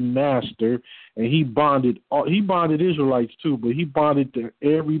was the master, and he bonded Israelites too, but he bonded to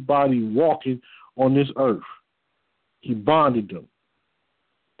everybody walking on this earth. He bonded them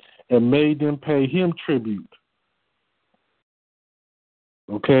and made them pay him tribute.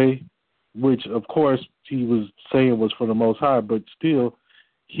 Okay? Which, of course, he was saying was for the Most High, but still,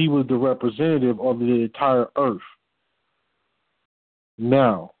 he was the representative of the entire earth.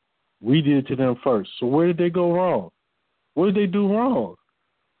 Now, we did it to them first. So where did they go wrong? What did they do wrong?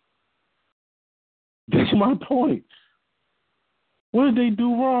 That's my point. What did they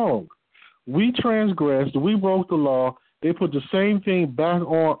do wrong? We transgressed. We broke the law. They put the same thing back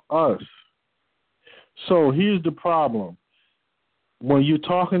on us. So here's the problem. When you're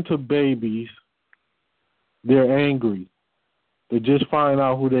talking to babies, they're angry. They just find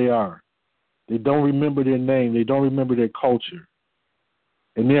out who they are. They don't remember their name. They don't remember their culture.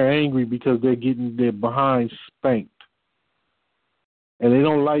 And they're angry because they're getting their behind spanked. And they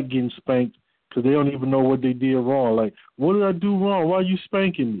don't like getting spanked because they don't even know what they did wrong. Like, what did I do wrong? Why are you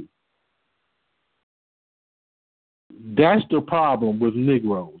spanking me? That's the problem with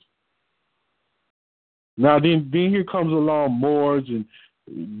Negroes. Now, then here comes along Moors and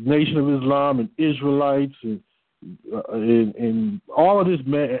Nation of Islam and Israelites and all of this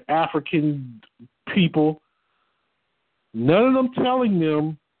African people. None of them telling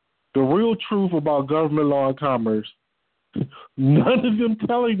them the real truth about government law and commerce. None of them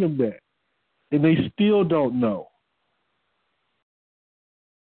telling them that. And they still don't know.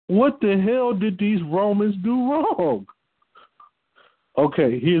 What the hell did these Romans do wrong?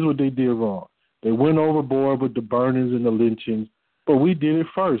 Okay, here's what they did wrong. They went overboard with the burnings and the lynchings, but we did it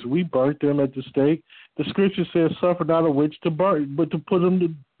first. We burnt them at the stake. The scripture says, suffer not a witch to burn, but to put them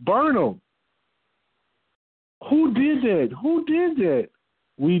to burn them. Who did that? Who did that?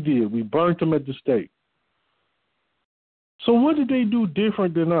 We did. We burnt them at the stake. So what did they do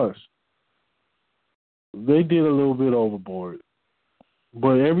different than us? They did a little bit overboard.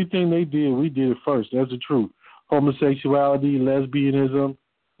 But everything they did, we did it first. That's the truth. Homosexuality, lesbianism,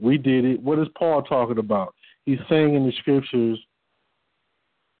 we did it. What is Paul talking about? He's saying in the scriptures,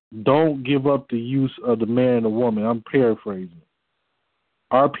 don't give up the use of the man and the woman. I'm paraphrasing.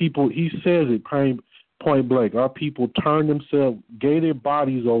 Our people, he says it point blank, our people turned themselves, gave their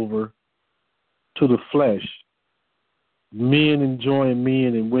bodies over to the flesh. Men enjoying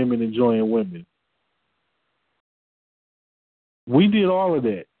men and women enjoying women. We did all of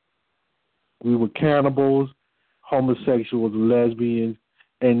that. We were cannibals, homosexuals, lesbians,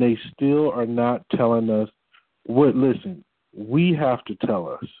 and they still are not telling us what. Listen, we have to tell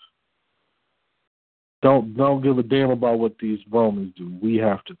us. Don't give a damn about what these Romans do. We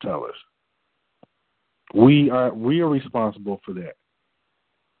have to tell us. We are responsible for that.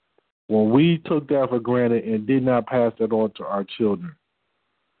 When we took that for granted and did not pass that on to our children,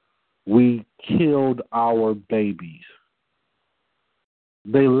 we killed our babies.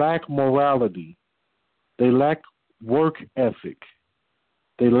 They lack morality. They lack work ethic.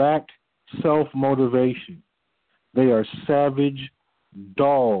 They lack self-motivation. They are savage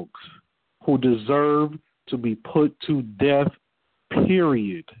dogs who deserve to be put to death,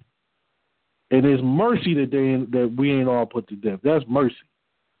 period. And it's mercy that we ain't all put to death. That's mercy.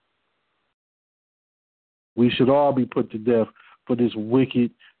 We should all be put to death for this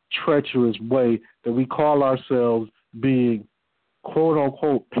wicked, treacherous way that we call ourselves being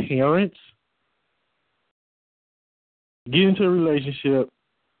quote-unquote parents. Get into a relationship,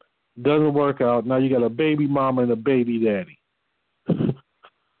 doesn't work out. Now you got a baby mama and a baby daddy.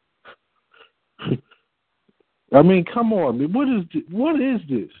 I mean, come on. What is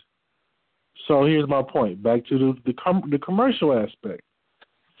this? So here's my point. Back to the commercial aspect.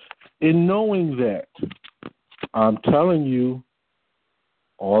 In knowing that, I'm telling you,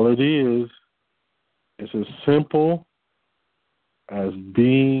 all it is as simple as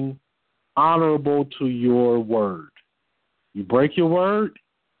being honorable to your word. You break your word,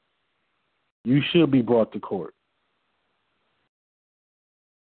 you should be brought to court.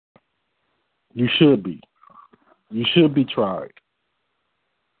 You should be. You should be tried.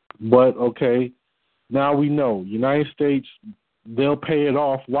 But, okay, now we know. United States, they'll pay it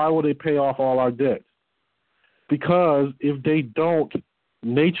off. Why will they pay off all our debt? Because if they don't,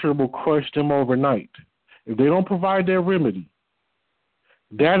 nature will crush them overnight. If they don't provide their remedy,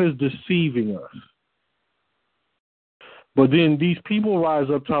 that is deceiving us. But then these people rise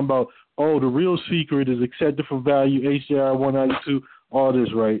up talking about, oh, the real secret is accepted for value, HJR 192, all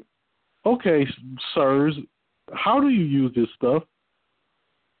this, right? Okay, sirs, how do you use this stuff?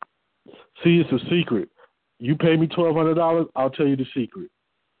 See, it's a secret. You pay me $1,200, I'll tell you the secret.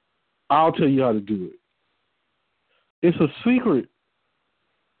 I'll tell you how to do it. It's a secret.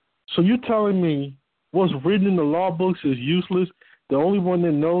 So you're telling me what's written in the law books is useless? The only one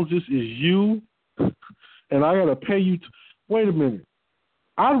that knows this is you? And I got to pay you. Wait a minute.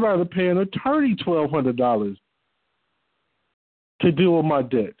 I'd rather pay an attorney $1,200 to deal with my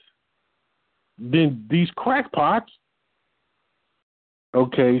debt than these crackpots.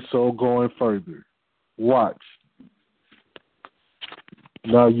 Okay, so going further. Watch.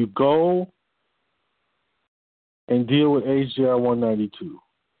 Now you go and deal with HJR 192.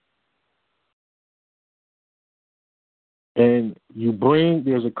 And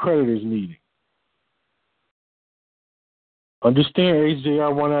there's a creditors meeting. Understand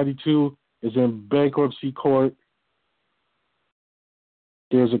HJR 192 is in bankruptcy court.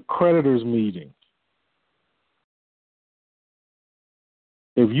 There's a creditors meeting.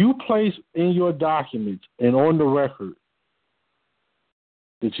 If you place in your documents and on the record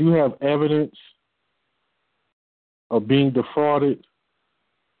that you have evidence of being defrauded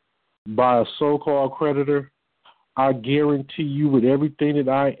by a so-called creditor, I guarantee you with everything that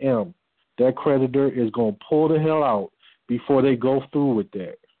I am, that creditor is going to pull the hell out before they go through with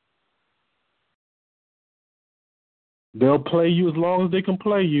that. They'll play you as long as they can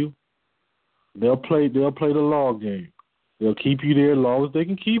play you. They'll play the long game. They'll keep you there as long as they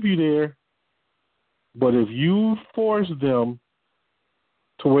can keep you there. But if you force them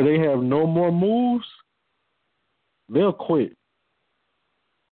to where they have no more moves, they'll quit.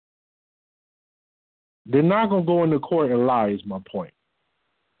 They're not going to go into court and lie is my point.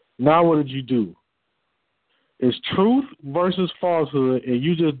 Now what did you do? It's truth versus falsehood, and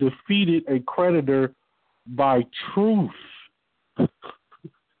you just defeated a creditor by truth.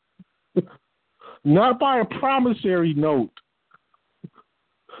 Not by a promissory note.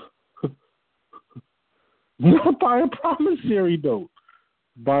 Not by a promissory note.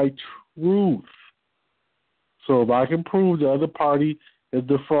 By truth. So if I can prove the other party has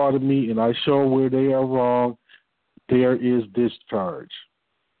defrauded me and I show where they are wrong, there is discharge.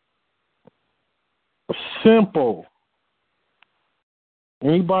 Simple.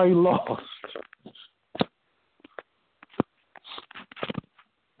 Anybody lost?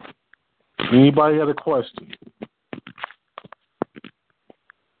 Anybody got a question?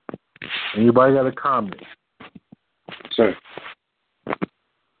 Anybody got a comment? Sir.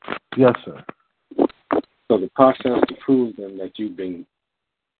 Yes, sir. So the process to prove them that you've been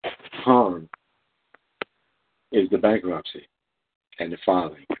harmed is the bankruptcy and the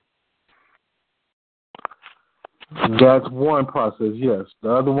filing. That's one process, yes.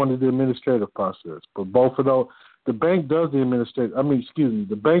 The other one is the administrative process. But both of those, the bank does the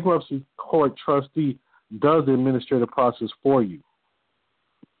the bankruptcy court trustee does the administrative process for you.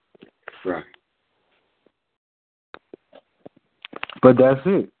 Right. But that's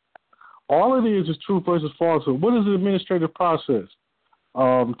it. All it is truth versus falsehood. What is the administrative process?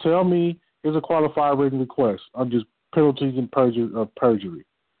 Tell me, here's a qualified written request. I'm just penalties and perjury.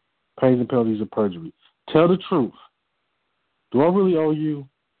 Pains and penalties of perjury. Tell the truth. Do I really owe you?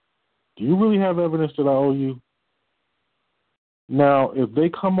 Do you really have evidence that I owe you? Now, if they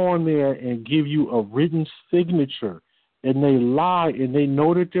come on there and give you a written signature and they lie and they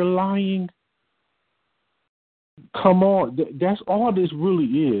know that they're lying, come on. That's all this really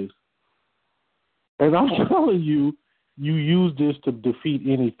is. And I'm telling you, you use this to defeat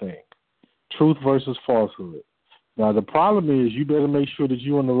anything. Truth versus falsehood. Now, the problem is you better make sure that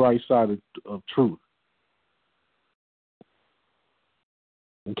you're on the right side of truth.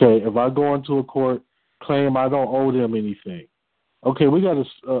 Okay, if I go into a court, claim I don't owe them anything. Okay, we got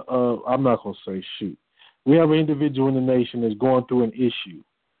I'm not going to say shoot. We have an individual in the nation that's going through an issue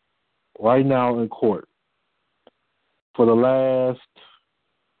right now in court. For the last,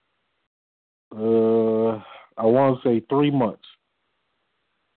 I want to say 3 months,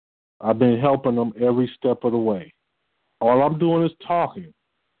 I've been helping them every step of the way. All I'm doing is talking,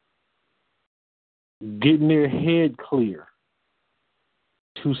 getting their head clear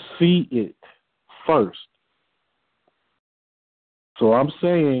to see it first. So I'm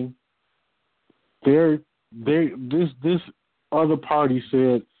saying this other party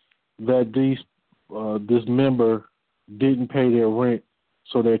said that this member didn't pay their rent,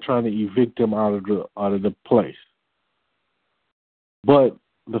 so they're trying to evict them out of the place. But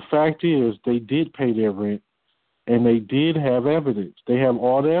the fact is, they did pay their rent, and they did have evidence. They have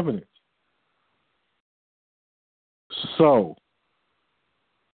all the evidence. So,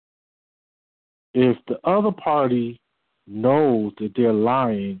 if the other party knows that they're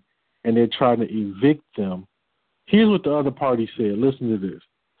lying and they're trying to evict them, here's what the other party said. Listen to this.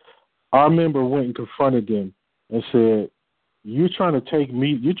 Our member went and confronted them and said, you're trying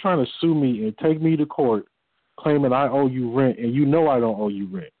to sue me and take me to court claiming I owe you rent, and you know I don't owe you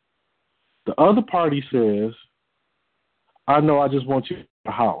rent. The other party says, I know, I just want you in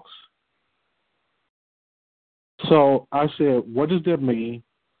the house. So I said, what does that mean?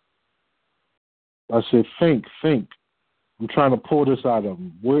 I said, think. I'm trying to pull this out of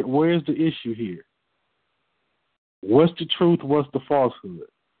them. Where's the issue here? What's the truth? What's the falsehood?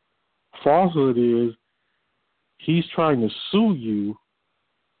 Falsehood is he's trying to sue you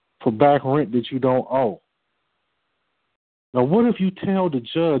for back rent that you don't owe. Now, what if you tell the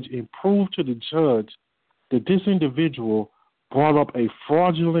judge and prove to the judge that this individual brought up a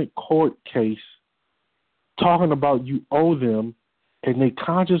fraudulent court case talking about you owe them, and they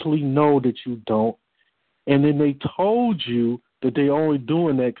consciously know that you don't, and then they told you that they're only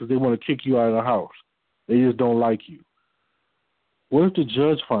doing that because they want to kick you out of the house. They just don't like you. What if the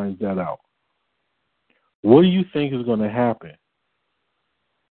judge finds that out? What do you think is going to happen?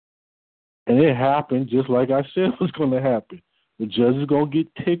 And it happened just like I said was going to happen. The judge is going to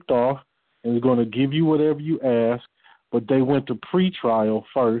get ticked off and is going to give you whatever you ask, but they went to pretrial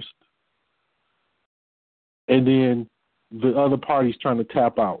first, and then the other party's trying to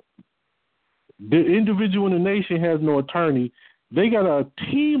tap out. The individual in the nation has no attorney. They got a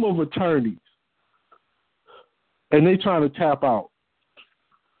team of attorneys, and they're trying to tap out.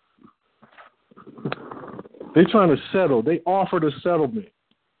 They're trying to settle. They offered a settlement.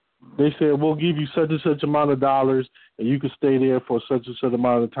 They said, we'll give you such and such amount of dollars, and you can stay there for such and such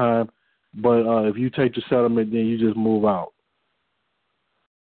amount of time, but if you take the settlement, then you just move out.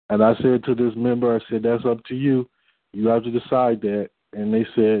 And I said to this member, I said, that's up to you. You have to decide that. And they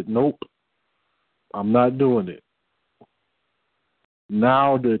said, nope, I'm not doing it.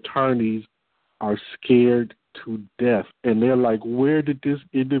 Now the attorneys are scared to death. And they're like, where did this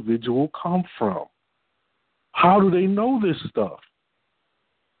individual come from? How do they know this stuff?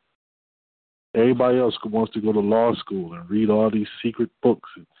 Everybody else wants to go to law school and read all these secret books.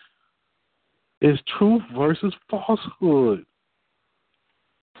 It's truth versus falsehood.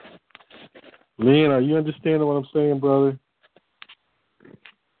 Lynn, are you understanding what I'm saying, brother?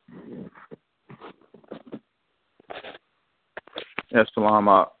 Yes,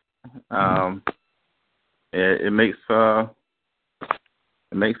 Salam. It makes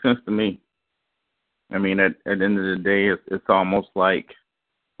sense to me. I mean, at the end of the day, it's almost like,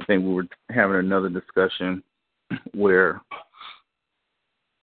 I think we were having another discussion where,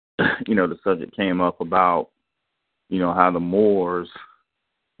 the subject came up about, how the Moors,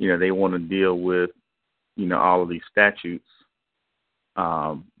 they want to deal with, all of these statutes,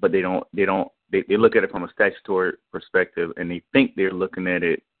 but they look at it from a statutory perspective, and they think they're looking at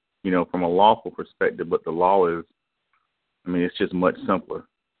it, from a lawful perspective, but the law is, it's just much simpler,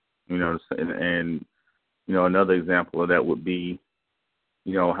 and another example of that would be,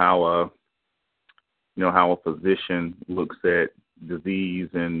 how a physician looks at disease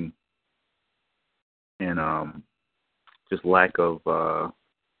and just lack of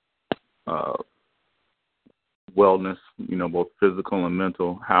wellness, both physical and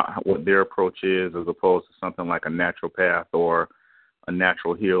mental, what their approach is, as opposed to something like a naturopath or a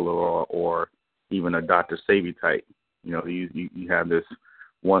natural healer or even a Dr. Sebi type. You have this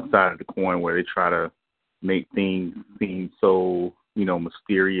one side of the coin where they try to make things seem so,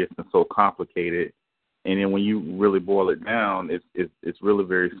 mysterious and so complicated. And then when you really boil it down, it's really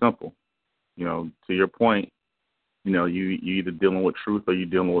very simple. To your point, you either dealing with truth or you're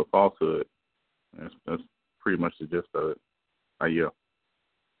dealing with falsehood. That's pretty much the gist of it. Yeah.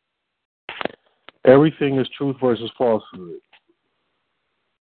 Everything is truth versus falsehood.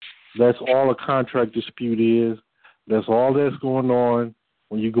 That's all a contract dispute is. That's all that's going on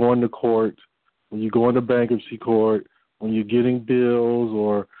when you go into court, when you go into bankruptcy court, when you're getting bills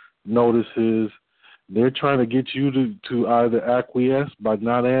or notices. They're trying to get you to either acquiesce by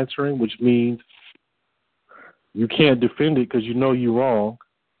not answering, which means you can't defend it because you know you're wrong.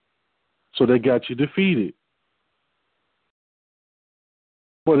 So they got you defeated.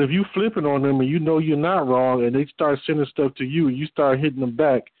 But if you flipping on them and you know you're not wrong and they start sending stuff to you and you start hitting them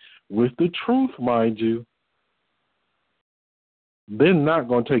back with the truth, mind you, they're not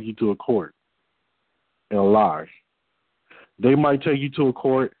going to take you to a court and lie. They might take you to a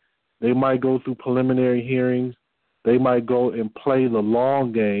court. They might go through preliminary hearings. They might go and play the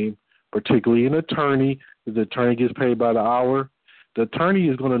long game, particularly an attorney. If the attorney gets paid by the hour, the attorney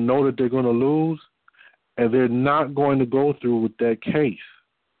is going to know that they're going to lose, and they're not going to go through with that case.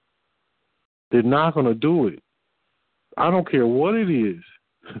 They're not going to do it. I don't care what it is.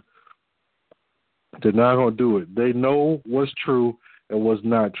 They're not going to do it. They know what's true and what's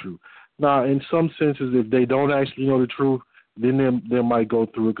not true. Now, in some senses, if they don't actually know the truth, then they might go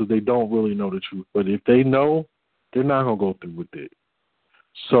through it because they don't really know the truth. But if they know, they're not going to go through with it.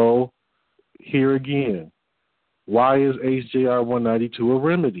 So, here again, why is HJR 192 a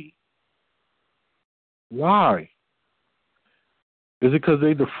remedy? Why? Is it because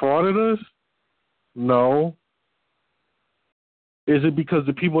they defrauded us? No. Is it because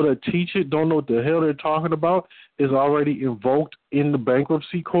the people that teach it don't know what the hell they're talking about is already invoked in the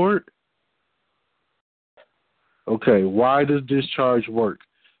bankruptcy court? Okay, why does discharge work?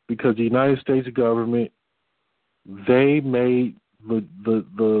 Because the United States government, they made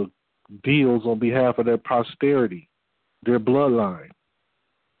the deals on behalf of their posterity, their bloodline.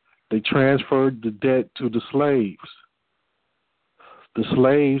 They transferred the debt to the slaves. The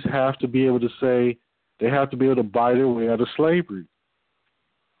slaves have to be able to say, they have to be able to buy their way out of slavery.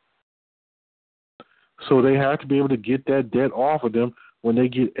 So they have to be able to get that debt off of them when they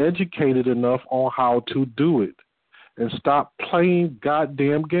get educated enough on how to do it. And stop playing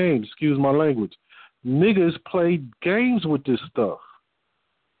goddamn games. Excuse my language. Niggas play games with this stuff.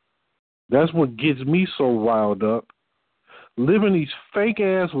 That's what gets me so riled up. Living these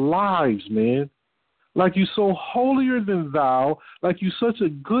fake-ass lives, man. Like you so holier than thou, like you such a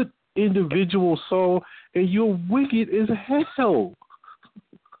good individual soul, and you're wicked as hell.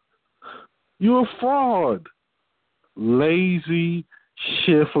 You're a fraud. Lazy,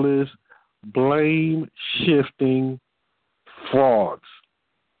 shiftless, blame-shifting frauds.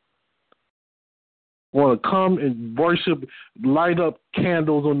 Want to come and worship, light up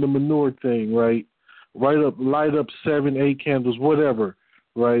candles on the manure thing, right? Light up 7, 8 candles, whatever,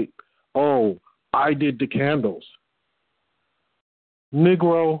 right? Oh, I did the candles.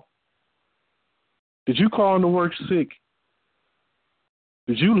 Negro, did you call in to work sick?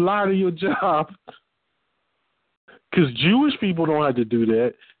 Did you lie to your job? Because Jewish people don't have to do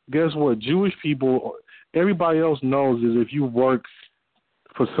that. Guess what? Jewish people, everybody else knows is if you work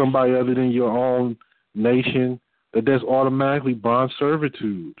for somebody other than your own nation, that's automatically bond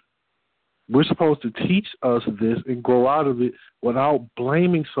servitude. We're supposed to teach us this and grow out of it without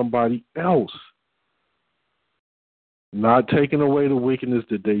blaming somebody else. Not taking away the wickedness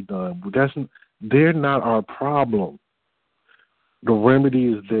that they've done. They're not our problem. The remedy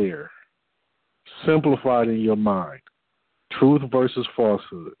is there. Simplified in your mind. Truth versus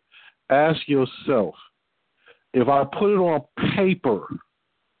falsehood. Ask yourself, if I put it on paper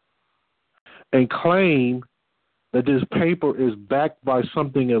and claim that this paper is backed by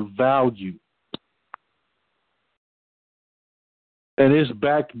something of value, and it's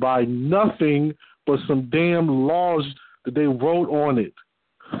backed by nothing but some damn laws that they wrote on it,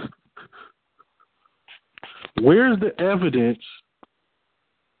 where's the evidence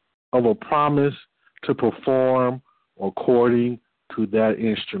of a promise to perform according to that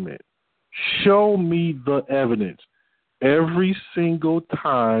instrument? Show me the evidence. Every single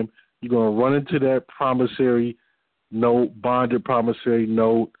time you're going to run into that promissory note, bonded promissory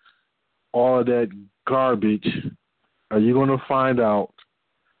note, all of that garbage, are you going to find out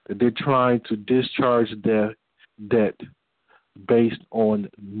that they're trying to discharge that debt based on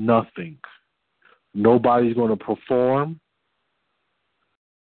nothing? Nobody's going to perform.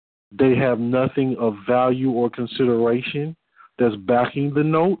 They have nothing of value or consideration that's backing the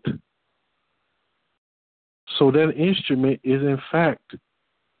note. So that instrument is, in fact,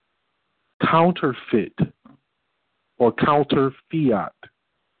 counterfeit or counter fiat.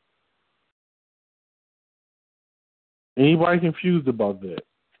 Anybody confused about that?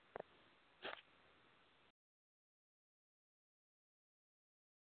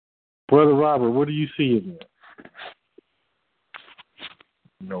 Brother Robert, what do you see in there?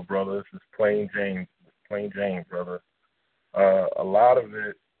 No, brother, this is plain Jane. Plain Jane, brother. A lot of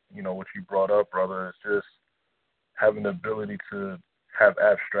it, what you brought up, brother, is just having the ability to have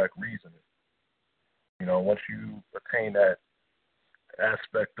abstract reasoning. Once you attain that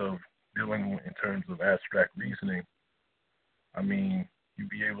aspect of dealing in terms of abstract reasoning, you'd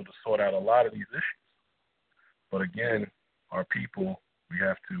be able to sort out a lot of these issues. But again, our people, we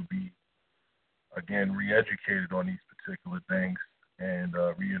have to be, again, re-educated on these particular things and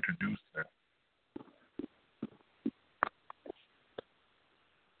reintroduce them.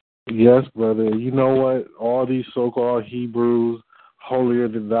 Yes, brother. You know what? All these so-called Hebrews, holier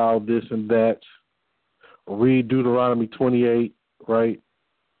than thou, this and that. Read Deuteronomy 28, right?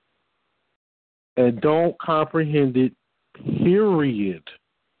 And don't comprehend it, period.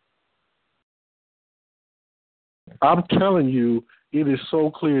 I'm telling you, it is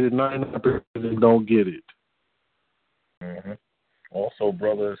so clear that 99% don't get it. Mm-hmm. Also,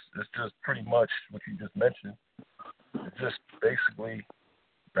 brothers, it's just pretty much what you just mentioned. It's just basically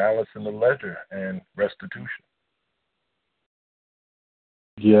balancing the ledger and restitution.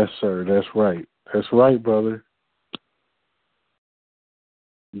 Yes, sir. That's right. That's right, brother.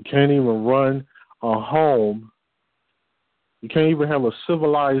 You can't even run a home. You can't even have a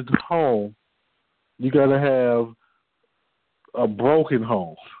civilized home. You got to have a broken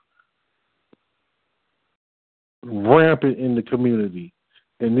home. Rampant in the community.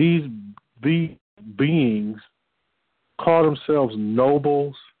 And these beings call themselves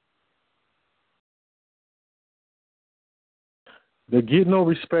nobles. They get no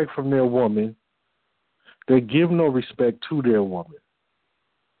respect from their woman. They give no respect to their woman.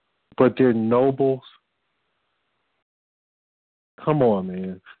 But they're nobles. Come on,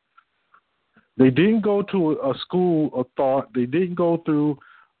 man. They didn't go to a school of thought. They didn't go through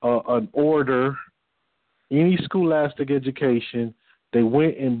an order, any scholastic education. They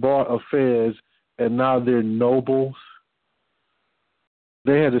went and bought affairs, and now they're nobles.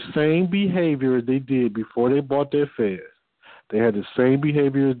 They had the same behavior as they did before they bought their affairs. They had the same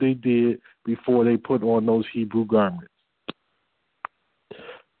behavior as they did before they put on those Hebrew garments.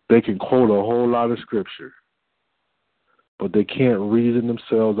 They can quote a whole lot of scripture, but they can't reason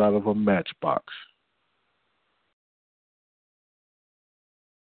themselves out of a matchbox.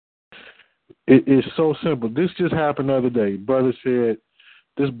 It's so simple. This just happened the other day. Brother said,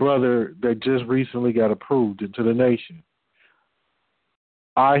 this brother that just recently got approved into the nation.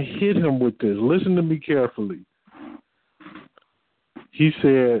 I hit him with this. Listen to me carefully. He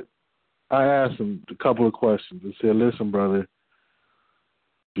said, I asked him a couple of questions. I said, listen, brother,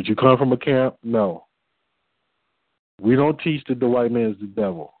 did you come from a camp? No. We don't teach that the white man is the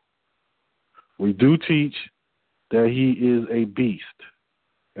devil. We do teach that he is a beast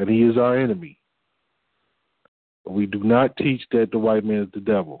and he is our enemy. But we do not teach that the white man is the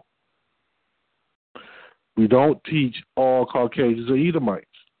devil. We don't teach all Caucasians are Edomites.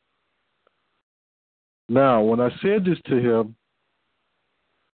 Now, when I said this to him,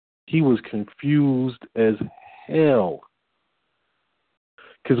 he was confused as hell.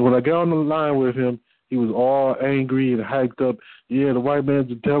 Because when I got on the line with him, he was all angry and hyped up. Yeah, the white man's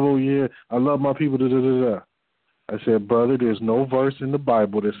the devil. Yeah, I love my people. Da, da, da, da. I said, brother, there's no verse in the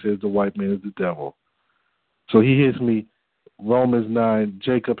Bible that says the white man is the devil. So he hits me, Romans 9,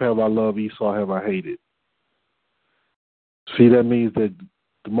 Jacob have I loved, Esau have I hated. See, that means that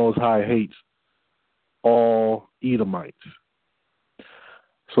the Most High hates all Edomites.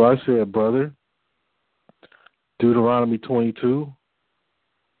 So I said, brother, Deuteronomy 22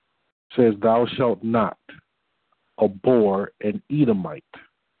 says, thou shalt not abhor an Edomite.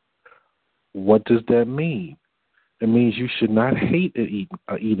 What does that mean? It means you should not hate an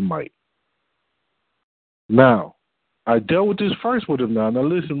Edomite. Now, I dealt with this first with him now. Now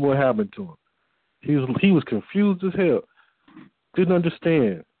listen what happened to him. He was confused as hell. Didn't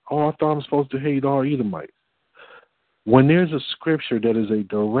understand. Oh, I thought I'm supposed to hate all Edomites. When there's a scripture that is a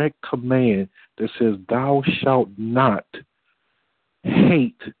direct command that says, thou shalt not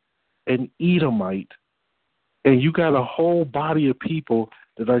hate an Edomite, and you got a whole body of people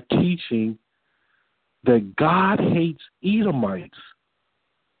that are teaching that God hates Edomites,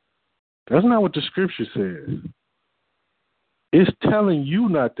 that's not what the scripture says. It's telling you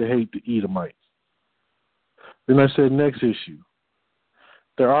not to hate the Edomites. Then I said, next issue.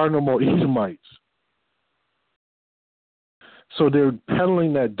 There are no more Edomites. So they're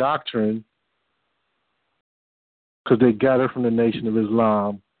peddling that doctrine because they got it from the Nation of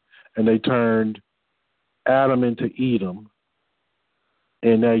Islam and they turned Adam into Edom.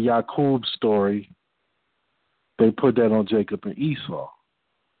 And that Yaqub story, they put that on Jacob and Esau.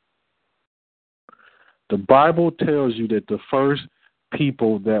 The Bible tells you that the first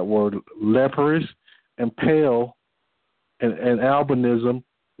people that were leprous and pale and albinism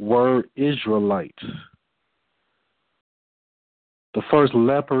were Israelites. The first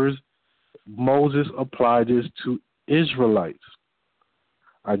lepers, Moses applied this to Israelites.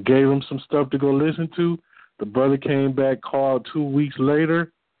 I gave him some stuff to go listen to. The brother came back, called 2 weeks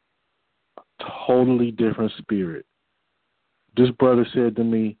later, totally different spirit. This brother said to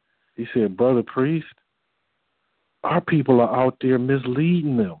me, he said, Brother Priest, our people are out there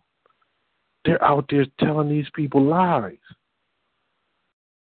misleading them. They're out there telling these people lies.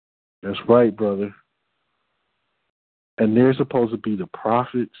 That's right, brother. And they're supposed to be the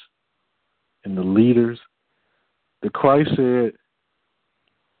prophets and the leaders. The Christ said,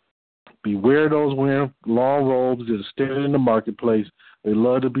 beware those wearing long robes that are standing in the marketplace. They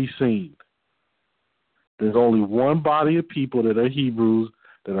love to be seen. There's only one body of people that are Hebrews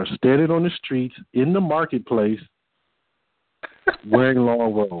that are standing on the streets in the marketplace wearing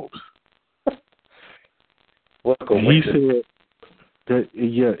long robes. And he said that,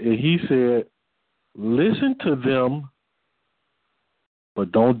 and he said, listen to them,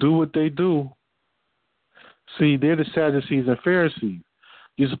 but don't do what they do. See, they're the Sadducees and Pharisees.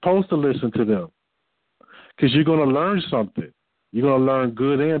 You're supposed to listen to them because you're going to learn something. You're going to learn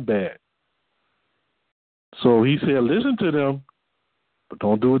good and bad. So he said, listen to them, but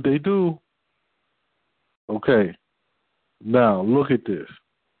don't do what they do. Okay. Now, look at this.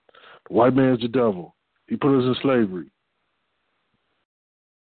 The white man's the devil. He put us in slavery.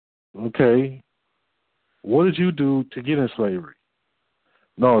 Okay. What did you do to get in slavery?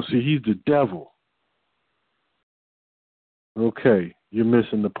 No, see, he's the devil. Okay, you're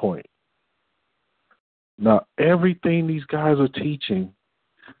missing the point. Now, everything these guys are teaching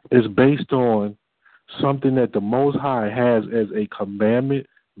is based on something that the Most High has as a commandment,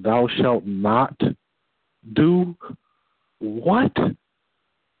 thou shalt not do. What?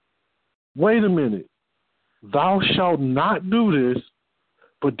 Wait a minute. Thou shalt not do this,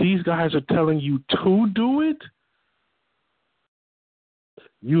 but these guys are telling you to do it?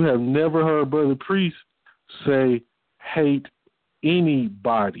 You have never heard Brother Priest say, hate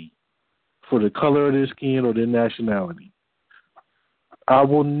anybody for the color of their skin or their nationality. I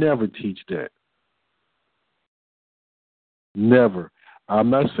will never teach that. Never. I'm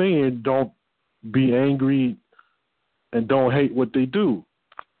not saying don't be angry and don't hate what they do.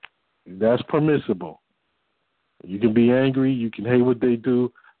 That's permissible. You can be angry, you can hate what they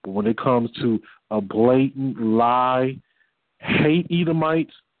do, but when it comes to a blatant lie, hate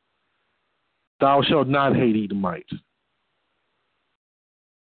Edomites, thou shalt not hate Edomites.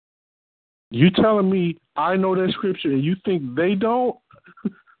 You telling me I know that scripture and you think they don't?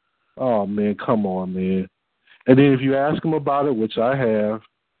 Oh, man, come on, man. And then if you ask them about it, which I have,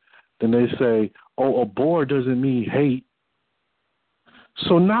 then they say, oh, abhor doesn't mean hate.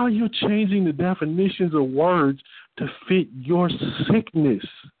 So now you're changing the definitions of words to fit your sickness.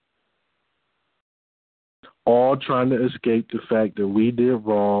 All trying to escape the fact that we did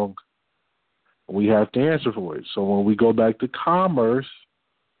wrong. We have to answer for it. So when we go back to commerce,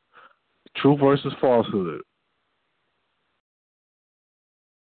 true versus falsehood.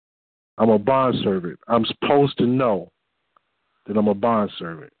 I'm a bondservant. I'm supposed to know that I'm a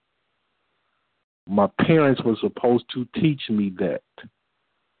bondservant. My parents were supposed to teach me that.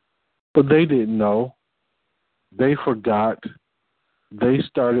 But they didn't know. They forgot. They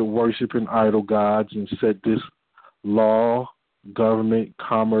started worshiping idol gods and set this law, government,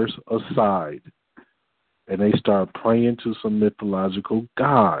 commerce aside. And they started praying to some mythological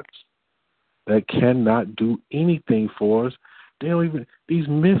gods that cannot do anything for us. They don't even, these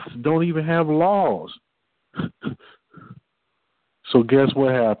myths don't even have laws. So guess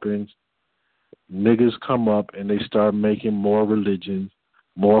what happens? Niggas come up and they start making more religions,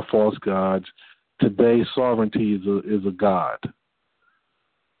 more false gods. Today, sovereignty is a god.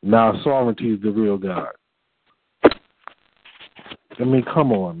 Now, sovereignty is the real God. I mean,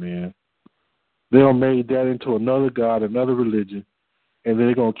 come on, man. They done made that into another god, another religion, and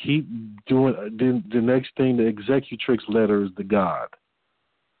they're going to keep doing the next thing, the executrix letter is the God.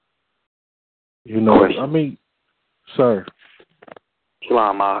 You know, I mean, sir.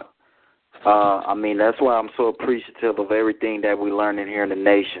 Shalom, I mean, that's why I'm so appreciative of everything that we're learning here in the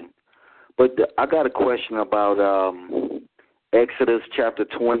nation. But I got a question about Exodus chapter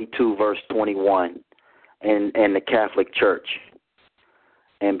 22, verse 21, and the Catholic Church.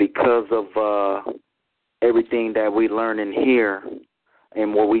 And because of everything that we're learning here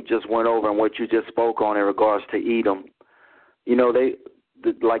and what we just went over and what you just spoke on in regards to Edom, you know,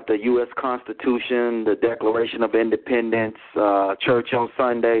 like the U.S. Constitution, the Declaration of Independence, Church on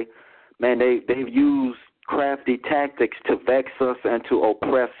Sunday, man, they've used crafty tactics to vex us and to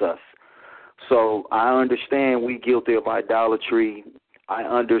oppress us. So I understand we guilty of idolatry. I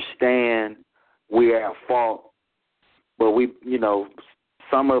understand we're at fault. But we, you know,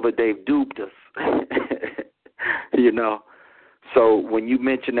 some of it they've duped us, you know. So when you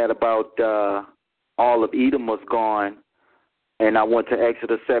mentioned that about all of Edom was gone, and I went to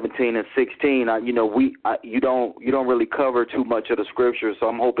Exodus 17 and 16, you don't really cover too much of the scripture. So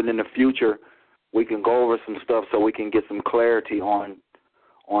I'm hoping in the future we can go over some stuff so we can get some clarity on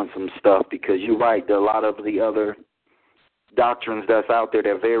some stuff, because you're right, there are a lot of the other doctrines that's out there that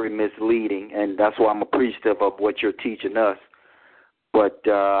are very misleading, and that's why I'm appreciative of what you're teaching us. But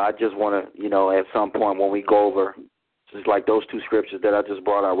I just want to, you know, at some point when we go over, just like those two scriptures that I just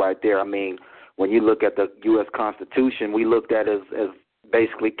brought out right there, I mean, when you look at the U.S. Constitution, we looked at it as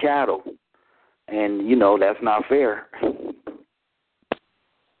basically cattle, and, you know, that's not fair.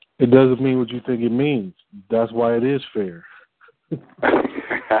 It doesn't mean what you think it means. That's why it is fair.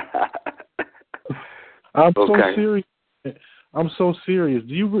 I'm so serious. I'm so serious.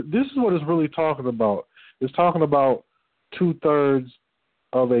 This is what it's really talking about. It's talking about 2/3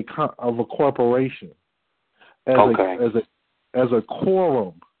 of a corporation as a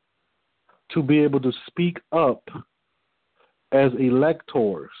quorum to be able to speak up as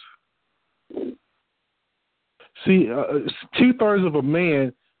electors. See, 2/3 of a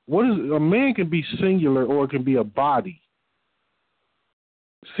man. What is a man? Can be singular or it can be a body.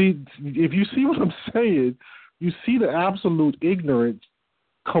 See, if you see what I'm saying, you see the absolute ignorance,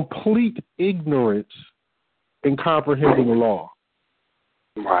 complete ignorance in comprehending law.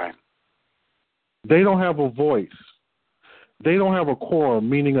 Right. They don't have a voice. They don't have a quorum,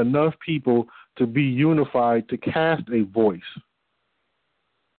 meaning enough people to be unified to cast a voice.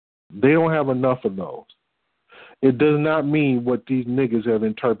 They don't have enough of those. It does not mean what these niggas have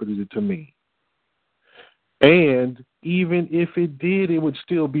interpreted it to mean. And even if it did, it would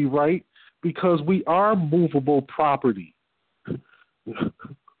still be right because we are movable property.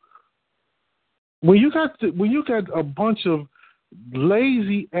 When you got a bunch of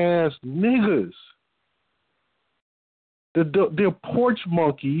lazy ass niggas, they're porch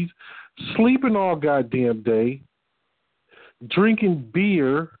monkeys, sleeping all goddamn day, drinking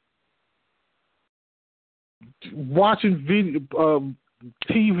beer, watching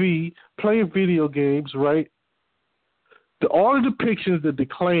TV, playing video games, right? All the depictions that the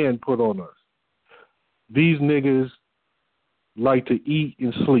Klan put on us. These niggas like to eat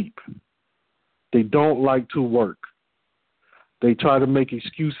and sleep. They don't like to work. They try to make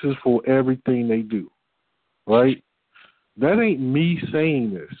excuses for everything they do, right? That ain't me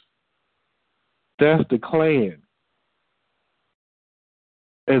saying this. That's the Klan.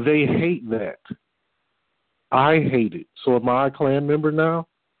 And they hate that. I hate it. So am I a Klan member now?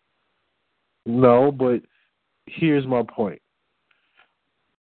 No, but here's my point.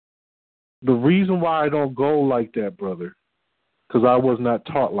 The reason why I don't go like that, brother, because I was not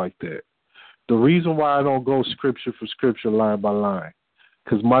taught like that. The reason why I don't go scripture for scripture, line by line,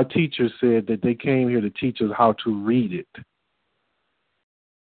 because my teacher said that they came here to teach us how to read it.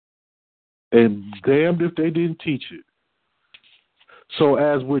 And damned if they didn't teach it. So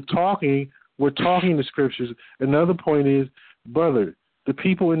as we're talking the scriptures. Another point is, brother, the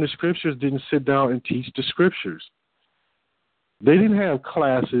people in the scriptures didn't sit down and teach the scriptures. They didn't have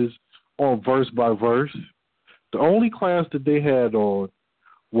classes on verse by verse. The only class that they had on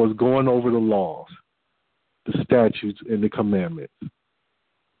was going over the laws, the statutes, and the commandments.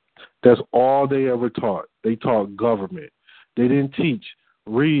 That's all they ever taught. They taught government. They didn't teach,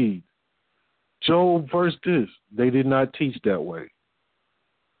 read, Job verse this. They did not teach that way.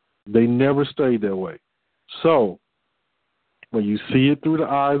 They never stayed that way. So, when you see it through the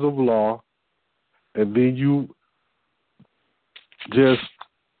eyes of law, and then you just,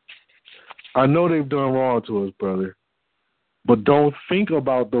 I know they've done wrong to us, brother, but don't think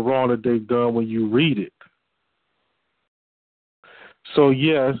about the wrong that they've done when you read it. So,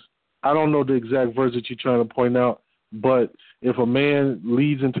 yes, I don't know the exact verse that you're trying to point out, but if a man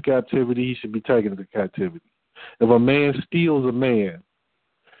leads into captivity, he should be taken into captivity. If a man steals a man,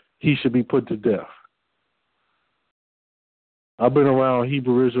 he should be put to death. I've been around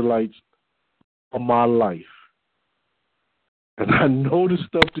Hebrew Israelites all my life, and I know the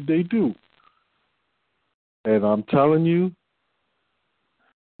stuff that they do. And I'm telling you,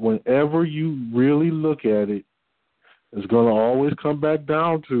 whenever you really look at it, it's going to always come back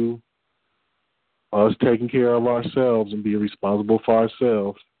down to us taking care of ourselves and being responsible for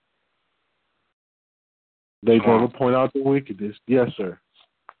ourselves. They never point out the wickedness. Yes, sir.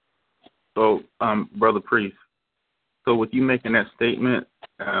 So, Brother Priest, so with you making that statement,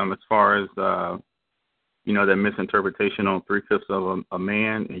 as far as, that misinterpretation on 3/5 of a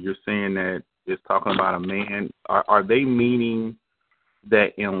man, and you're saying that it's talking about a man, are they meaning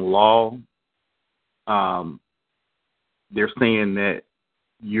that in law, they're saying that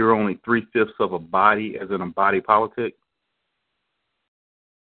you're only 3/5 of a body, as in a body politic?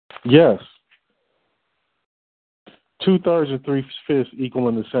 Yes. 2/3 and 3/5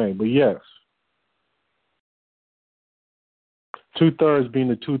 equaling the same, but yes. 2/3 being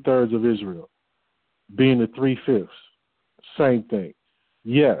the 2/3 of Israel, being the 3/5, same thing.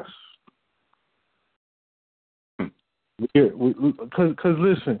 Yes. Because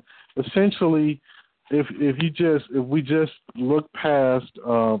listen, essentially, if we just look past,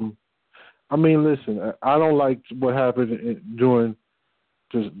 listen, I don't like what happened during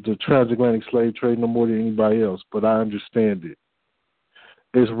the transatlantic slave trade no more than anybody else, but I understand it.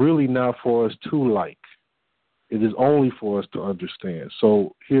 It's really not for us to like. It is only for us to understand.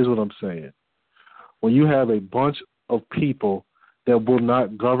 So here's what I'm saying. When you have a bunch of people that will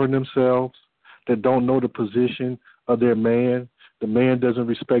not govern themselves, that don't know the position of their man, the man doesn't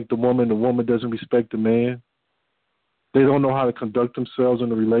respect the woman doesn't respect the man, they don't know how to conduct themselves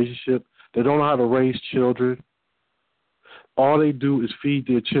in a relationship, they don't know how to raise children. All they do is feed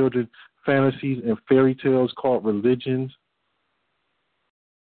their children fantasies and fairy tales called religions.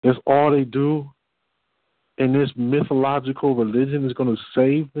 That's all they do. And this mythological religion is going to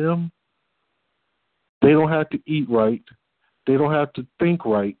save them. They don't have to eat right. They don't have to think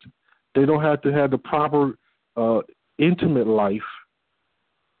right. They don't have to have the proper intimate life.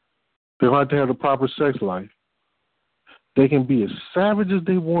 They don't have to have the proper sex life. They can be as savage as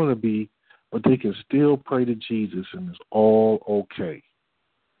they want to be, but they can still pray to Jesus, and it's all okay.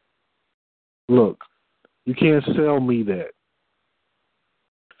 Look, you can't sell me that.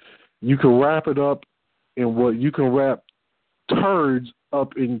 You can wrap it up in what you can wrap turds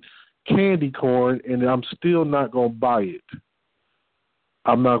up in candy corn, and I'm still not going to buy it.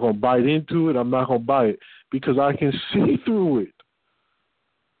 I'm not going to bite into it. I'm not going to buy it because I can see through it.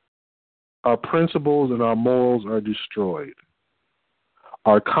 Our principles and our morals are destroyed.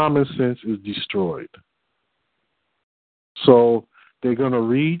 Our common sense is destroyed. So they're going to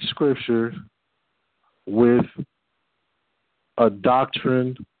read scripture with a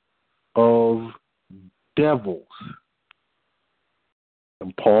doctrine of devils.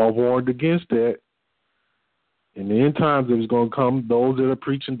 And Paul warned against that. In the end times, there's going to come those that are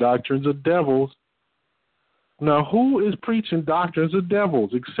preaching doctrines of devils. Now, who is preaching doctrines of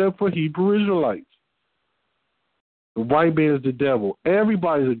devils except for Hebrew Israelites? The white man is the devil.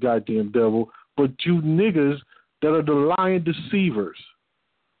 Everybody's a goddamn devil, but you niggas that are the lying deceivers.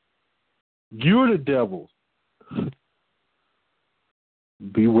 You're the devil.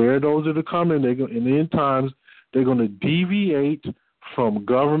 Beware those that are coming. In the end times, they're going to deviate from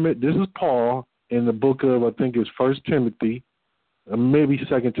government. This is Paul in the book of, I think it's 1 Timothy, maybe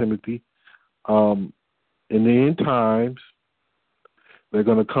 2 Timothy. In the end times, they're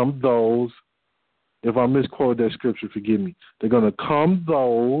going to come those, if I misquote that scripture, forgive me. They're going to come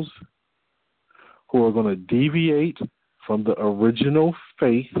those who are going to deviate from the original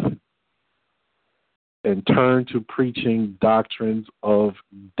faith and turn to preaching doctrines of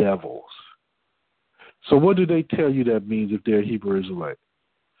devils. So what do they tell you that means if they're a Hebrew Israelite?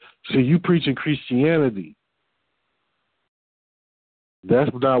 So you preaching Christianity.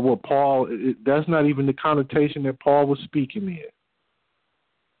 That's not what Paul, that's not even the connotation that Paul was speaking in.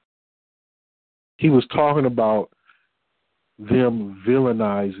 He was talking about them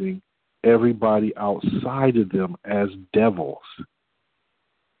villainizing everybody outside of them as devils.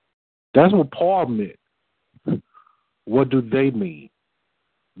 That's what Paul meant. What do they mean?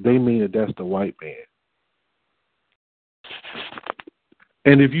 They mean that that's the white man.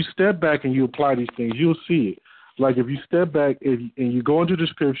 And if you step back and you apply these things, you'll see it. Like if you step back and you go into the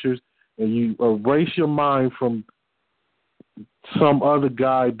scriptures and you erase your mind from some other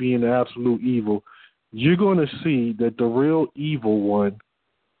guy being absolute evil, you're going to see that the real evil one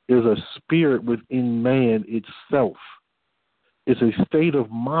is a spirit within man itself. It's a state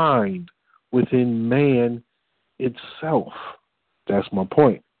of mind within man itself. That's my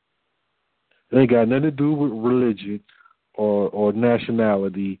point. It ain't got nothing to do with religion or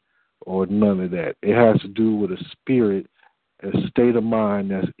nationality or none of that. It has to do with a spirit, a state of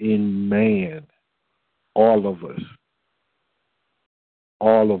mind that's in man. All of us.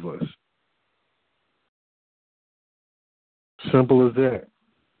 All of us. Simple as that.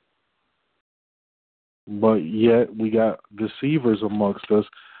 But yet we got deceivers amongst us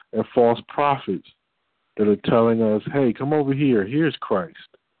and false prophets that are telling us, hey, come over here. Here's Christ.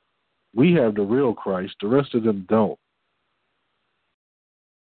 We have the real Christ. The rest of them don't.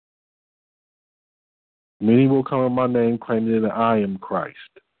 Many will come in my name claiming that I am Christ.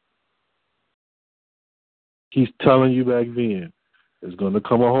 He's telling you back then, there's going to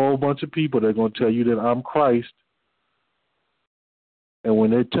come a whole bunch of people that are going to tell you that I'm Christ. And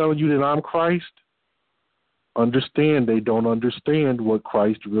when they're telling you that I'm Christ, understand they don't understand what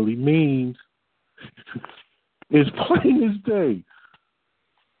Christ really means. It's plain as day.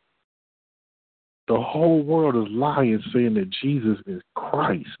 The whole world is lying, saying that Jesus is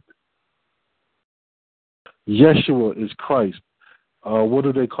Christ. Yeshua is Christ. What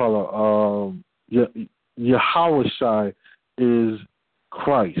do they call it? Yahushua is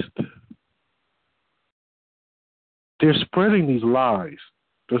Christ. They're spreading these lies.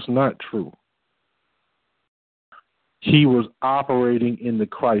 That's not true. He was operating in the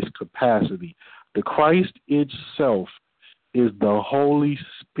Christ capacity. The Christ itself is the Holy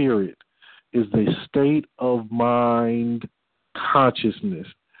Spirit, is the state of mind consciousness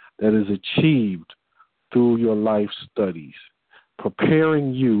that is achieved through your life studies,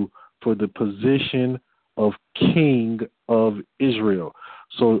 preparing you for the position of King of Israel.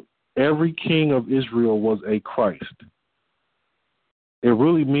 So every king of Israel was a Christ. It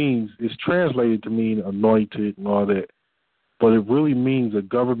really means, it's translated to mean anointed and all that, but it really means a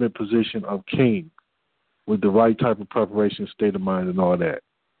government position of king with the right type of preparation, state of mind, and all that.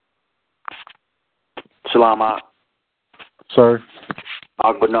 Shalom, Sir?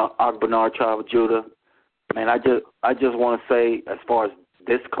 Akbanar, tribe of Judah. Man, I just want to say, as far as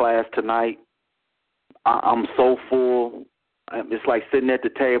this class tonight, I'm so full. It's like sitting at the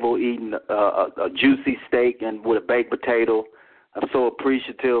table eating a juicy steak and with a baked potato. I'm so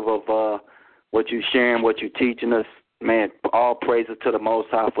appreciative of what you're sharing, what you're teaching us. Man, all praises to the Most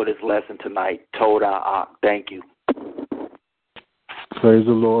High for this lesson tonight. Toda, thank you. Praise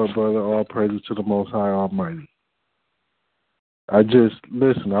the Lord, brother. All praises to the Most High Almighty. I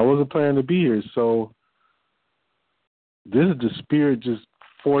wasn't planning to be here, so this is the Spirit just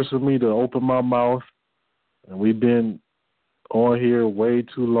forcing me to open my mouth, and we've been on here way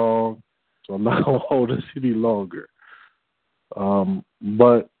too long, so I'm not going to hold us any longer.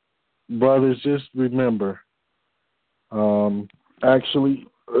 But, brothers, just remember, let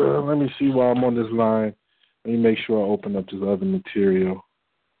me see while I'm on this line. Let me make sure I open up this other material.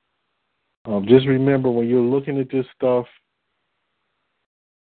 Just remember, when you're looking at this stuff,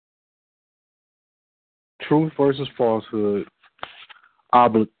 truth versus falsehood,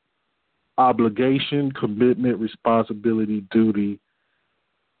 obligation, commitment, responsibility, duty,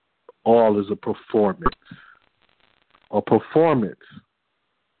 all is a performance. A performance.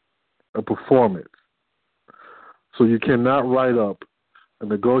 So you cannot write up a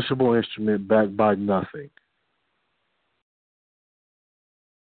negotiable instrument backed by nothing.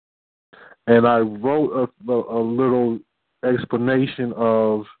 And I wrote a little explanation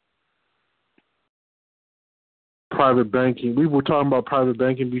of private banking. We were talking about private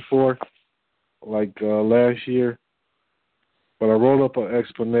banking before, like last year. But I wrote up an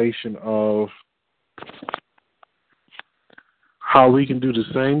explanation of how we can do the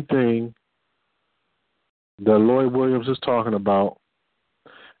same thing that Lloyd Williams is talking about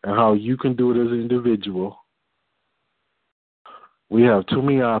and how you can do it as an individual. We have too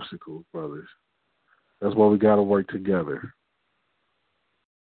many obstacles, brothers. That's why we got to work together.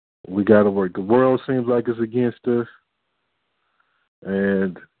 We got to work. The world seems like it's against us.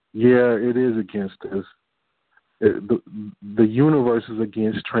 And, yeah, it is against us. The universe is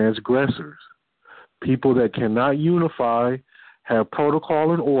against transgressors. People that cannot unify, have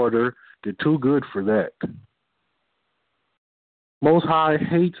protocol and order, they're too good for that. Most High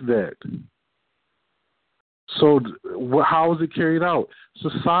hates that. So how is it carried out?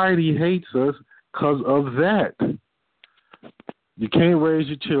 Society hates us because of that. You can't raise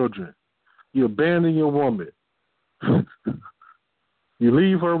your children. You abandon your woman. You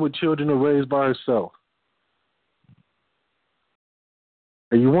leave her with children to raise by herself.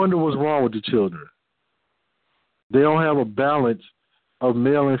 And you wonder what's wrong with the children. They don't have a balance of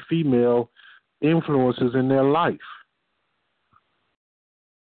male and female influences in their life.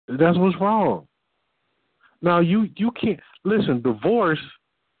 That's what's wrong. Now, you can't... Listen, divorce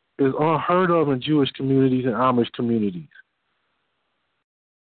is unheard of in Jewish communities and Amish communities.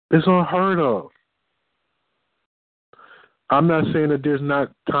 It's unheard of. I'm not saying that there's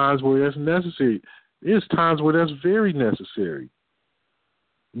not times where that's necessary. There's times where that's very necessary.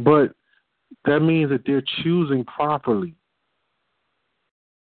 But that means that they're choosing properly.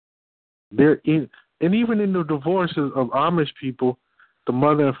 And even in the divorces of Amish people, the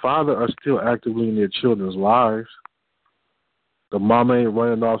mother and father are still actively in their children's lives. The mama ain't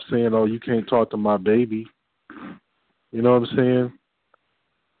running off saying, "Oh, you can't talk to my baby." You know what I'm saying?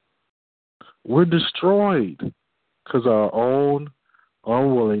 We're destroyed because of our own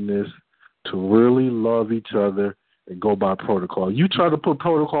unwillingness to really love each other and go by protocol. You try to put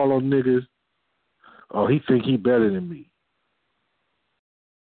protocol on niggas, oh, he think he better than me.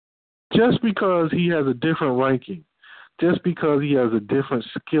 Just because he has a different ranking, just because he has a different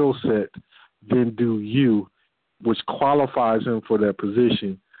skill set than do you, which qualifies him for that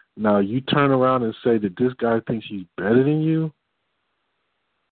position, now you turn around and say that this guy thinks he's better than you?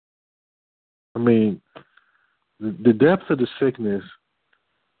 I mean, the depth of the sickness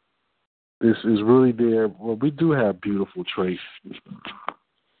is really there. Well, we do have beautiful traits.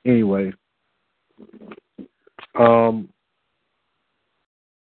 Anyway, what I'm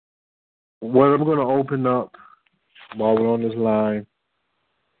going to open up while we're on this line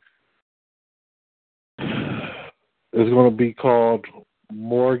is going to be called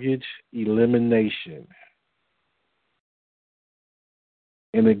mortgage elimination.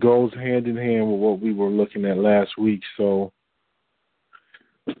 And it goes hand in hand with what we were looking at last week. So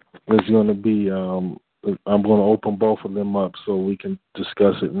it's going to be, I'm going to open both of them up so we can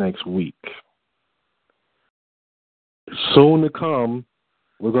discuss it next week. Soon to come,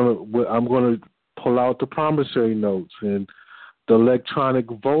 I'm going to pull out the promissory notes and the electronic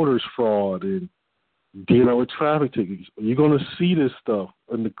voters fraud and dealing with traffic tickets. You're going to see this stuff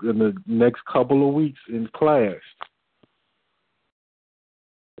in the next couple of weeks in class.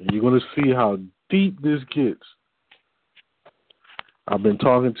 You're going to see how deep this gets. I've been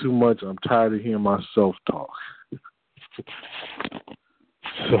talking too much. I'm tired of hearing myself talk.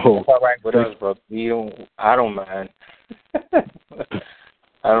 So that's all right with us, bro. I don't mind.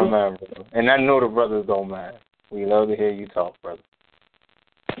 I don't mind, bro. And I know the brothers don't mind. We love to hear you talk, brother.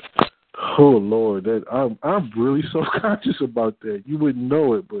 Oh, Lord. I'm really self-conscious about that. You wouldn't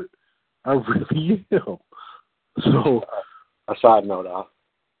know it, but I really am. So, a side note,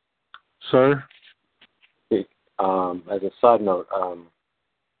 sir? As a side note, on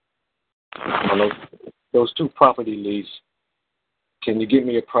those two property leads, can you give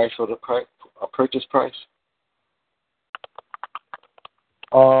me a price for a purchase price?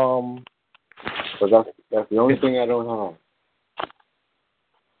 Because that's the only thing I don't have.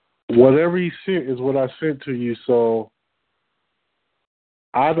 Whatever you sent is what I sent to you, so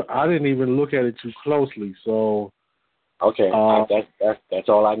I didn't even look at it too closely. So okay, that's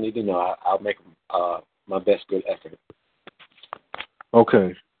all I need to know. I'll make my best good effort.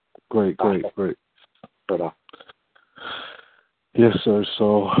 Okay, great. Yes, sir.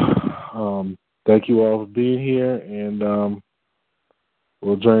 So thank you all for being here, and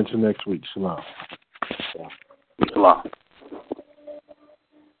we'll join to next week. Shalom. Shalom.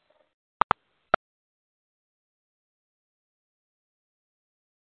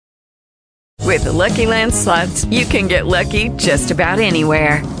 With the Lucky Land Slots, you can get lucky just about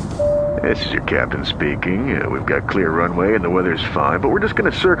anywhere. This is your captain speaking. We've got clear runway and the weather's fine, but we're just going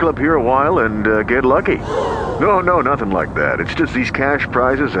to circle up here a while and get lucky. No, nothing like that. It's just these cash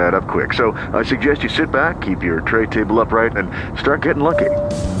prizes add up quick. So I suggest you sit back, keep your tray table upright, and start getting lucky.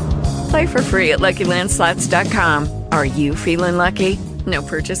 Play for free at LuckyLandSlots.com. Are you feeling lucky? No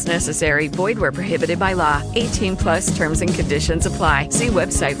purchase necessary. Void where prohibited by law. 18+ terms and conditions apply. See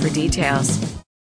website for details.